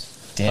families?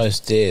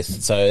 Post-death.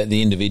 So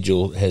the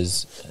individual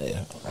has...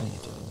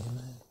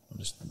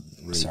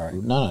 Sorry.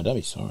 No, don't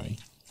be sorry.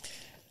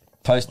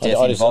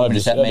 Post-death involvement,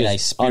 does that mean a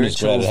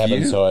spiritual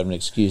view? So I have an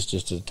excuse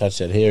just to touch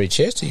that hairy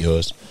chest of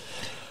yours.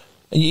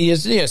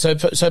 Yes, yeah. So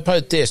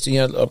post-death,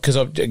 you know, because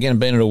I've again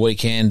been at a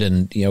weekend,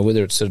 and you know,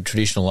 whether it's sort of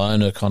traditional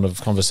owner kind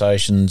of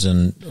conversations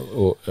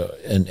or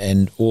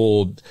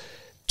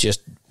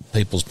just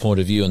people's point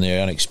of view and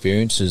their own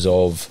experiences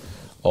of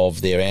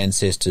their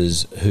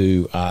ancestors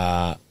who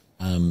are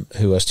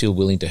still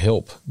willing to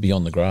help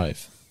beyond the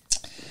grave.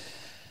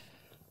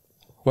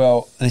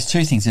 Well, there's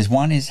two things. There's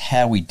one is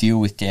how we deal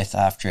with death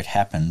after it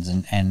happens,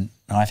 and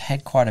I've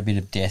had quite a bit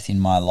of death in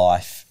my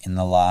life in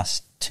the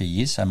last 2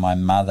 years. So my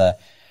mother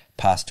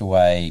passed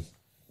away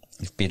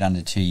a bit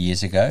under 2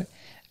 years ago,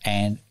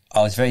 and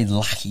I was very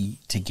lucky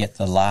to get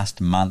the last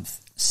month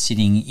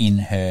sitting in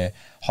her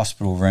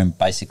hospital room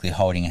basically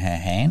holding her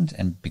hand,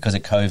 and because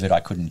of COVID I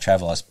couldn't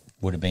travel. I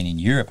would have been in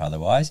Europe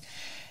otherwise,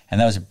 and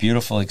that was a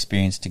beautiful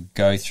experience to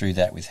go through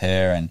that with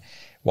her. And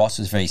whilst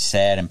it was very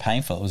sad and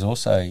painful, it was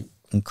also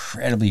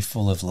incredibly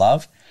full of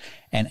love.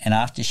 And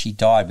after she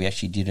died, we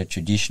actually did a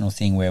traditional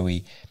thing where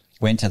we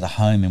went to the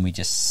home and we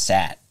just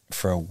sat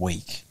for a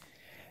week,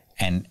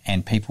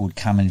 and people would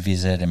come and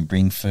visit and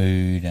bring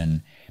food,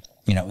 and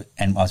you know,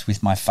 and I was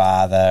with my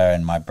father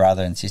and my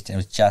brother and sister. It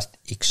was just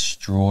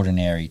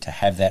extraordinary to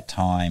have that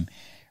time,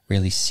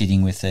 really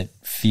sitting with it,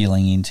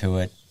 feeling into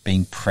it,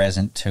 being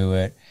present to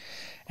it,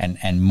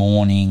 and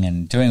mourning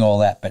and doing all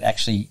that, but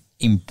actually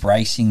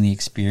embracing the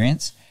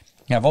experience.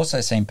 You know, I've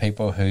also seen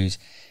people whose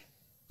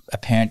a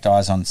parent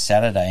dies on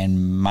Saturday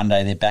and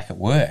Monday they're back at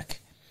work,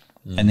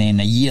 and then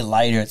a year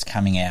later it's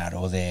coming out,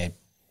 or they're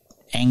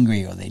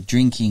angry, or they're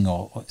drinking,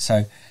 or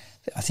so.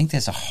 I think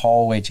there's a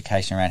whole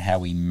education around how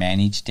we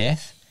manage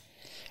death,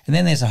 and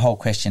then there's a whole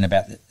question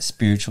about the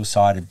spiritual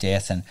side of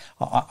death. And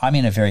I'm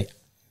in a very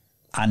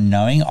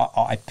unknowing.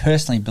 I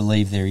personally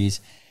believe there's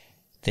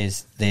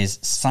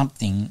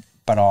something,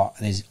 but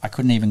I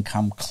couldn't even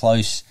come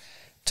close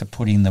to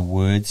putting the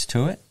words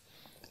to it.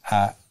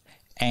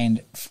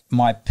 And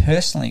my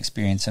personal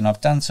experience, and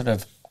I've done sort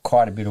of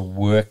quite a bit of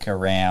work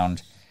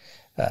around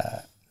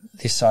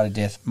this side of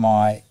death.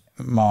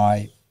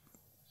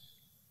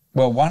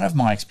 One of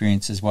my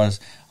experiences was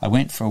I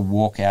went for a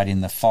walk out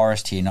in the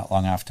forest here not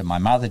long after my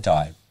mother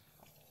died,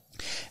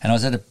 and I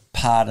was at a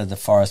part of the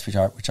forest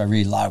which I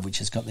really love, which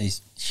has got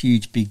these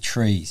huge big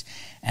trees,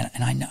 and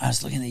I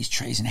was looking at these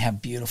trees and how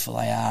beautiful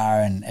they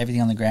are and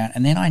everything on the ground,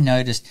 and then I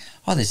noticed,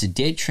 there's a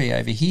dead tree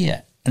over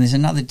here, and there's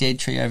another dead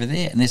tree over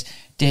there, and there's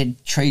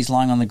dead trees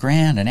lying on the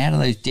ground, and out of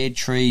those dead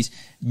trees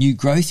new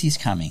growth is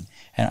coming,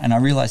 and I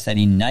realised that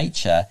in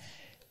nature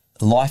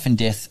life and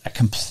death are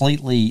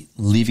completely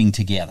living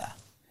together.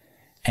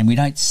 And we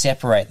don't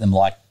separate them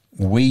like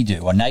we do,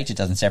 or nature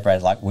doesn't separate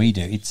it like we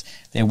do.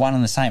 They're one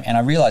and the same. And I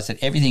realised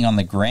that everything on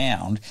the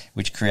ground,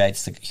 which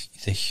creates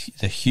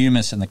the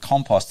humus and the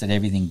compost that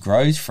everything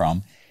grows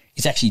from,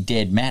 is actually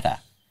dead matter.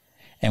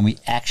 And we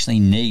actually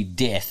need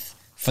death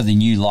for the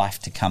new life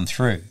to come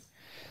through.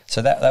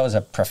 So that was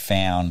a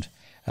profound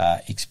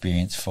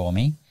experience for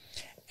me.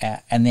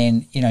 And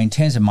then, you know, in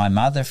terms of my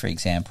mother, for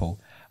example,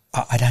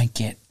 I don't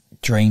get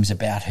dreams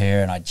about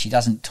her, and she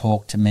doesn't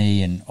talk to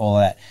me and all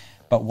that.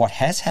 But what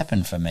has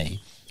happened for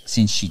me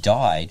since she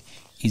died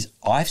is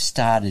I've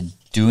started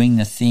doing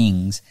the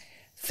things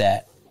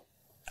that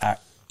are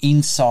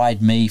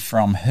inside me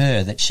from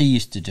her that she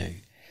used to do.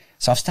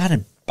 So I've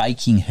started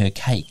baking her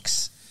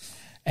cakes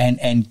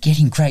and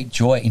getting great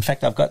joy. In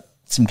fact, I've got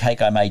some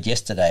cake I made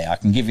yesterday. I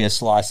can give you a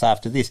slice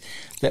after this.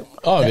 A bit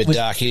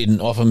dark. You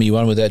didn't offer me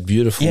one with that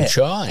beautiful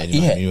chai.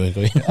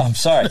 I'm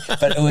sorry,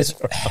 but it was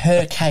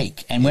her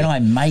cake. And when I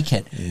make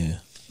it... Yeah.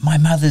 My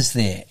mother's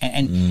there,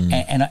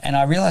 and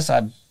I realised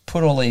I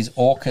put all these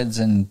orchids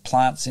and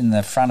plants in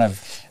the front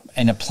of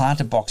in a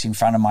planter box in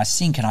front of my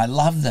sink, and I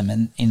love them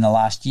in the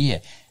last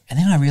year. And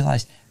then I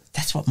realised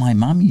that's what my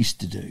mum used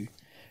to do.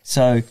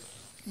 So,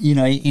 you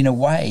know, in a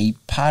way,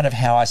 part of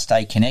how I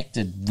stay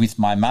connected with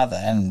my mother,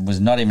 and was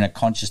not even a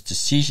conscious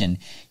decision,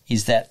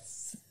 is that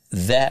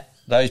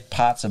those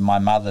parts of my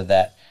mother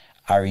that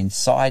are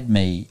inside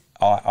me,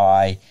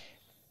 I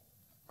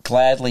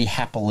gladly,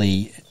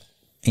 happily,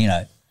 you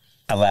know,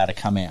 allow to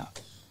come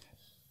out.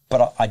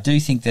 But I do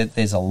think that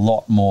there's a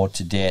lot more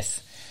to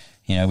death,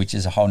 you know, which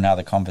is a whole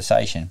nother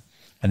conversation.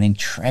 And then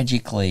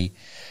tragically,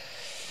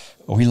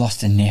 we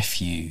lost a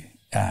nephew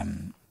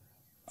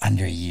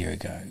under a year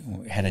ago.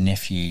 We had a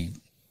nephew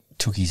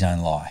took his own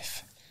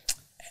life.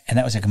 And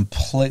that was a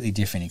completely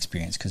different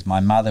experience because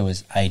my mother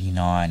was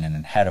 89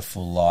 and had a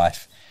full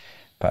life.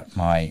 But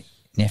my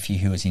nephew,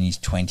 who was in his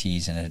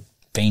 20s and had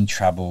been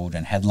troubled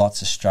and had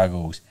lots of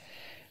struggles,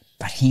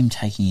 but him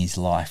taking his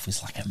life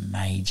was like a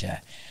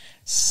major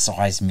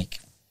seismic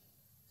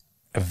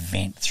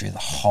event through the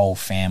whole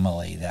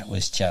family that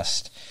was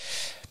just,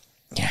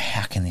 you know,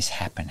 how can this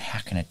happen? How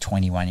can a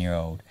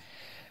 21-year-old,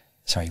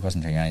 sorry, he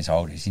wasn't 21 years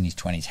old, he was in his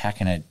 20s, how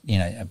can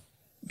a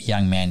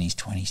young man in his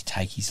 20s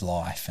take his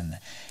life,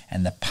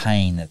 and the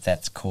pain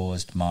that's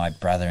caused my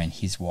brother and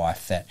his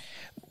wife that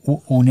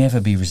will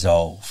never be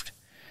resolved.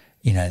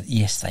 You know,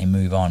 yes, they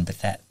move on, but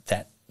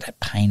that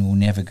pain will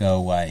never go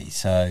away.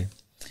 So,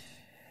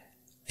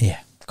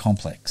 yeah,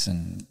 complex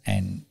and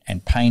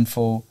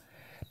painful.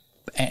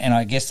 And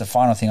I guess the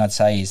final thing I'd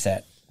say is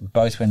that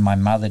both when my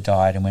mother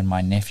died and when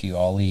my nephew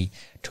Ollie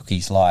took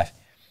his life,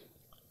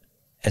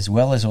 as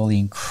well as all the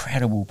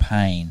incredible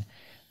pain,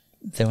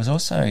 there was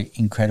also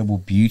incredible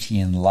beauty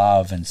and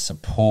love and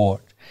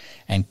support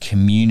and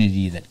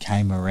community that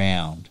came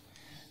around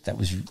that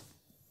was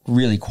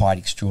really quite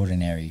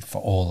extraordinary for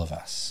all of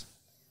us.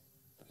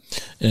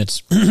 And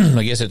it's,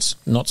 I guess it's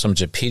not so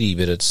much a pity,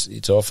 but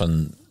it's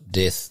often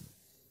death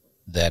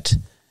that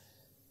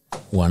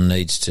one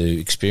needs to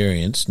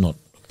experience, not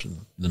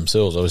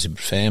themselves, obviously, but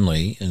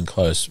family and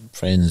close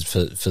friends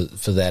for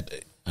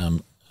that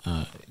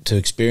to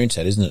experience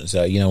that, isn't it?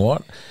 So you know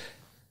what?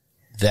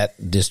 That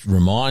just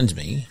reminds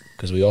me,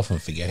 because we often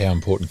forget how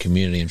important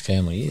community and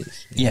family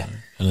is. Yeah. Know?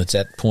 And it's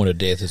that point of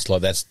death. It's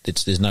like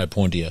there's no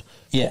point to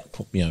your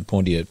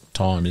point to your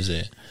time, is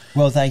there?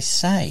 Well, they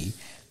say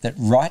that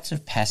rites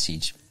of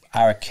passage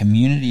are a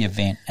community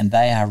event and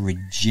they are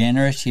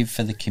regenerative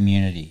for the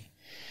community.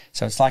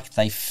 So it's like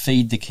they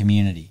feed the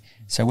community.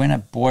 So when a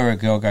boy or a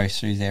girl goes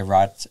through their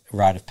rite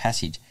of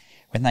passage,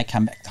 when they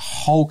come back, the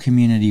whole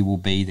community will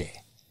be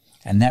there,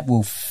 and that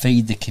will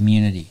feed the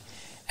community.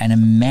 And a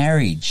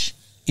marriage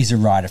is a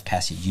rite of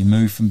passage. You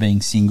move from being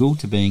single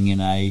to being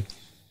in a,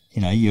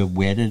 you know, you're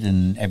wedded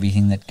and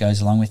everything that goes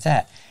along with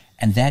that.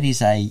 And that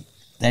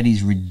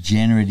is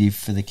regenerative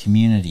for the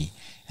community.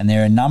 And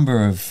there are a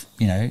number of,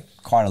 you know,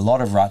 quite a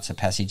lot of rites of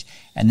passage.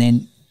 And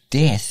then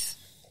death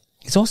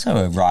is also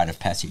a rite of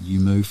passage. You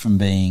move from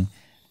being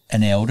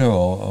an elder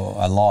or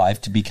alive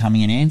to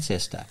becoming an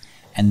ancestor.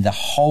 And the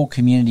whole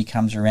community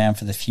comes around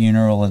for the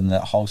funeral and the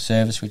whole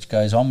service which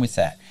goes on with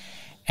that.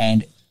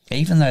 And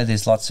even though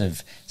there's lots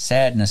of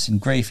sadness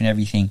and grief and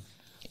everything,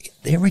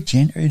 they're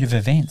regenerative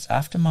events.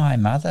 After my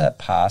mother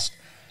passed,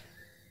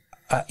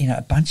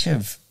 a bunch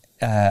of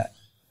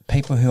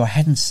people who I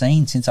hadn't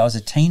seen since I was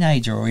a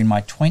teenager or in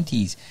my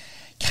 20s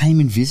came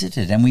and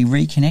visited, and we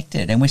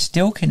reconnected, and we're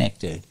still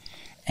connected.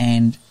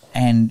 And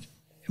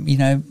you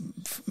know,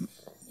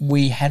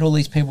 we had all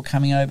these people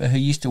coming over who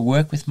used to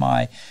work with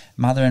my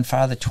mother and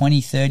father 20,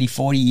 30,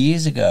 40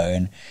 years ago,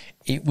 and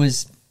it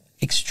was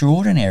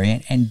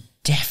extraordinary and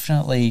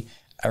definitely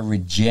a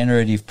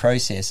regenerative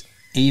process,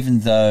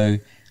 even though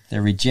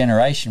the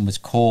regeneration was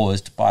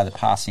caused by the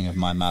passing of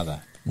my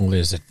mother. Well,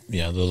 there's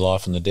the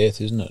life and the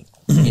death, isn't it?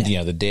 Yeah. You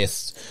know, the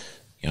death,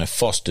 you know,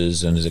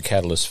 fosters and is a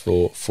catalyst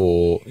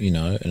for you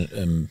know,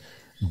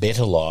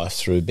 better life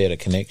through better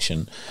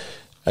connection.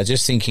 I was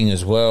just thinking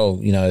as well,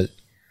 you know,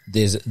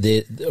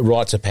 the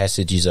rites of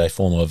passage is a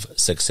form of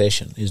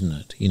succession, isn't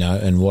it? You know,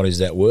 and what is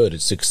that word?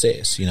 It's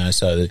success. You know,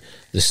 so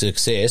the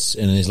success,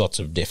 and there's lots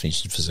of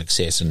definitions for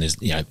success, and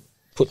there's, you know,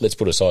 let's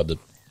put aside the,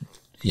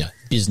 you know,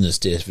 business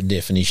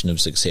definition of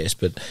success,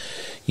 but,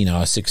 you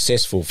know, a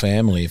successful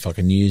family, if I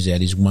can use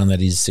that, is one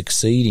that is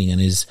succeeding,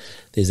 and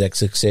there's that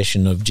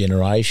succession of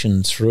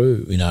generations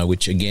through, you know,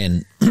 which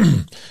again,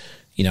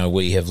 you know,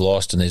 we have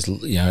lost, and there's,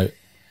 you know,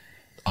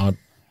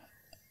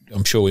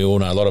 I'm sure we all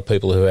know a lot of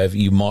people who have,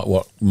 you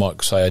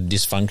might say, a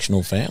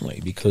dysfunctional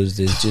family, because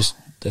there's just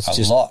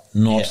not.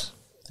 Yeah.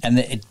 And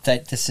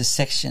the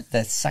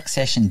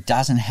succession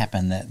doesn't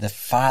happen. The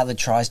father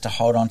tries to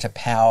hold on to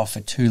power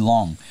for too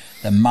long.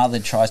 The mother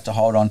tries to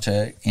hold on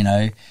to, you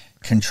know,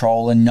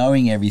 control and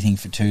knowing everything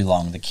for too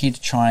long. The kids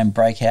try and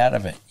break out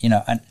of it. You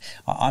know, and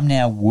I'm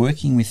now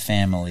working with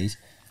families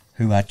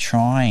who are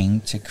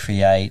trying to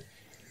create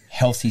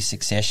healthy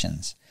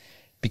successions,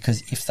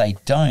 because if they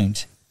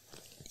don't,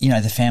 you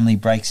know, the family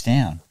breaks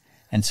down.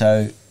 And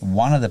so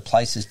one of the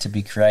places to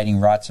be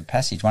creating rites of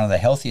passage, one of the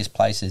healthiest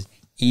places,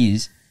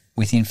 is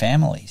within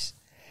families,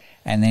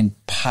 and then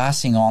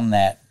passing on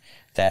that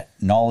that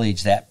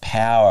knowledge, that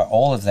power,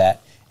 all of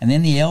that. And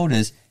then the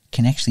elders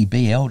can actually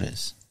be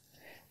elders.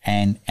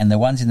 And the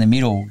ones in the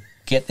middle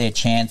get their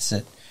chance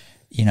at,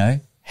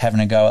 having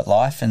a go at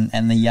life,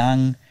 and the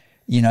young,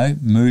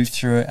 move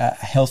through a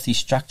healthy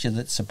structure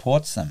that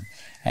supports them.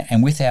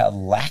 And with our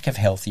lack of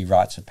healthy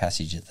rites of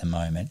passage at the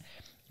moment,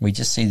 we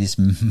just see this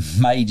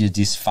major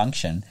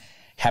dysfunction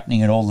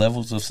happening at all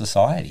levels of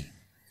society.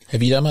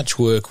 Have you done much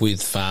work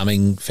with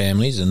farming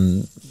families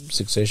and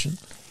succession?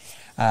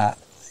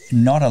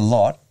 Not a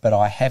lot, but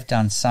I have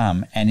done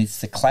some, and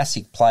it's the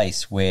classic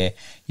place where,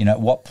 at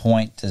what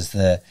point does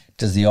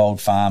the old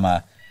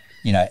farmer,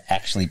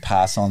 actually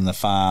pass on the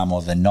farm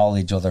or the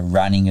knowledge or the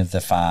running of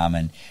the farm,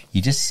 and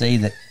you just see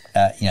that,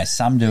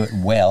 some do it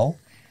well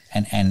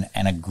and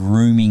are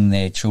grooming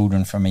their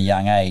children from a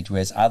young age,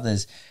 whereas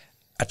others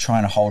are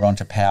trying to hold on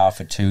to power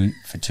for too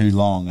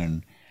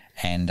long,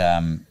 and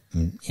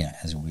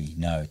as we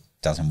know, it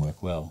doesn't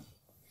work well.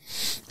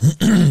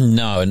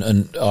 No,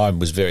 and I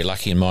was very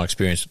lucky in my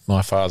experience.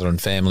 My father and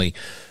family,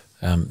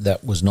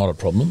 that was not a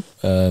problem.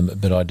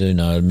 But I do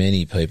know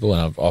many people,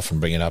 and I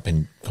often bring it up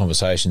in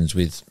conversations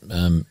with,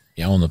 on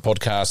the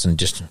podcast, and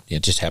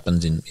it just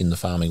happens in the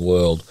farming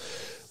world,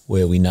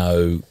 where we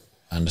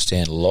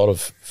understand a lot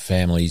of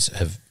families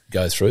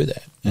go through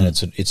that, and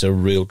it's a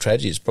real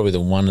tragedy. It's probably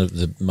one of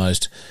the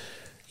most.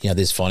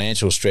 There's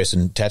financial stress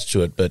attached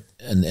to it,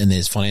 and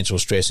there's financial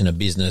stress in a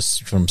business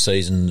from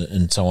season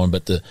and so on.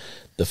 But the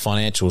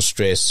financial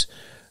stress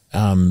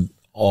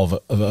of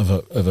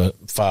a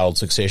failed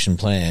succession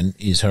plan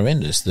is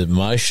horrendous. The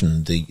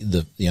emotion,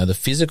 the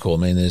physical. I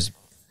mean, there's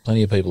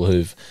plenty of people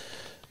who've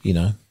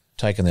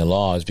taken their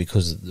lives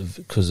because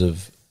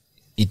of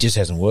it just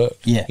hasn't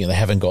worked. Yeah, they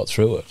haven't got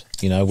through it.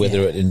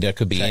 Whether it, and that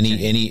could be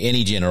Tragedy.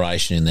 any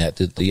generation in that,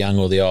 the young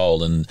or the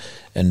old, and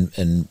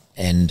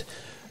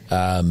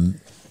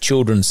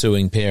children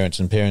suing parents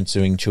and parents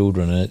suing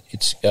children.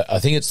 I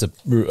think it's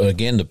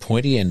the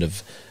pointy end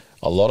of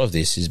a lot of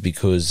this is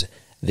because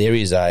there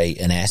is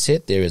an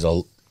asset, there is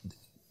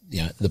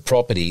the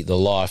property, the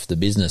life, the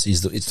business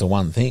it's the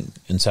one thing,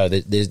 and so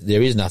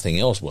there is nothing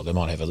else. Well, they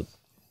might have a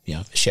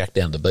shack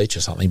down the beach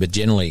or something, but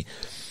generally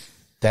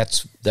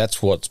that's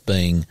what's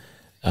being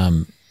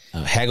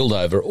haggled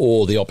over,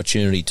 or the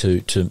opportunity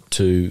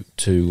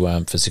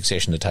for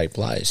succession to take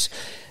place,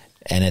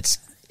 and it's.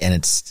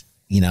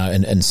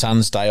 And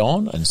sons stay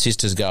on and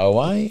sisters go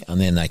away, and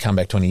then they come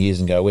back 20 years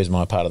and go, where's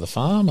my part of the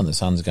farm? And the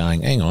son's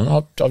going, hang on,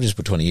 I've just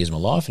put 20 years of my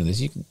life into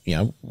this.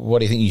 What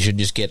do you think? You should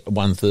just get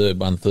one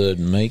third,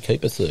 and me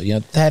keep a third.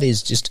 That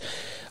is just,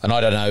 and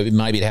I don't know,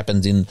 maybe it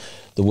happens in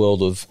the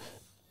world of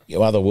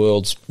other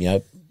worlds,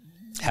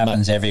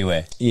 Happens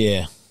everywhere.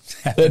 Yeah.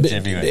 Happens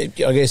everywhere.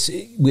 I guess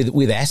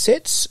with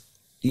assets,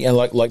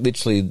 like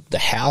literally the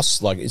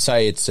house, like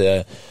say it's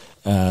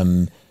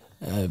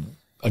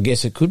I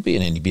guess it could be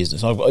in any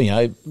business. Mum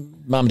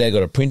and dad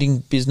got a printing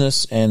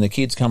business, and the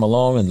kids come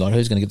along, and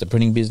who's going to get the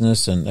printing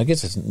business? And I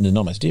guess it's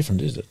not much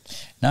different, is it?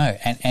 No,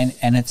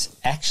 and it's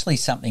actually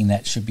something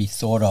that should be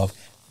thought of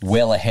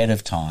well ahead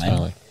of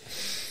time.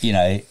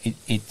 Totally.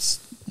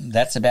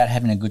 That's about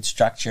having a good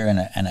structure and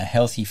a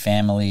healthy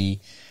family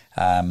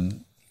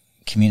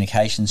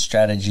communication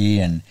strategy,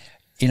 and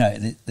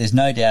there's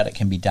no doubt it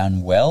can be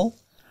done well.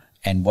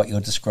 And what you're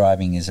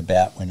describing is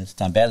about when it's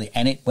done badly.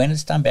 And when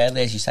it's done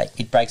badly, as you say,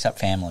 it breaks up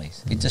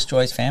families. It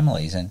destroys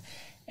families.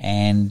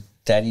 And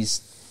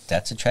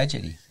that's a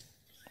tragedy.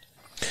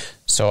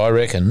 So I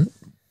reckon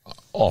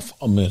we're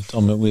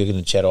going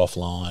to chat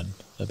offline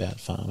about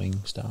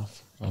farming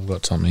stuff. I've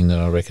got something that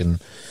I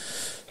reckon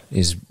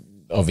is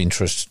of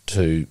interest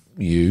to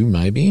you,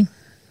 maybe.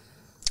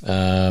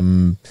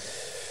 What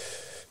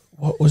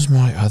was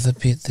my other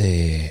bit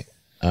there?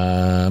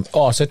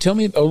 So tell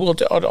me.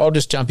 I'll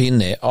just jump in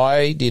there.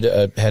 I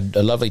had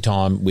a lovely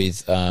time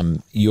with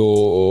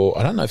your.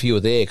 I don't know if you were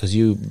there because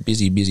you're a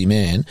busy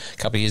man. A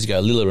couple of years ago,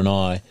 Lilla and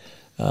I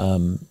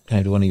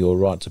came to one of your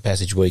Rites of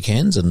Passage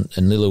weekends, and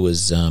Lilla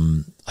was,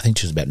 I think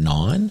she was about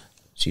 9.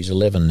 She's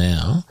 11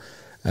 now,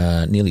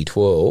 nearly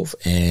 12,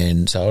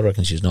 and so I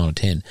reckon she was 9 or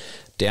 10.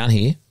 Down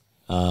here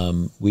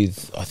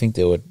with, I think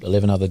there were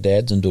 11 other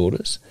dads and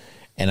daughters.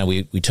 And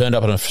we turned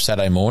up on a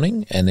Saturday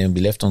morning, and then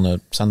we left on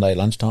the Sunday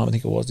lunchtime, I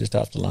think it was, just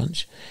after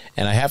lunch.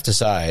 And I have to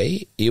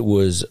say, it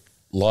was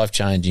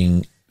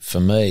life-changing for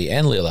me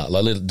and Lilla.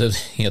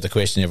 The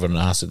question everyone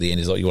asks at the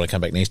end is, you want to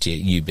come back next year?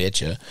 You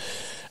betcha.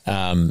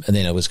 And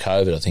then it was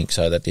COVID, I think,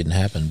 so that didn't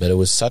happen. But it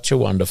was such a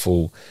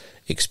wonderful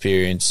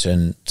experience.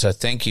 And so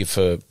thank you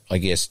for, I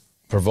guess,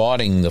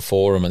 providing the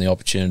forum and the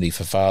opportunity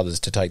for fathers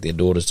to take their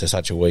daughters to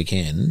such a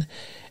weekend.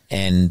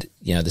 And,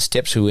 the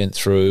steps we went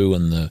through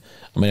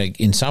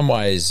in some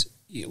ways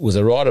it was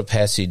a rite of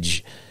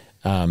passage.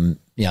 They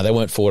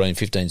weren't 14,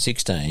 15,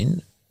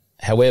 16.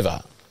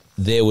 However,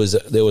 there was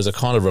a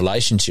kind of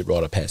relationship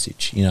rite of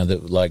passage,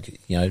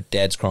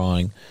 dad's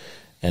crying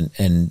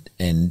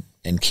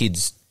and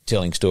kids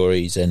telling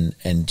stories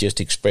and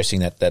just expressing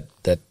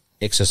that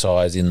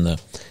exercise in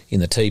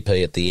the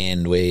teepee at the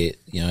end where,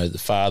 the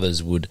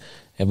fathers would,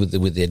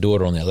 with their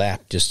daughter on their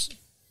lap, just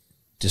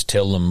just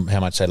tell them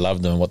how much they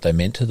loved them and what they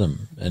meant to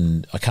them.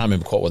 And I can't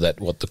remember quite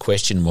what the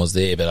question was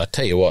there, but I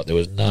tell you what, there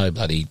was no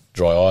bloody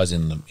dry eyes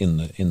in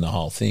the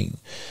whole thing.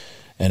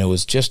 And it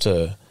was just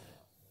and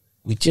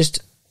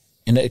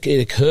it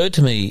occurred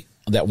to me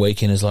that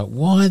weekend, is like,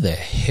 why the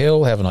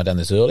hell haven't I done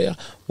this earlier?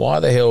 Why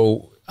the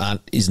hell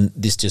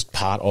isn't this just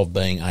part of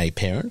being a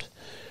parent?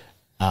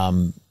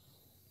 And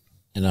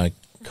I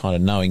kind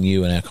of, knowing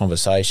you and our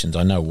conversations,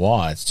 I know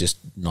why. It's just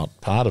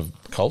not part of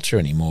culture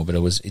anymore. But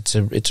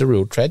it's a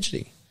real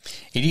tragedy.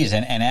 It is,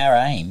 and our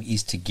aim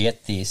is to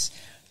get this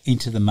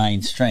into the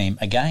mainstream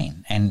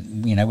again.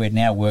 And we're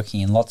now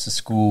working in lots of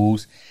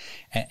schools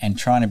and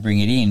trying to bring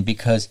it in,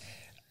 because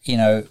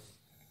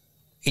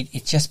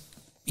it's just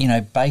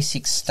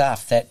basic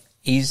stuff that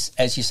is,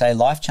 as you say,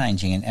 life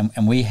changing.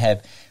 And we've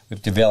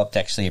developed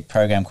actually a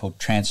program called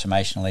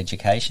Transformational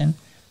Education,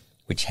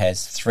 which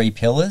has 3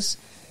 pillars.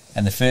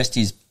 And the first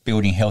is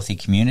building healthy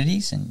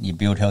communities, and you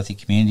build healthy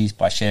communities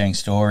by sharing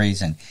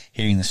stories and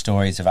hearing the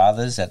stories of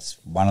others. That's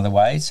one of the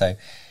ways. So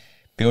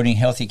building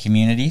healthy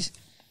communities,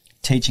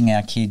 teaching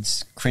our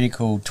kids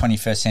critical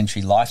 21st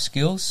century life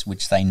skills,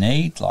 which they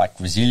need, like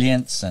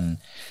resilience and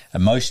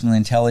emotional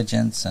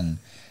intelligence and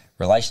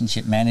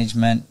relationship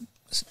management,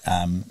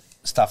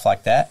 stuff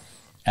like that.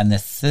 And the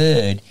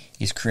third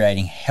is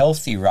creating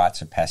healthy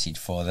rites of passage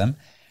for them,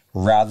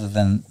 rather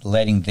than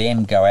letting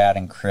them go out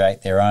and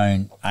create their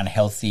own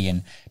unhealthy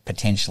and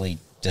potentially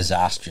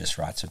disastrous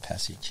rites of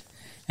passage.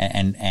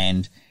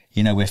 And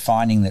we're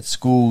finding that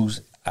schools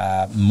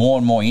are more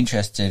and more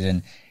interested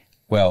in,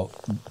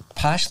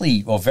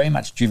 partially or very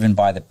much driven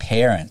by the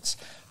parents,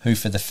 who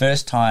for the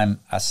first time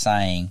are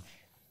saying,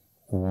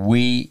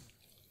 we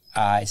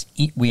are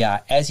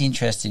as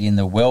interested in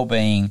the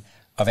well-being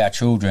of our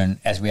children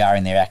as we are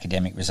in their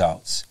academic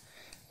results.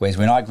 Whereas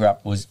when I grew up,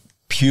 it was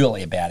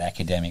purely about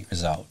academic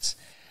results.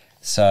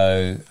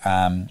 So,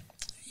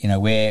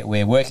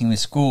 we're working with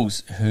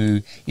schools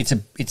who,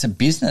 it's a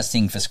business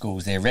thing for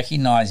schools. They're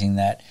recognising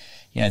that,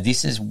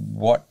 this is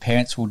what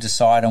parents will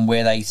decide on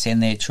where they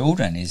send their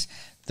children, is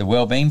the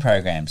wellbeing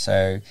program.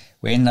 So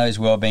when those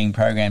wellbeing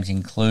programs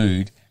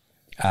include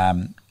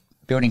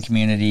building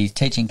communities,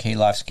 teaching key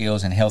life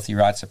skills and healthy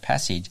rites of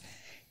passage,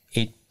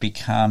 it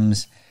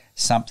becomes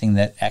something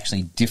that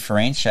actually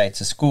differentiates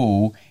a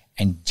school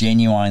and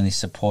genuinely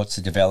supports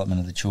the development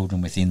of the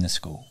children within the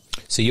school.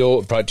 So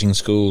you're approaching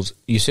schools.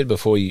 You said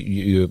before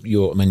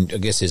you're. I mean, I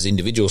guess there's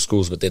individual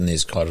schools, but then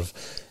there's kind of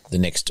the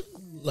next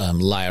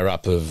layer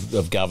up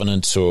of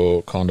governance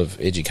or kind of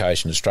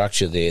education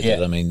structure there. Yeah.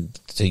 That, I mean,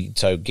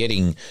 so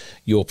getting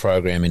your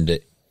program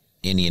into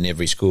any and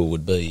every school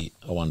would be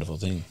a wonderful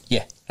thing.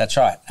 Yeah, that's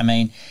right. I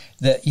mean,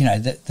 the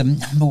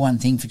number one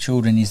thing for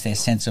children is their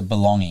sense of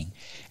belonging,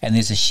 and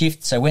there's a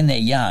shift. So when they're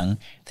young,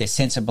 their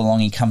sense of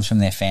belonging comes from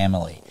their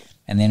family.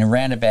 And then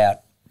around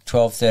about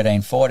 12,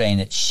 13, 14,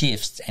 it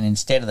shifts, and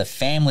instead of the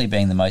family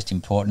being the most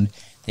important,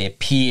 their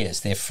peers,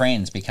 their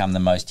friends become the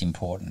most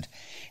important.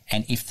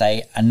 And if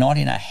they are not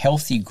in a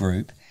healthy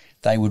group,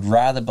 they would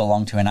rather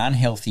belong to an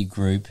unhealthy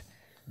group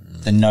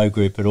than no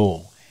group at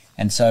all.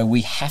 And so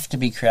we have to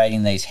be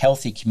creating these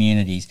healthy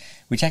communities,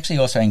 which actually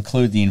also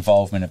include the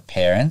involvement of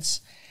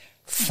parents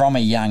from a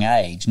young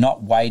age,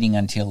 not waiting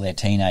until they're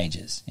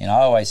teenagers. I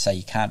always say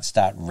you can't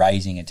start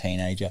raising a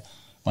teenager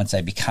once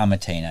they become a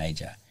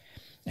teenager.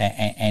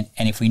 And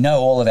if we know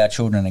all of our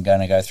children are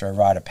going to go through a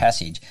rite of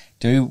passage,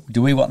 do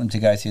we want them to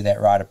go through that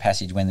rite of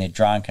passage when they're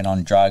drunk and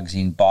on drugs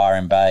in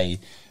Byron Bay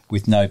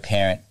with no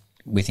parent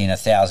within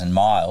 1,000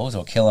 miles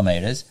or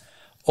kilometres?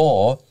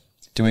 Or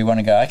do we want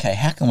to go, okay,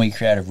 how can we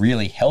create a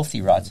really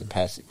healthy rite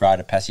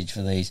of passage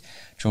for these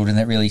children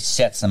that really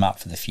sets them up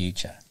for the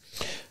future?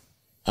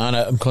 Arne,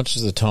 I'm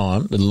conscious of the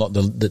time.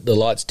 The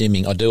light's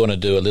dimming. I do want to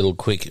do a very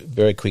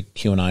quick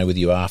Q&A with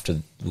you after.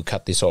 We'll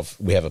cut this off.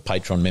 We have a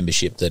Patreon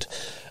membership that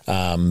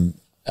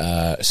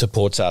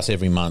supports us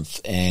every month,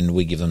 and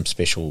we give them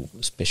special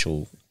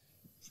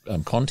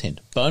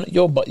content.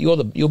 You'll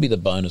be the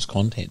bonus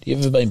content. You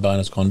ever been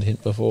bonus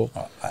content before?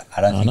 I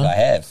don't think I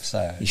have.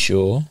 So you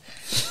sure?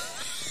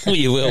 Well,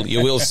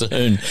 you will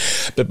soon.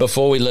 But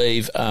before we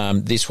leave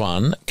this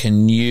one,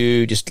 can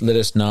you just let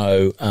us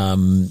know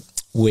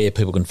where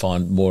people can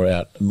find more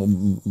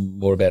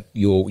about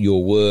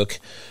your work,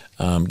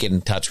 get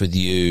in touch with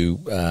you?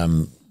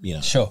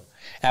 Sure.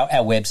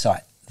 Our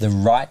website, the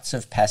Rites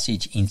of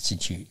Passage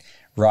Institute,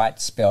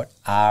 Rites spelled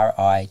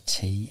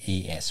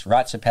R-I-T-E-S,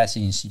 Rites of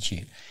Passage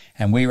Institute.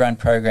 And we run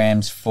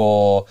programs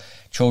for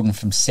children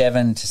from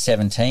 7 to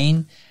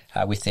 17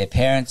 with their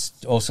parents,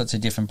 all sorts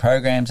of different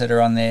programs that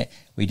are on there.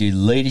 We do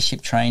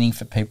leadership training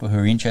for people who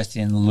are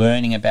interested in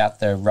learning about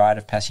the Rite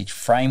of Passage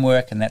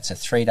framework, and that's a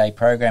 3-day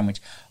program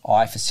which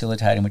I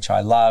facilitate and which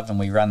I love, and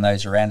we run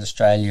those around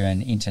Australia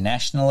and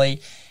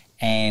internationally.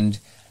 And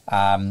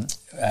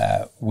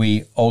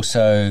we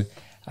also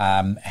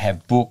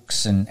have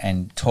books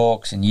and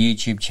talks and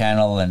YouTube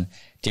channel and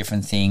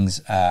different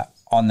things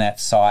on that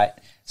site.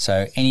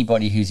 So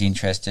anybody who's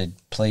interested,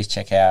 please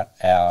check out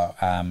our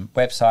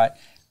website,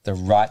 the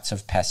Rites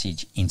of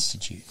Passage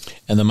Institute.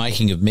 And the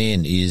Making of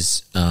Men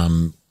is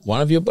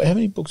How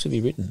many books have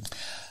you written?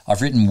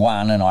 I've written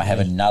one, and I have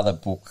another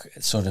book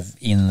sort of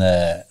in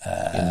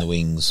the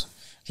wings.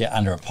 Yeah,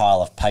 under a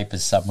pile of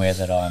papers somewhere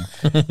that I'm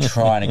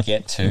trying to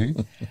get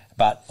to.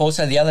 But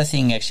also the other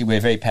thing actually we're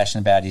very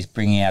passionate about is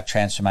bringing our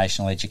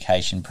transformational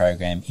education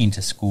program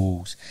into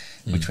schools,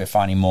 which we're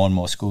finding more and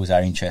more schools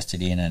are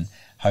interested in, and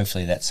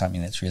hopefully that's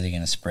something that's really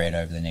going to spread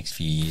over the next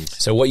few years.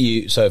 So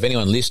if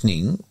anyone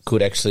listening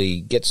could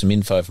actually get some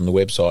info from the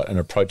website and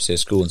approach their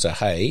school and say,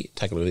 hey,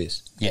 take a look at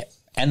this. Yeah,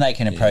 and they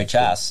can approach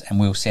us and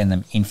we'll send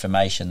them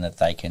information that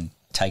they can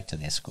take to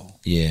their school.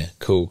 Yeah,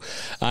 cool.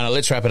 Arne,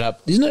 let's wrap it up.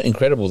 Isn't it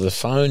incredible? The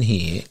phone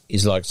here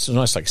is it's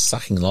almost like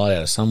sucking light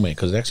out of somewhere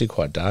because it's actually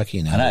quite dark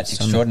here now. I know, it's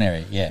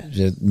extraordinary,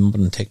 yeah.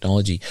 Modern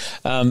technology.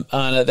 Arne,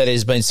 that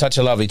has been such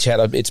a lovely chat.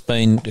 It's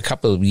been a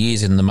couple of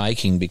years in the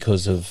making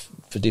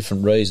for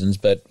different reasons,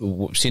 but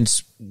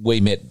since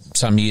we met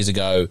some years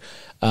ago,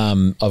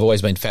 I've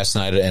always been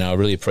fascinated, and I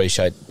really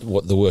appreciate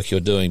the work you're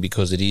doing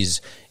because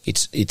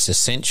it's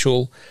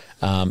essential.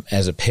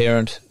 As a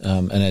parent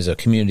and as a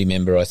community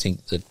member, I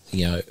think that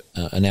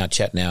and our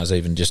chat now is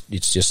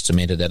it's just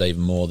cemented that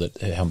even more, that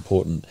how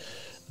important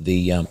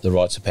the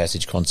Rites of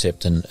Passage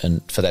concept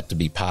and for that to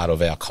be part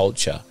of our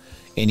culture,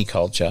 any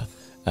culture,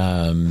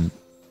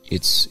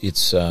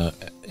 it's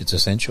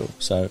essential.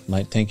 So,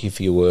 mate, thank you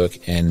for your work,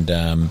 and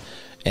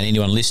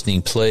anyone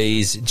listening,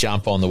 please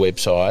jump on the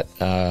website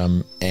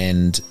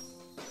and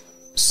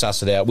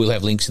suss it out. We'll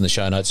have links in the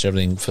show notes and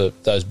everything for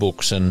those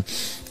books and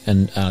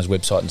Arne's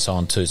website and so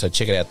on too. So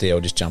check it out there,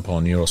 or just jump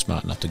on. You're all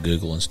smart enough to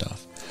Google and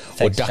stuff.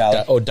 Thanks,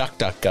 or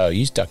DuckDuckGo.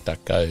 Use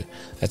DuckDuckGo.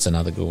 That's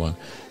another good one.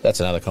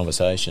 That's another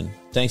conversation.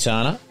 Thanks,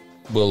 Arne.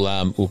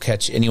 We'll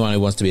catch anyone who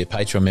wants to be a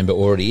Patreon member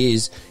already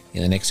is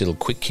in the next little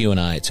quick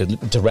Q&A. It's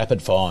a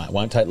rapid fire. It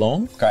won't take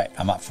long. Great.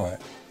 I'm up for it.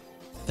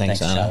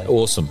 Thanks, Arne. Charlie.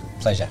 Awesome.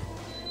 Pleasure.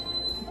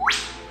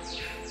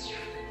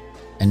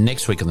 And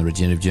next week on the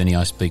Regenerative Journey,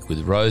 I speak with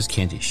Rose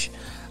Kentish,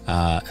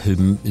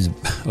 who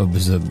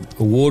was an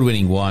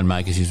award-winning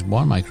winemaker. She was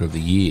winemaker of the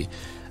year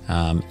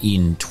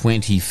in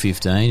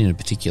 2015 in a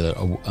particular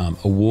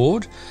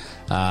award.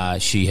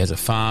 She has a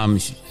farm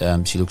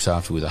she looks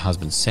after with her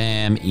husband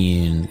Sam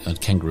in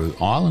Kangaroo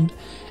Island,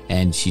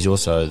 and she's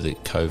also the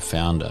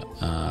co-founder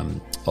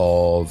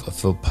of a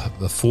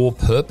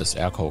for-purpose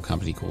alcohol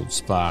company called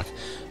Spark,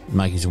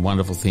 making some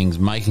wonderful things,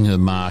 making her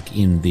mark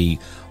in the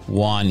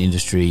wine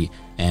industry,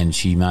 and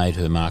she made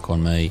her mark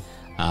on me.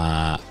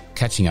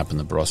 Catching up in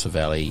the Barossa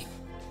Valley.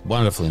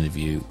 Wonderful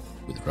interview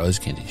with Rose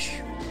Kentish.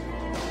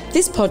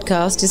 This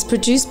podcast is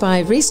produced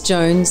by Rhys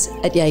Jones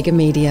at Jaeger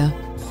Media.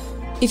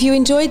 If you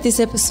enjoyed this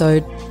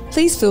episode,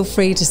 please feel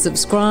free to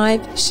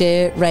subscribe,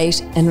 share,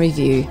 rate and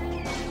review.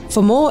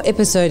 For more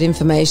episode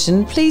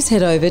information, please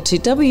head over to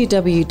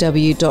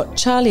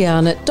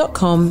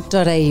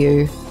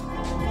www.charliearnott.com.au.